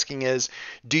they're asking is,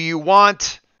 do you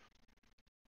want?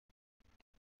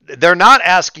 They're not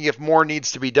asking if more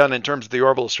needs to be done in terms of the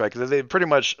orbital strike. They've pretty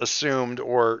much assumed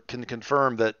or can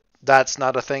confirm that that's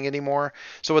not a thing anymore.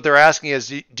 So what they're asking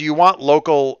is, do you want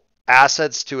local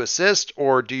assets to assist,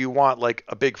 or do you want like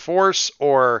a big force,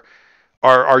 or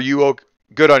are you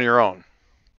good on your own?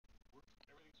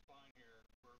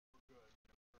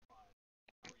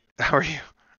 How are you?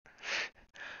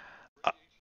 Uh,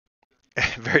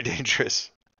 very dangerous.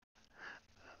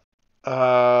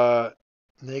 Uh,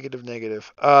 negative,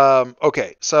 negative.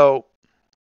 Okay, so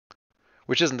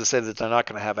which isn't to say that they're not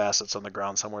going to have assets on the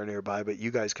ground somewhere nearby, but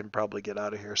you guys can probably get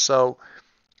out of here. So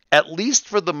at least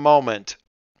for the moment,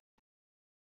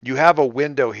 you have a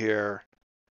window here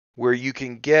where you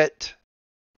can get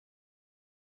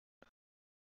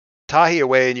Tahi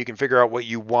away and you can figure out what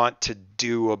you want to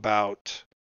do about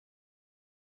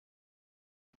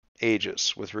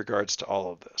Aegis with regards to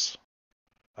all of this.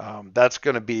 That's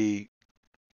going to be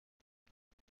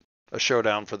a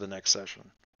showdown for the next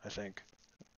session, I think.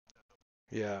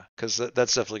 Yeah, because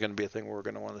that's definitely going to be a thing we're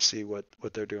going to want to see what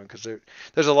they're doing, because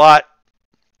there's a lot.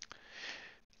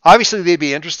 Obviously, they'd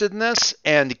be interested in this,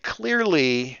 and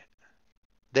clearly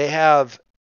they have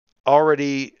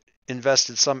already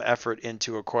invested some effort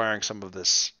into acquiring some of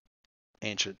this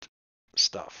ancient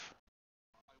stuff.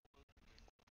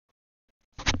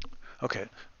 Okay,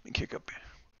 let me kick up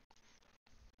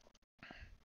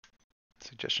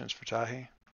suggestions for Tahi.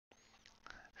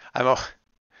 I'm a,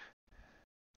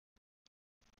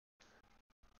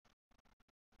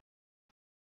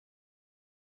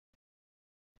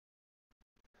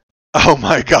 oh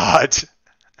my god.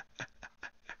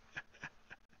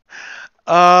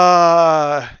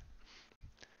 Uh,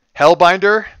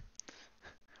 Hellbinder,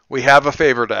 we have a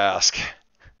favor to ask.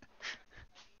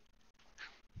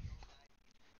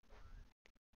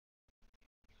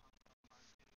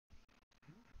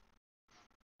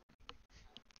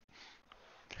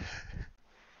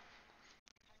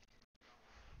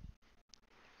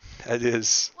 That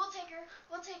is. We'll take her.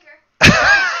 We'll take her.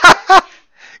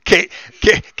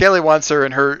 Kaylee wants her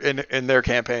in their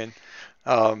campaign.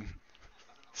 Um,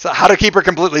 so how to keep her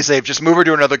completely safe? Just move her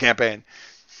to another campaign.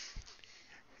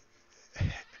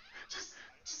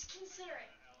 Just consider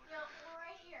it. You know, we're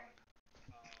right here.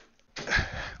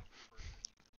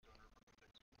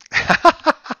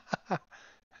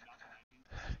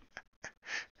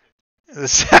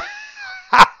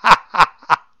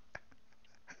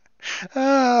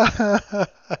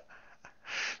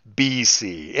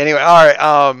 BC. Anyway, all right.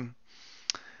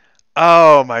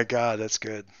 Oh my God, that's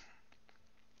good.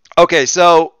 Okay,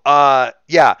 so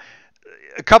yeah,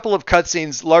 a couple of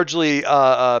cutscenes, largely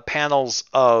panels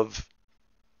of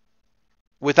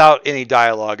without any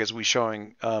dialogue, as we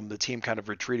showing the team kind of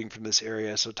retreating from this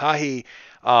area. So Tahi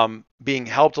being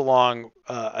helped along,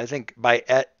 I think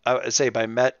I would say by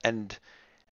Met and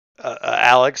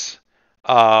Alex.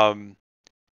 Um,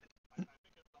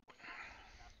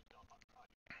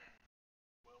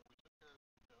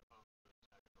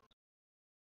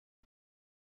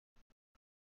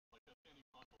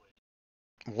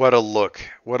 what a look!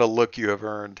 What a look you have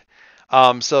earned.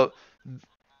 So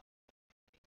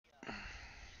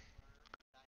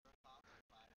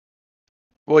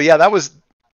well, yeah, that was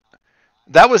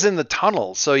in the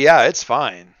tunnel. So yeah, it's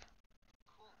fine.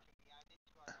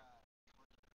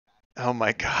 Oh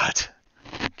my God,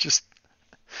 just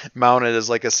mounted as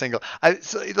like a single.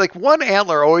 So, like one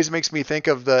antler always makes me think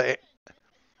of the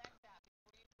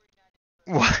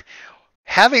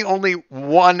having only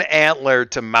one antler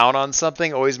to mount on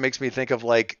something always makes me think of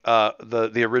like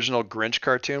the original Grinch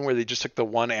cartoon where they just took the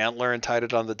one antler and tied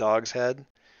it on the dog's head.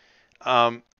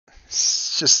 Um,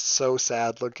 it's just so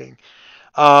sad looking.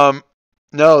 Um,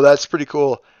 no, that's pretty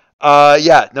cool.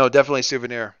 Yeah, no, definitely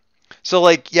souvenir. So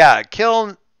like, yeah,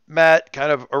 Kiln met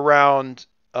kind of around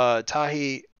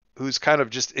Tahi, who's kind of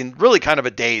just in really kind of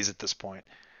a daze at this point.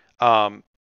 Um,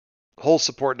 whole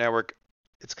support network,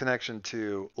 its connection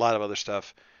to a lot of other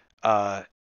stuff, uh,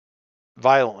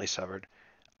 violently severed.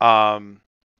 Um,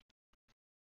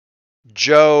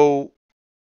 Joe,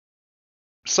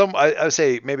 I would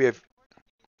say maybe if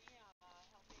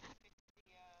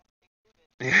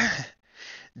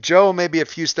Joe maybe a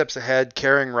few steps ahead,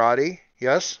 carrying Roddy.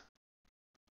 Yes.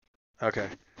 Okay.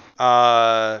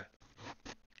 Uh,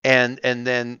 and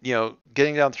then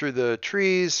getting down through the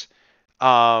trees.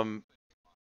 Um,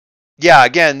 yeah,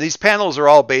 again, these panels are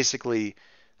all basically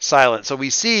silent. So we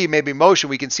see maybe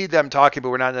motion, we can see them talking, but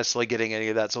we're not necessarily getting any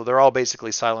of that. So they're all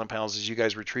basically silent panels as you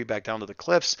guys retreat back down to the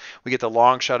cliffs. We get the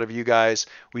long shot of you guys.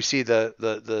 We see the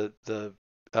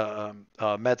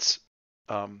Mets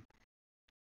um,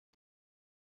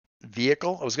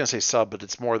 vehicle. I was going to say sub, but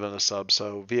it's more than a sub.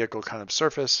 So vehicle kind of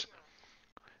surface.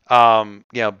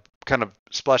 Kind of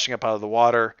splashing up out of the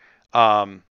water.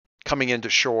 Coming into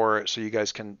shore so you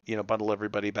guys can bundle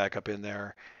everybody back up in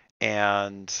there,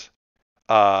 and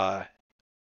uh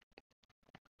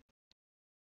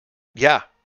yeah,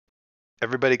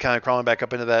 everybody kind of crawling back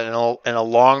up into that, and a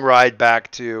long ride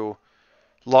back to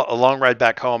a long ride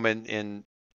back home in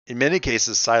many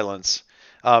cases silence,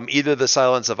 either the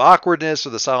silence of awkwardness or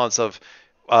the silence of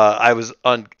I was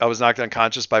knocked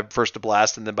unconscious by first a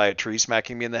blast and then by a tree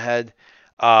smacking me in the head,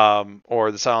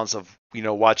 or the silence of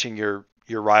watching your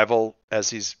rival as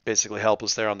he's basically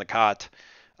helpless there on the cot,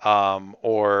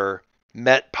 or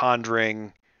Met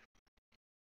pondering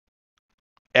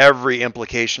every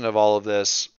implication of all of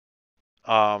this,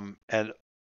 and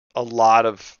a lot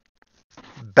of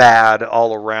bad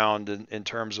all around in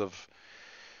terms of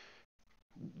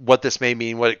what this may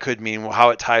mean, what it could mean, how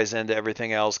it ties into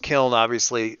everything else. Kiln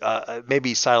obviously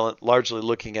maybe silent, largely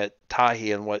looking at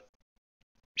Tahi and what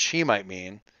she might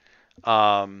mean.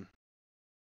 Um,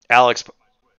 Alex,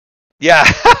 yeah,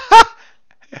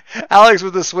 Alex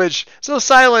with the switch, so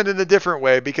silent in a different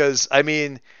way because I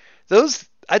mean those.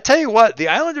 I tell you what, the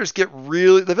villagers get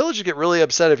really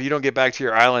upset if you don't get back to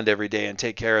your island every day and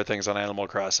take care of things on Animal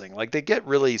Crossing. Like they get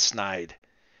really snide.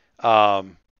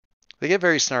 Um, they get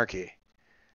very snarky.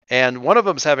 And one of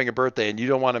them's having a birthday, and you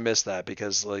don't want to miss that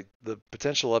because like the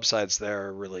potential upsides there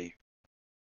are really,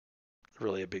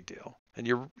 really a big deal. And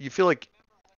you feel like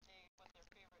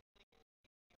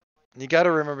you got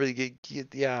to remember,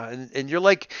 yeah, and you're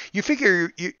like you figure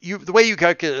you the way you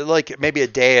calculate like maybe a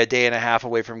day and a half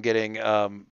away from getting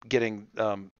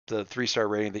the 3-star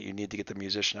rating that you need to get the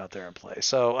musician out there and play.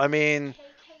 So I mean,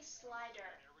 KK Slider.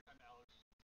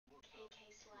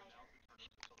 KK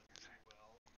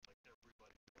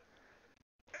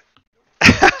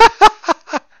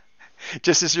Slider.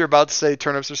 just as you're about to say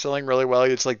turnips are selling really well,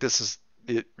 it's like this is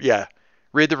yeah.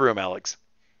 Read the room, Alex.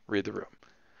 Read the room.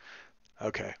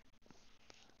 Okay.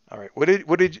 All right. What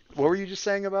were you just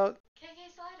saying about?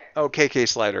 KK Slider. Oh, KK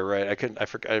Slider, right?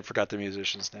 I forgot the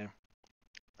musician's name.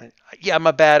 Yeah, I'm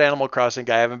a bad Animal Crossing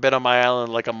guy. I haven't been on my island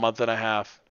in like a month and a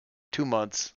half, 2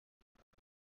 months,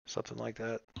 something like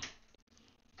that.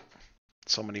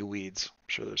 So many weeds. I'm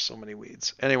sure there's so many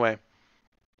weeds. Anyway,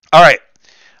 all right.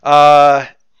 Uh,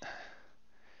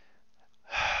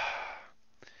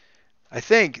 I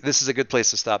think this is a good place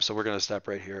to stop, so we're gonna stop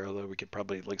right here. Although we could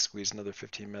probably like squeeze another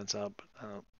 15 minutes out, but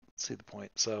I don't see the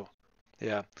point. So,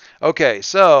 yeah. Okay.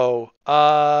 So,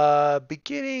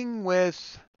 beginning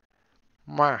with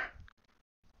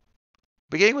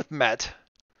beginning with Met.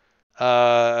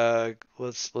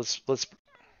 Let's.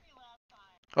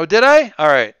 Oh, did I? All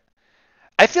right.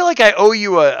 I feel like I owe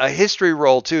you a history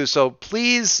roll too, so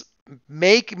please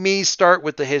make me start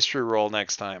with the history roll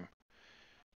next time.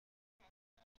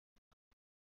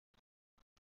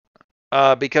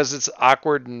 Because it's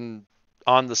awkward and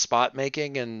on the spot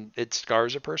making, and it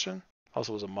scars a person.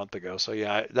 Also, was a month ago, so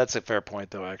yeah, that's a fair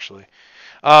point though, actually.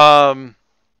 Um,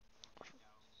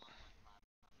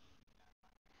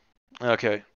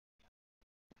 okay.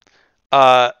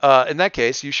 In that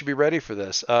case, you should be ready for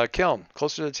this. Kiln,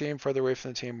 closer to the team, further away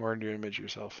from the team, more into your image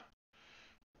yourself.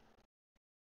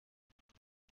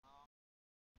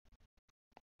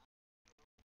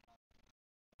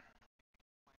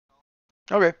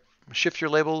 Okay. Shift your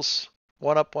labels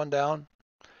one up, one down,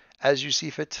 as you see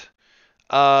fit.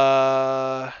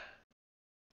 Uh,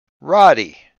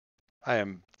 Roddy. I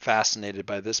am fascinated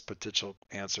by this potential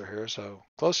answer here. So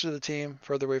closer to the team,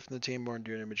 further away from the team, more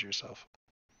into your image yourself.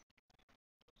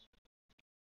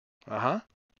 Uh huh.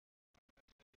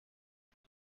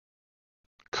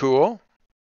 Cool.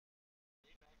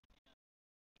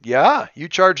 Yeah, you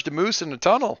charged a moose in a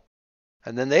tunnel,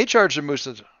 and then they charged a moose.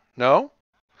 No.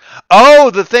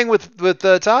 Oh, the thing with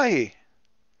Tahi.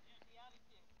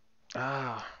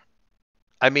 Ah,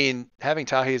 I mean, having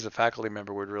Tahi as a faculty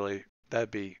member would really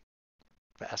that'd be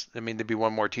fast. I mean, there'd be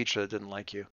one more teacher that didn't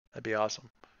like you. That'd be awesome.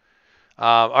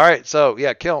 All right, so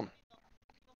yeah, Kiln.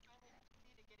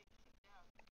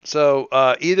 So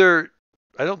either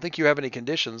I don't think you have any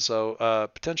conditions, so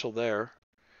potential there.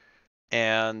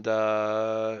 And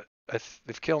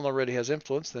if Kiln already has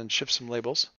influence, then shift some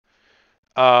labels.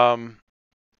 Um,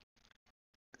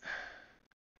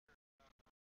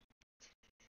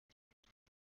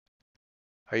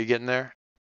 are you getting there?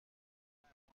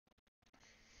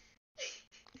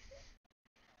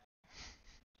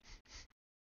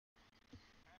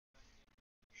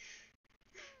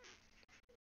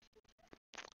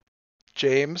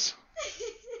 James,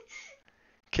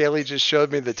 Kaylee just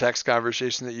showed me the text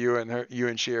conversation that you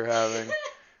and she are having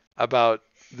about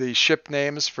the ship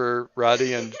names for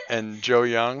Roddy and Joe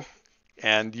Young,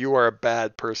 and you are a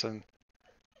bad person.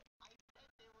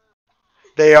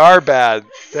 They are bad.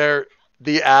 They're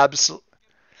the abs.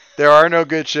 There are no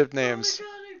good ship Oh my names. god,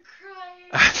 I'm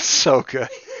crying. So good.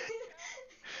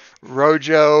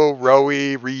 Rojo,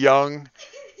 Rowie,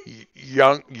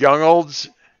 Young, Young Olds,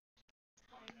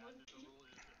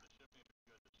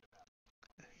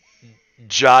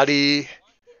 Jotty,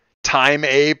 Time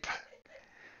Ape.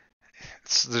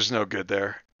 There's no good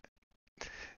there.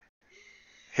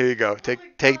 Here you go. Oh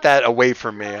my Take god, that I'm away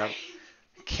from me. crying.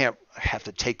 I have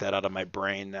to take that out of my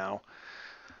brain now.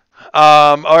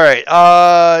 All right.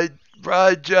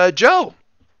 Joe,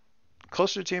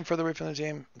 closer to the team, further away from the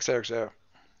team, etc., etc.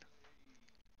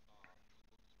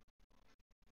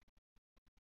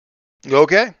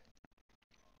 Okay.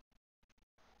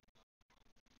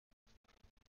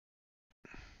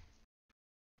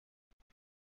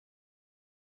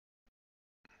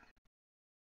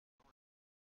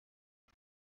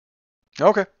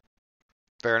 Okay.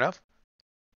 Fair enough.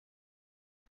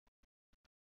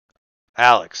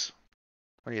 Alex,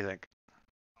 what do you think?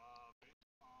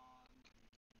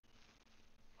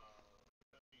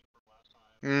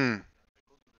 Mm.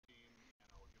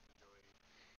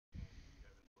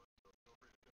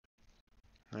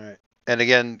 All right. And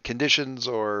again, conditions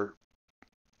or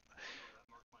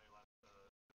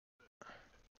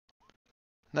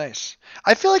nice.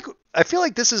 I feel like I feel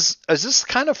like this is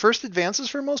kind of first advances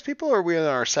for most people, or are we in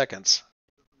our seconds?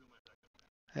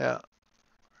 Yeah,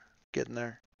 getting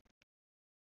there.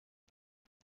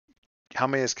 How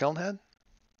many has Keln had?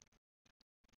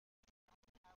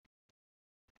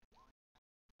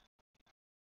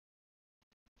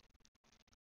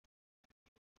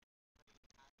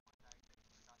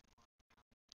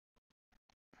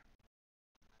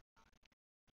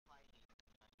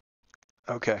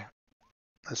 Okay,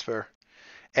 that's fair.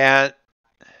 And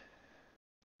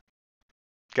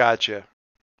gotcha.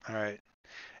 All right.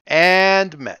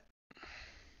 And Met.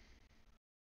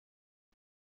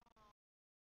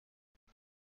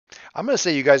 I'm gonna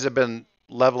say you guys have been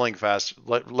leveling fast,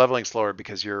 leveling slower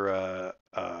because your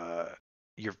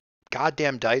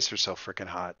goddamn dice are so freaking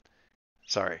hot.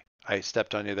 Sorry, I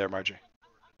stepped on you there, Marjorie.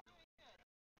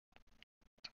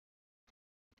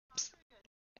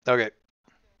 Okay.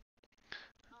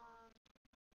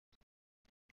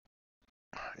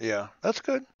 Yeah, that's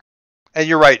good. And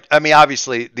you're right. I mean,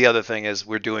 obviously, the other thing is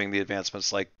we're doing the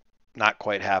advancements like not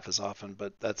quite half as often,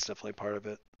 but that's definitely part of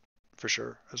it for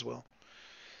sure as well.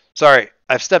 Sorry,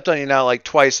 I've stepped on you now like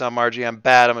twice now, Margie. I'm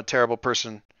bad. I'm a terrible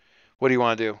person. What do you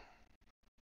want to do?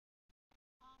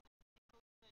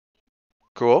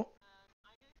 Cool.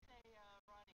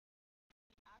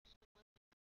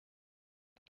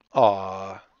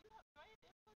 Aw.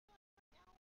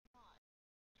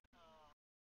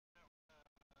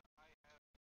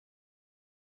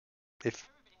 If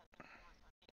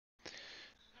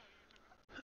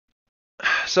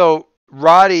so,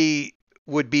 Roddy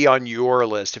would be on your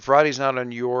list. If Roddy's not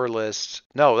on your list,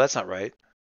 no, that's not right.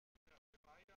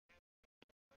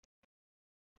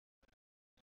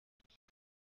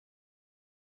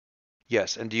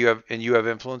 Yes, and you have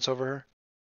influence over her?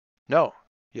 No.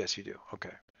 Yes, you do.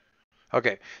 Okay.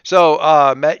 Okay.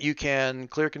 So, Met, you can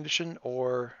clear condition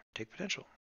or take potential.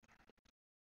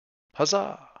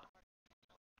 Huzzah!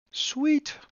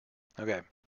 Sweet. Okay,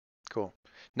 cool.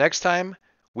 Next time,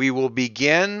 we will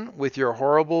begin with your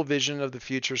horrible vision of the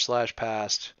future slash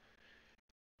past,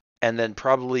 and then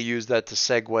probably use that to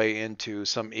segue into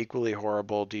some equally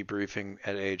horrible debriefing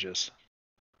at Aegis.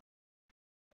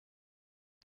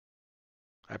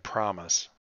 I promise.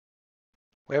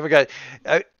 We haven't got.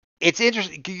 It's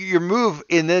interesting. Your move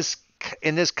in this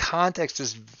context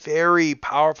is very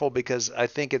powerful because I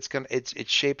think it's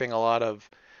shaping a lot of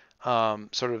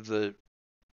sort of the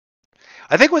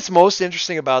I think what's most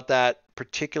interesting about that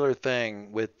particular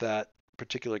thing with that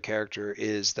particular character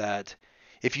is that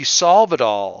if you solve it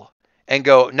all and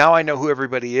go, now I know who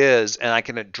everybody is and I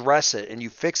can address it and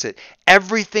you fix it,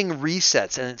 everything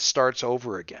resets and it starts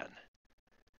over again.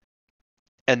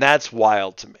 And that's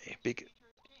wild to me.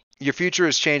 Your future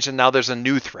has changed and now there's a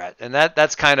new threat. And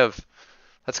that's kind of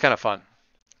fun.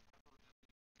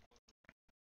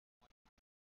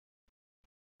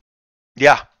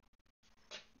 Yeah.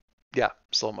 Yeah.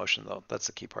 Slow motion though. That's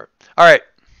the key part. All right.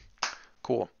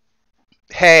 Cool.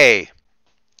 Hey,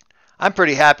 I'm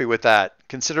pretty happy with that,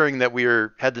 considering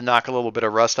that had to knock a little bit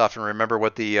of rust off and remember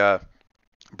what the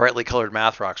brightly colored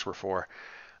math rocks were for.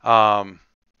 A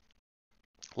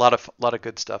lot of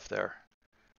good stuff there.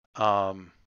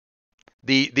 Um,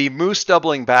 the moose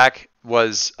doubling back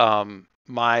was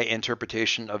my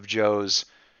interpretation of Joe's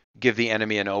give the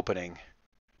enemy an opening,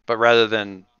 but rather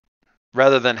than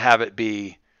have it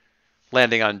be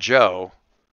landing on Joe,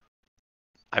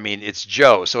 I mean it's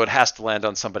Joe, so it has to land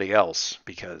on somebody else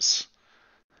because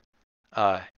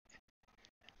uh,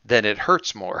 then it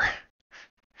hurts more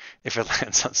if it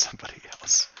lands on somebody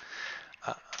else.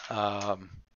 Uh,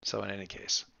 so in any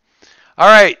case, all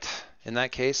right. In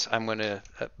that case, I'm gonna.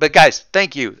 But guys,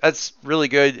 thank you. That's really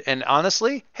good. And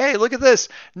honestly, hey, look at this.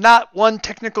 Not one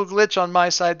technical glitch on my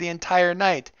side the entire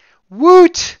night.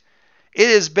 Woot! It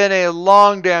has been a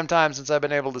long damn time since I've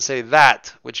been able to say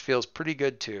that, which feels pretty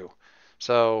good too.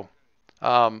 So,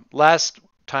 last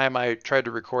time I tried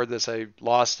to record this, I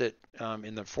lost it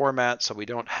in the format, so we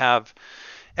don't have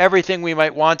everything we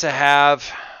might want to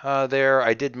have there.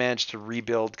 I did manage to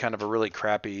rebuild kind of a really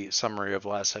crappy summary of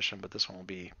last session, but this one will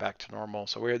be back to normal.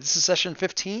 So this is session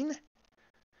 15.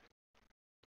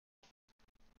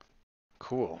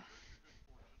 Cool.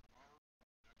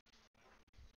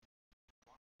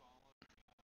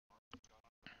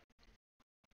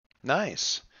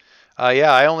 Nice.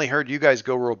 Yeah, I only heard you guys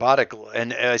go robotic,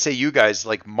 and I say you guys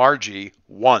like Margie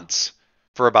once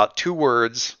for about 2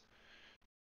 words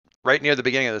right near the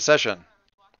beginning of the session.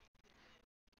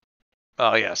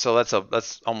 Oh yeah, so that's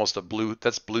almost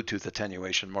that's Bluetooth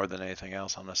attenuation more than anything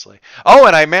else, honestly. Oh,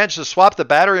 and I managed to swap the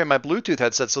battery in my Bluetooth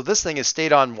headset, so this thing has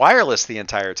stayed on wireless the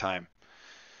entire time.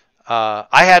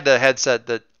 I had the headset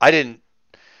that I didn't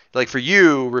like for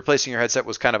you. Replacing your headset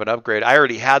was kind of an upgrade. I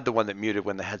already had the one that muted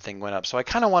when the head thing went up, so I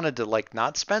kind of wanted to like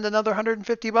not spend another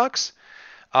 $150.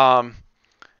 Um,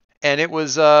 and it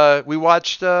was we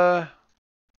watched the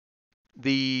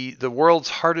world's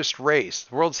hardest race,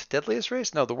 the world's deadliest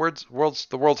race. No, the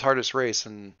world's hardest race,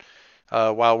 and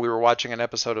while we were watching an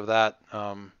episode of that,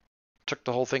 took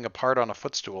the whole thing apart on a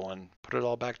footstool and put it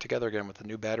all back together again with a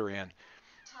new battery in.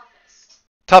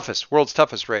 Toughest. World's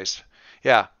toughest race.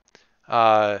 Yeah.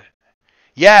 Uh,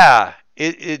 yeah.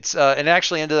 And it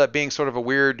actually ended up being sort of a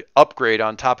weird upgrade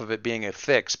on top of it being a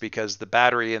fix because the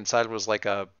battery inside was like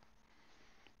a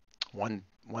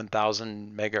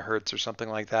 1,000 megahertz or something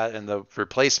like that, and the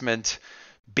replacement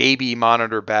baby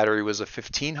monitor battery was a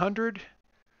 1,500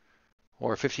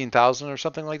 or 15,000 or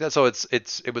something like that. So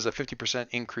it was a 50%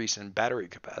 increase in battery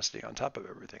capacity on top of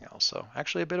everything else. So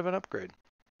actually a bit of an upgrade.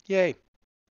 Yay.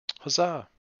 Huzzah.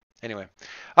 Anyway.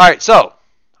 All right, so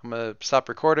I'm going to stop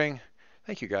recording.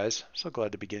 Thank you guys. So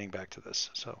glad to be getting back to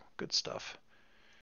this. So good stuff.